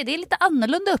kul att se. Det är lite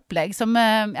annorlunda upplägg.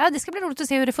 Det ska bli roligt att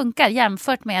se hur det funkar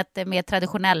jämfört med ett mer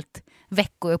traditionellt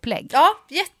veckoupplägg. Ja,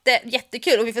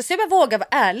 jättekul. Och vi får se om jag vågar vara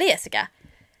ärlig, Jessica.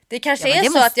 Det kanske är det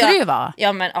så att jag... måste du ju vara.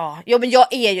 Ja, men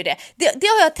jag är ju det. Det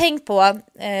har jag tänkt på.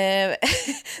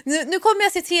 Nu kommer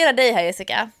jag citera dig här,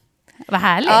 Jessica. Vad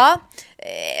härligt. Ja,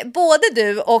 både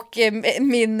du och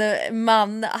min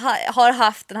man har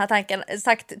haft den här tanken,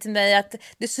 sagt till mig att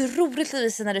det är så roligt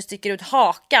Lovisa när du sticker ut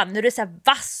hakan, nu är det så här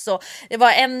vass. Och det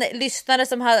var en lyssnare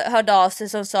som hörde av sig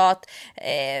som sa att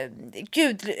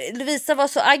gud, Lovisa var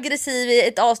så aggressiv i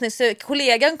ett avsnitt så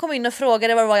kollegan kom in och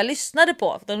frågade vad det var jag lyssnade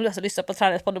på. De lyssnade på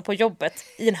Träningspodden på jobbet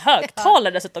i en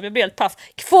högtalare dessutom, jag blev helt paff.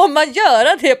 Får man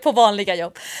göra det på vanliga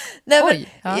jobb? Nej,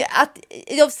 men, att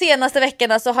de senaste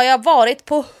veckorna så har jag varit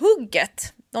på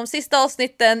hugget. De sista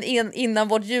avsnitten innan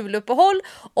vårt juluppehåll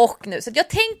och nu. Så jag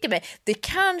tänker mig, det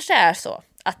kanske är så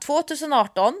att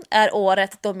 2018 är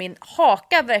året då min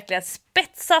haka verkligen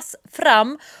spetsas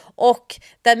fram och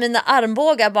där mina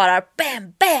armbågar bara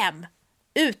bam, bam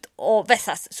ut och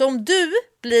vässas. Så om du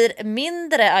blir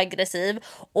mindre aggressiv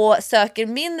och söker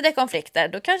mindre konflikter,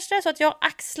 då kanske det är så att jag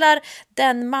axlar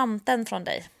den manteln från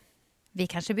dig. Vi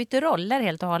kanske byter roller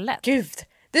helt och hållet. Gud!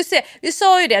 Du ser, vi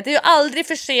sa ju det, det är ju aldrig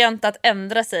för sent att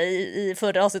ändra sig i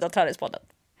förra avsnittet av Träningspodden.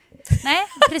 Nej,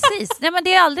 precis. Nej, men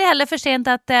det är aldrig heller för sent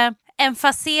att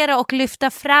emfasera och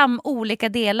lyfta fram olika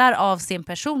delar av sin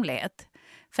personlighet.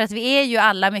 För att vi är ju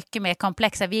alla mycket mer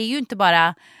komplexa. Vi är ju inte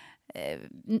bara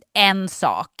en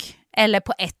sak eller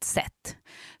på ett sätt.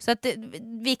 Så att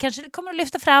vi kanske kommer att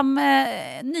lyfta fram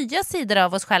nya sidor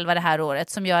av oss själva det här året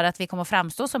som gör att vi kommer att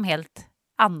framstå som helt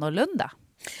annorlunda.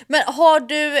 Men har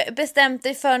du bestämt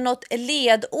dig för något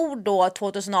ledord då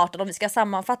 2018 om vi ska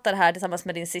sammanfatta det här tillsammans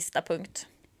med din sista punkt?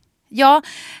 Ja,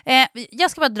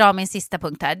 jag ska bara dra min sista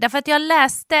punkt här. Därför att jag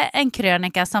läste en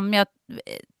krönika som jag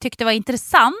tyckte var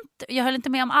intressant. Jag höll inte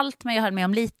med om allt, men jag höll med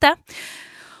om lite.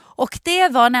 Och det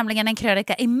var nämligen en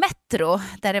krönika i Metro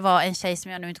där det var en tjej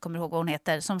som jag nu inte kommer ihåg vad hon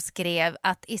heter som skrev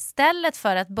att istället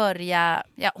för att börja,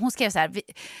 hon skrev så här,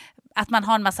 att man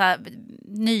har en massa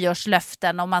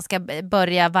nyårslöften och man ska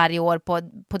börja varje år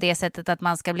på det sättet att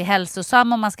man ska bli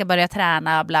hälsosam och man ska börja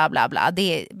träna bla bla bla.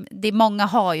 Det många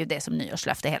har ju det som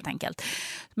nyårslöfte helt enkelt.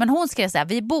 Men hon skrev så här,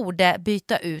 vi borde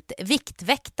byta ut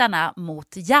viktväktarna mot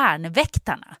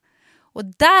järnväktarna. Och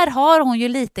där har hon ju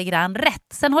lite grann rätt.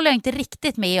 Sen håller jag inte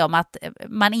riktigt med om att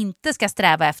man inte ska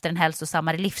sträva efter en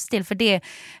hälsosammare livsstil. För det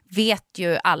vet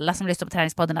ju alla som lyssnar på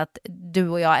Träningspodden att du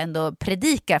och jag ändå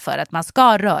predikar för att man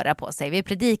ska röra på sig. Vi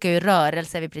predikar ju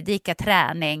rörelse, vi predikar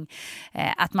träning.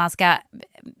 Att man ska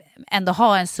ändå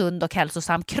ha en sund och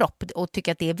hälsosam kropp och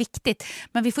tycka att det är viktigt.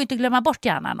 Men vi får inte glömma bort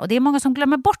hjärnan. Och det är många som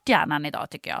glömmer bort hjärnan idag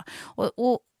tycker jag.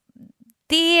 Och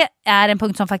det är en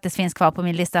punkt som faktiskt finns kvar på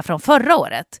min lista från förra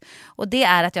året. Och det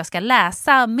är att jag ska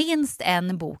läsa minst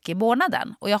en bok i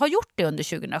månaden. Och jag har gjort det under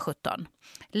 2017.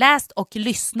 Läst och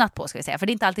lyssnat på ska vi säga. För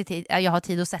det är inte alltid jag har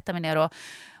tid att sätta mig ner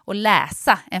och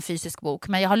läsa en fysisk bok.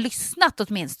 Men jag har lyssnat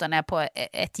åtminstone på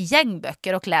ett gäng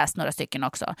böcker och läst några stycken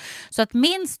också. Så att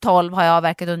minst 12 har jag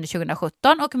avverkat under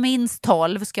 2017 och minst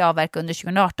 12 ska jag avverka under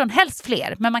 2018. Helst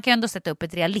fler, men man kan ändå sätta upp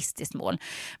ett realistiskt mål.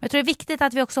 Men jag tror det är viktigt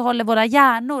att vi också håller våra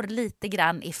hjärnor lite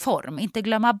grann i form. Inte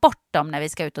glömma bort dem när vi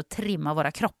ska ut och trimma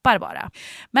våra kroppar bara.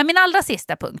 Men min allra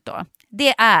sista punkt då,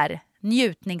 det är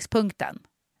njutningspunkten.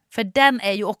 För den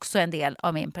är ju också en del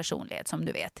av min personlighet som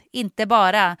du vet. Inte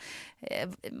bara,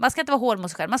 man ska inte vara hård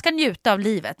mot sig själv. Man ska njuta av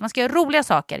livet. Man ska göra roliga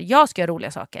saker. Jag ska göra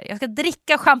roliga saker. Jag ska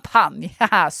dricka champagne.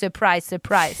 Haha, surprise,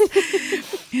 surprise.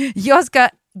 Jag ska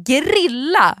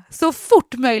grilla. Så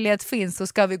fort möjlighet finns så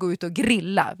ska vi gå ut och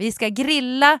grilla. Vi ska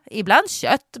grilla ibland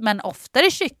kött men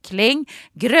oftare kyckling,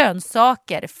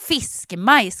 grönsaker, fisk,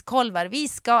 majskolvar. Vi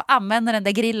ska använda den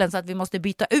där grillen så att vi måste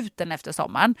byta ut den efter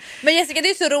sommaren. Men Jessica, det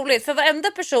är så roligt för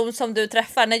varenda person som du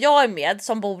träffar när jag är med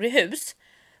som bor i hus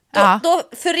då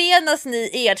förenas ni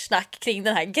i ert snack kring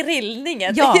den här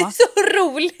grillningen. Ja. Det är så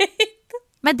roligt.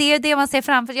 Men det är det man ser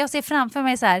framför. Jag ser framför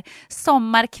mig så här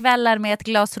sommarkvällar med ett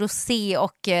glas rosé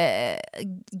och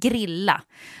grilla.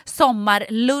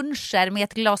 Sommarluncher med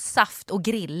ett glas saft och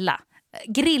grilla.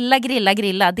 Grilla, grilla,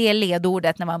 grilla. Det är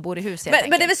ledordet när man bor i hus. Men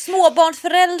det är väl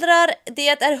småbarnsföräldrar, det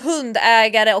är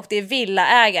hundägare och det är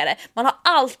villaägare. Man har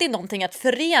alltid någonting att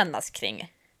förenas kring.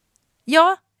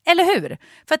 Ja. Eller hur?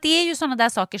 För att det är ju sådana där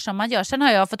saker som man gör. Sen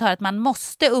har jag fått höra att man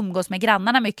måste umgås med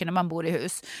grannarna mycket när man bor i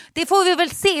hus. Det får vi väl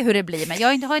se hur det blir. Men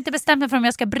jag har inte bestämt mig för om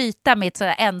jag ska bryta mitt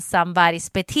sådär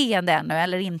ensamvargsbeteende ännu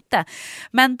eller inte.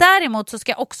 Men däremot så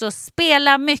ska jag också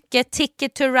spela mycket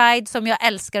Ticket to Ride som jag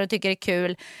älskar och tycker är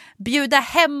kul. Bjuda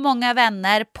hem många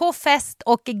vänner på fest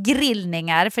och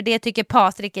grillningar. För det tycker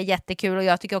Patrik är jättekul och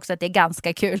jag tycker också att det är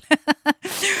ganska kul.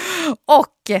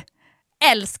 Och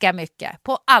älskar mycket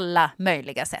på alla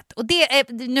möjliga sätt. Och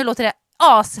nu låter det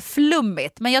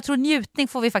asflummigt, men jag tror njutning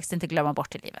får vi faktiskt inte glömma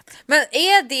bort i livet. Men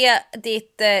är det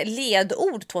ditt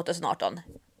ledord 2018?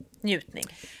 Njutning?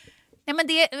 Nej, men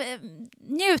det är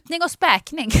njutning och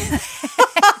späkning.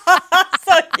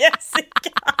 Alltså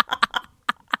Jessica.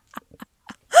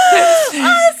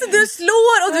 Alltså du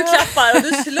slår och du klappar och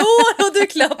du slår och du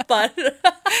klappar.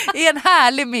 I en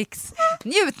härlig mix.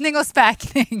 Njutning och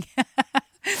späkning.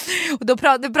 Och då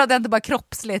pratar jag inte bara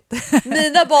kroppsligt.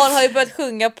 Mina barn har ju börjat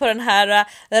sjunga på den här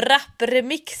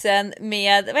rap-remixen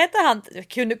med, vad heter han?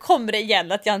 Nu kommer det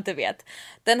igen att jag inte vet.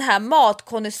 Den här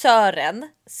matkonnässören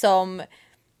som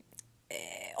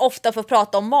ofta får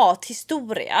prata om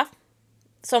mathistoria.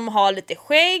 Som har lite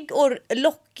skägg och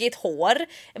lockigt hår.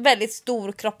 En väldigt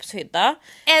stor kroppshydda.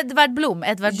 Edvard Blom.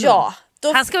 Ja.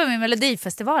 Han ska vara med i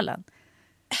Melodifestivalen.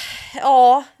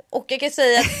 Ja, och jag kan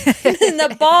säga att mina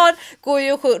barn går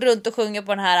ju runt och sjunger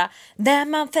på den här: när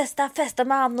man festar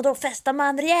man och då festar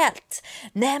man rejält.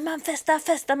 När man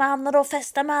festar man och då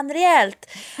festar man rejält.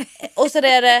 Och så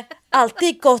är det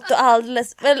alltid gott och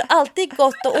alltid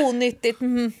gott och onyttigt.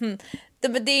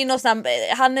 Det är ju någon sån,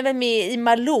 han är väl med i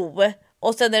Malou.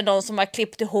 Och sen är det någon som har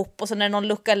klippt ihop och sen är det någon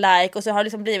lookalike och så har det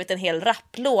liksom blivit en hel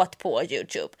rapplåt på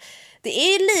YouTube. Det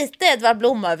är lite Edvard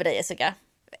Blom över dig, Jessica.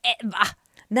 Va?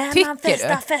 När Tycker man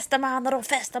du? festar man och då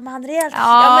festar man rejält.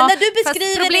 Ja, men när du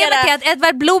beskriver problemet är att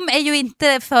Edvard Blom är ju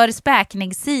inte för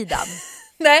späkningssidan.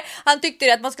 Nej, han tyckte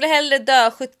ju att man skulle hellre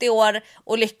dö 70 år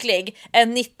och lycklig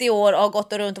än 90 år och ha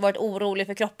gått runt och varit orolig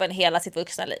för kroppen hela sitt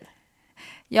vuxna liv.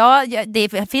 Ja,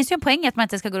 det finns ju en poäng att man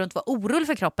inte ska gå runt och vara orolig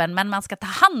för kroppen, men man ska ta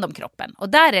hand om kroppen. Och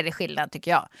där är det skillnad,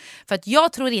 tycker jag. För att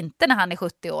jag tror inte när han är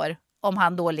 70 år, om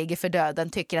han då ligger för döden,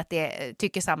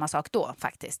 tycker samma sak då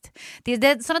faktiskt.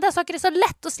 Sådana där saker är så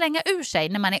lätt att slänga ur sig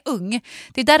när man är ung.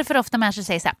 Det är därför ofta människor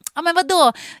säger så här: ja men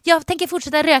vadå, jag tänker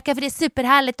fortsätta röka för det är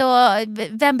superhärligt och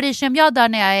vem bryr sig om jag dör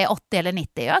när jag är 80 eller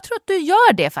 90? Jag tror att du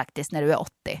gör det faktiskt när du är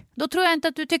 80. Då tror jag inte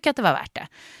att du tycker att det var värt det.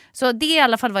 Så det är i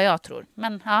alla fall vad jag tror.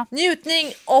 Men, ja.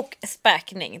 Njutning och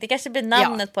späkning. Det kanske blir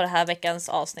namnet på det här veckans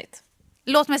avsnitt.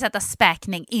 Låt mig sätta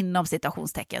späkning inom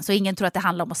citationstecken så ingen tror att det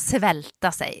handlar om att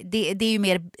svälta sig. Det är ju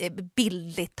mer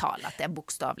bildligt talat än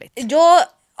bokstavligt. Jag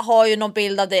har ju någon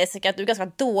bild av dig, Jessica, att du är ganska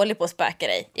dålig på att späka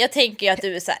dig. Jag tänker ju att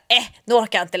du är så här, nu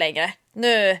orkar jag inte längre.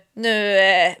 Nu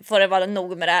får det vara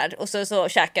nog med det här. Och så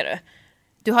käkar du.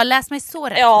 Du har läst mig så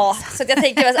rätt. Ja, så att jag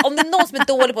tänker att om det är någon som är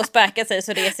dålig på att späka sig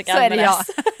så är det Jessica. Så är det jag.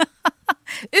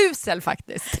 Usel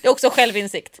faktiskt. Det är också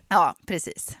självinsikt. Ja,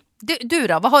 precis. Du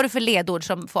då, vad har du för ledord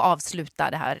som får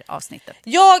avsluta det här avsnittet?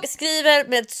 Jag skriver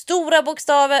med stora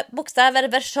bokstäver,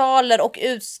 versaler och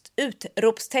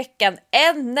utropstecken.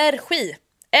 Energi.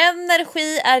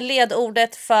 Energi är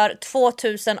ledordet för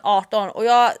 2018 och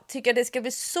jag tycker det ska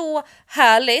bli så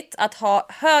härligt att ha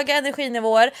höga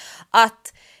energinivåer,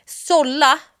 att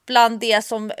sålla bland det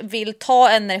som vill ta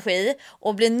energi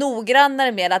och bli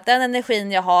noggrannare med att den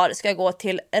energin jag har ska gå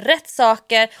till rätt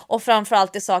saker och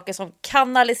framförallt till saker som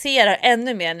kanaliserar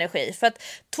ännu mer energi. För att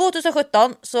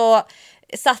 2017 så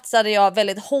satsade jag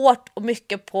väldigt hårt och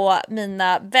mycket på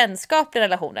mina vänskapliga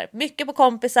relationer. Mycket på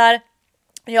kompisar.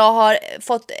 Jag har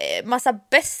fått massa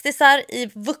bästisar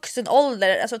i vuxen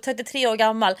ålder, alltså 33 år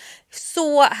gammal.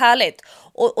 Så härligt.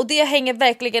 Och det hänger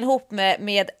verkligen ihop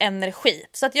med energi.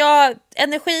 Så att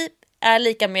energi är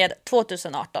lika med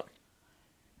 2018.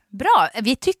 Bra,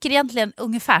 vi tycker egentligen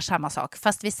ungefär samma sak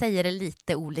fast vi säger det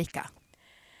lite olika.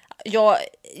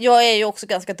 Jag är ju också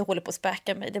ganska dålig på att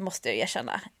späka mig, det måste jag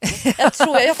erkänna.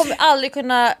 Jag kommer aldrig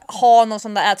kunna ha någon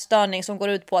sån där ätstörning som går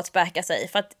ut på att späka sig.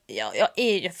 För att jag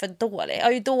är ju för dålig. Jag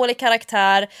har ju dålig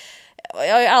karaktär.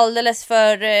 Jag är alldeles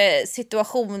för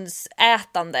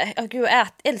situationsätande. Jag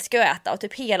älskar att äta och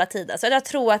typ hela tiden. Så jag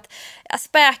tror att jag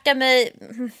späkar mig.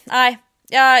 Nej,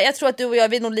 jag tror att du och jag,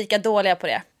 vi är nog lika dåliga på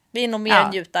det. Vi är nog mer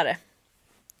njutare.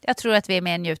 Jag tror att vi är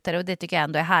mer njutare och det tycker jag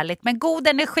ändå är härligt. Men god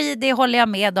energi, det håller jag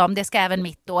med om. Det ska även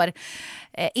mitt år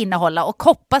innehålla. Och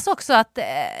hoppas också att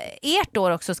ert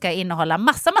år också ska innehålla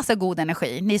massa god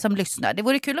energi. Ni som lyssnar. Det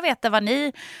vore kul att veta vad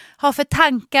ni har för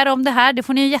tankar om det här. Det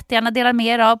får ni jättegärna dela med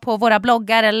er av på våra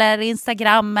bloggar eller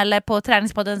Instagram eller på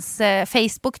Träningspoddens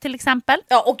Facebook till exempel.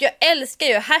 Ja, och jag älskar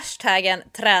ju hashtaggen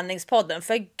Träningspodden.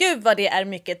 För gud vad det är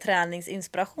mycket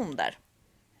träningsinspiration där.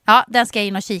 Ja, den ska jag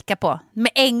in och kika på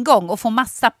med en gång och få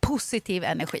massa positiv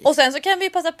energi. Och sen så kan vi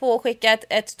passa på att skicka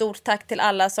ett stort tack till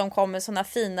alla som kom med såna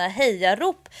fina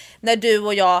hejarop när du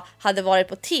och jag hade varit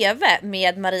på tv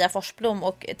med Maria Forsblom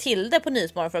och Tilde på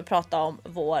Nyhetsmorgon för att prata om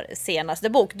vår senaste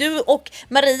bok. Du och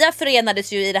Maria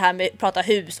förenades ju i det här med att prata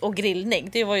hus och grillning.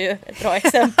 Det var ju ett bra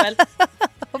exempel.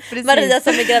 Maria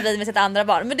som är gravid med sitt andra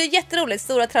barn. Men det är jätteroligt,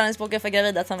 stora träningsboken för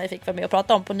gravida som vi fick vara med och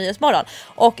prata om på Nyhetsmorgon.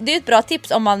 Och det är ett bra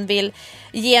tips om man vill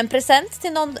ge en present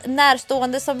till någon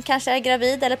närstående som kanske är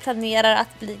gravid eller planerar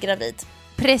att bli gravid.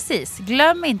 Precis,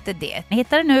 glöm inte det. Ni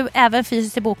hittar den nu även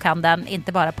fysiskt i bokhandeln,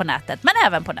 inte bara på nätet, men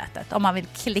även på nätet om man vill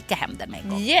klicka hem den med en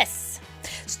gång. Yes!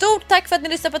 Stort tack för att ni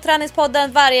lyssnar på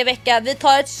Träningspodden varje vecka. Vi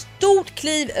tar ett stort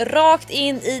kliv rakt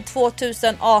in i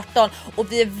 2018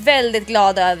 och vi är väldigt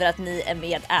glada över att ni är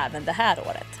med även det här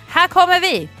året. Här kommer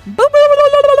vi!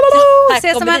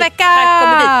 Ses om en vecka!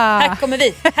 Här kommer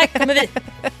vi!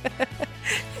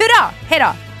 Hurra! Hej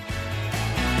då!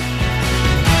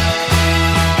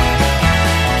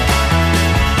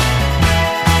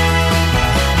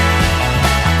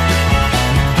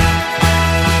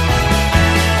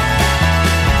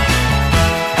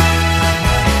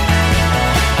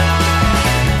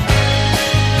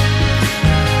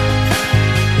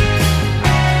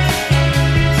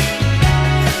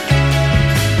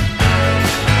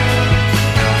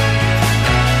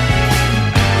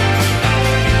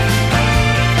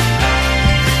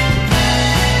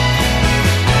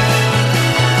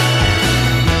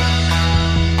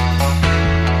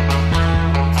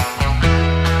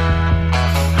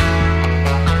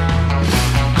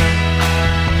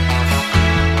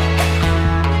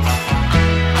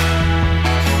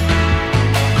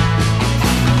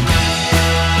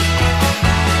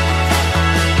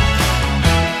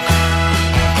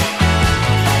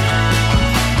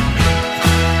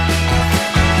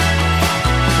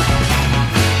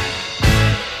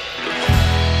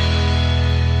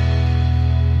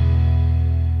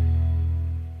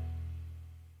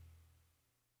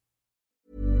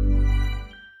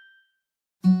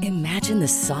 Imagine the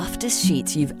softest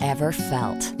sheets you've ever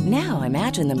felt. Now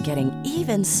imagine them getting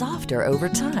even softer over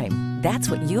time.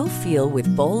 That's what you'll feel with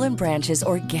Boll & Branch's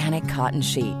organic cotton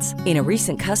sheets. In a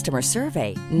recent customer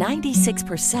survey,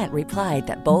 96% replied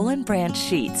that Boll & Branch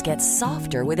sheets get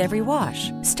softer with every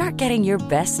wash. Start getting your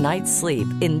best night's sleep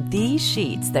in these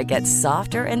sheets that get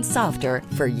softer and softer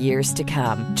for years to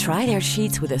come. Try their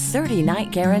sheets with a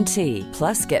 30-night guarantee.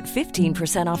 Plus, get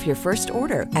 15% off your first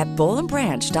order at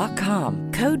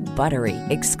bollandbranch.com. Code BUTTERY.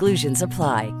 Exclusions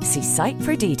apply. See site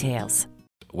for details.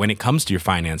 When it comes to your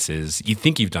finances, you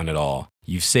think you've done it all.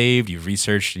 You've saved, you've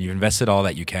researched, and you've invested all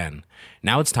that you can.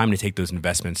 Now it's time to take those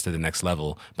investments to the next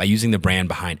level by using the brand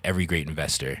behind every great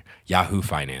investor, Yahoo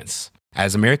Finance.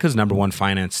 As America's #1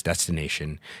 finance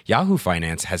destination, Yahoo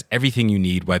Finance has everything you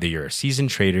need, whether you're a seasoned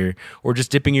trader or just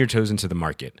dipping your toes into the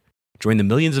market. Join the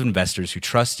millions of investors who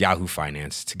trust Yahoo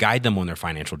Finance to guide them on their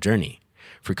financial journey.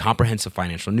 For comprehensive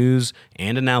financial news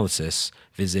and analysis,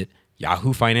 visit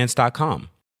yahoofinance.com.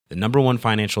 The #1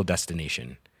 financial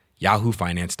destination,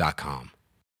 yahoofinance.com.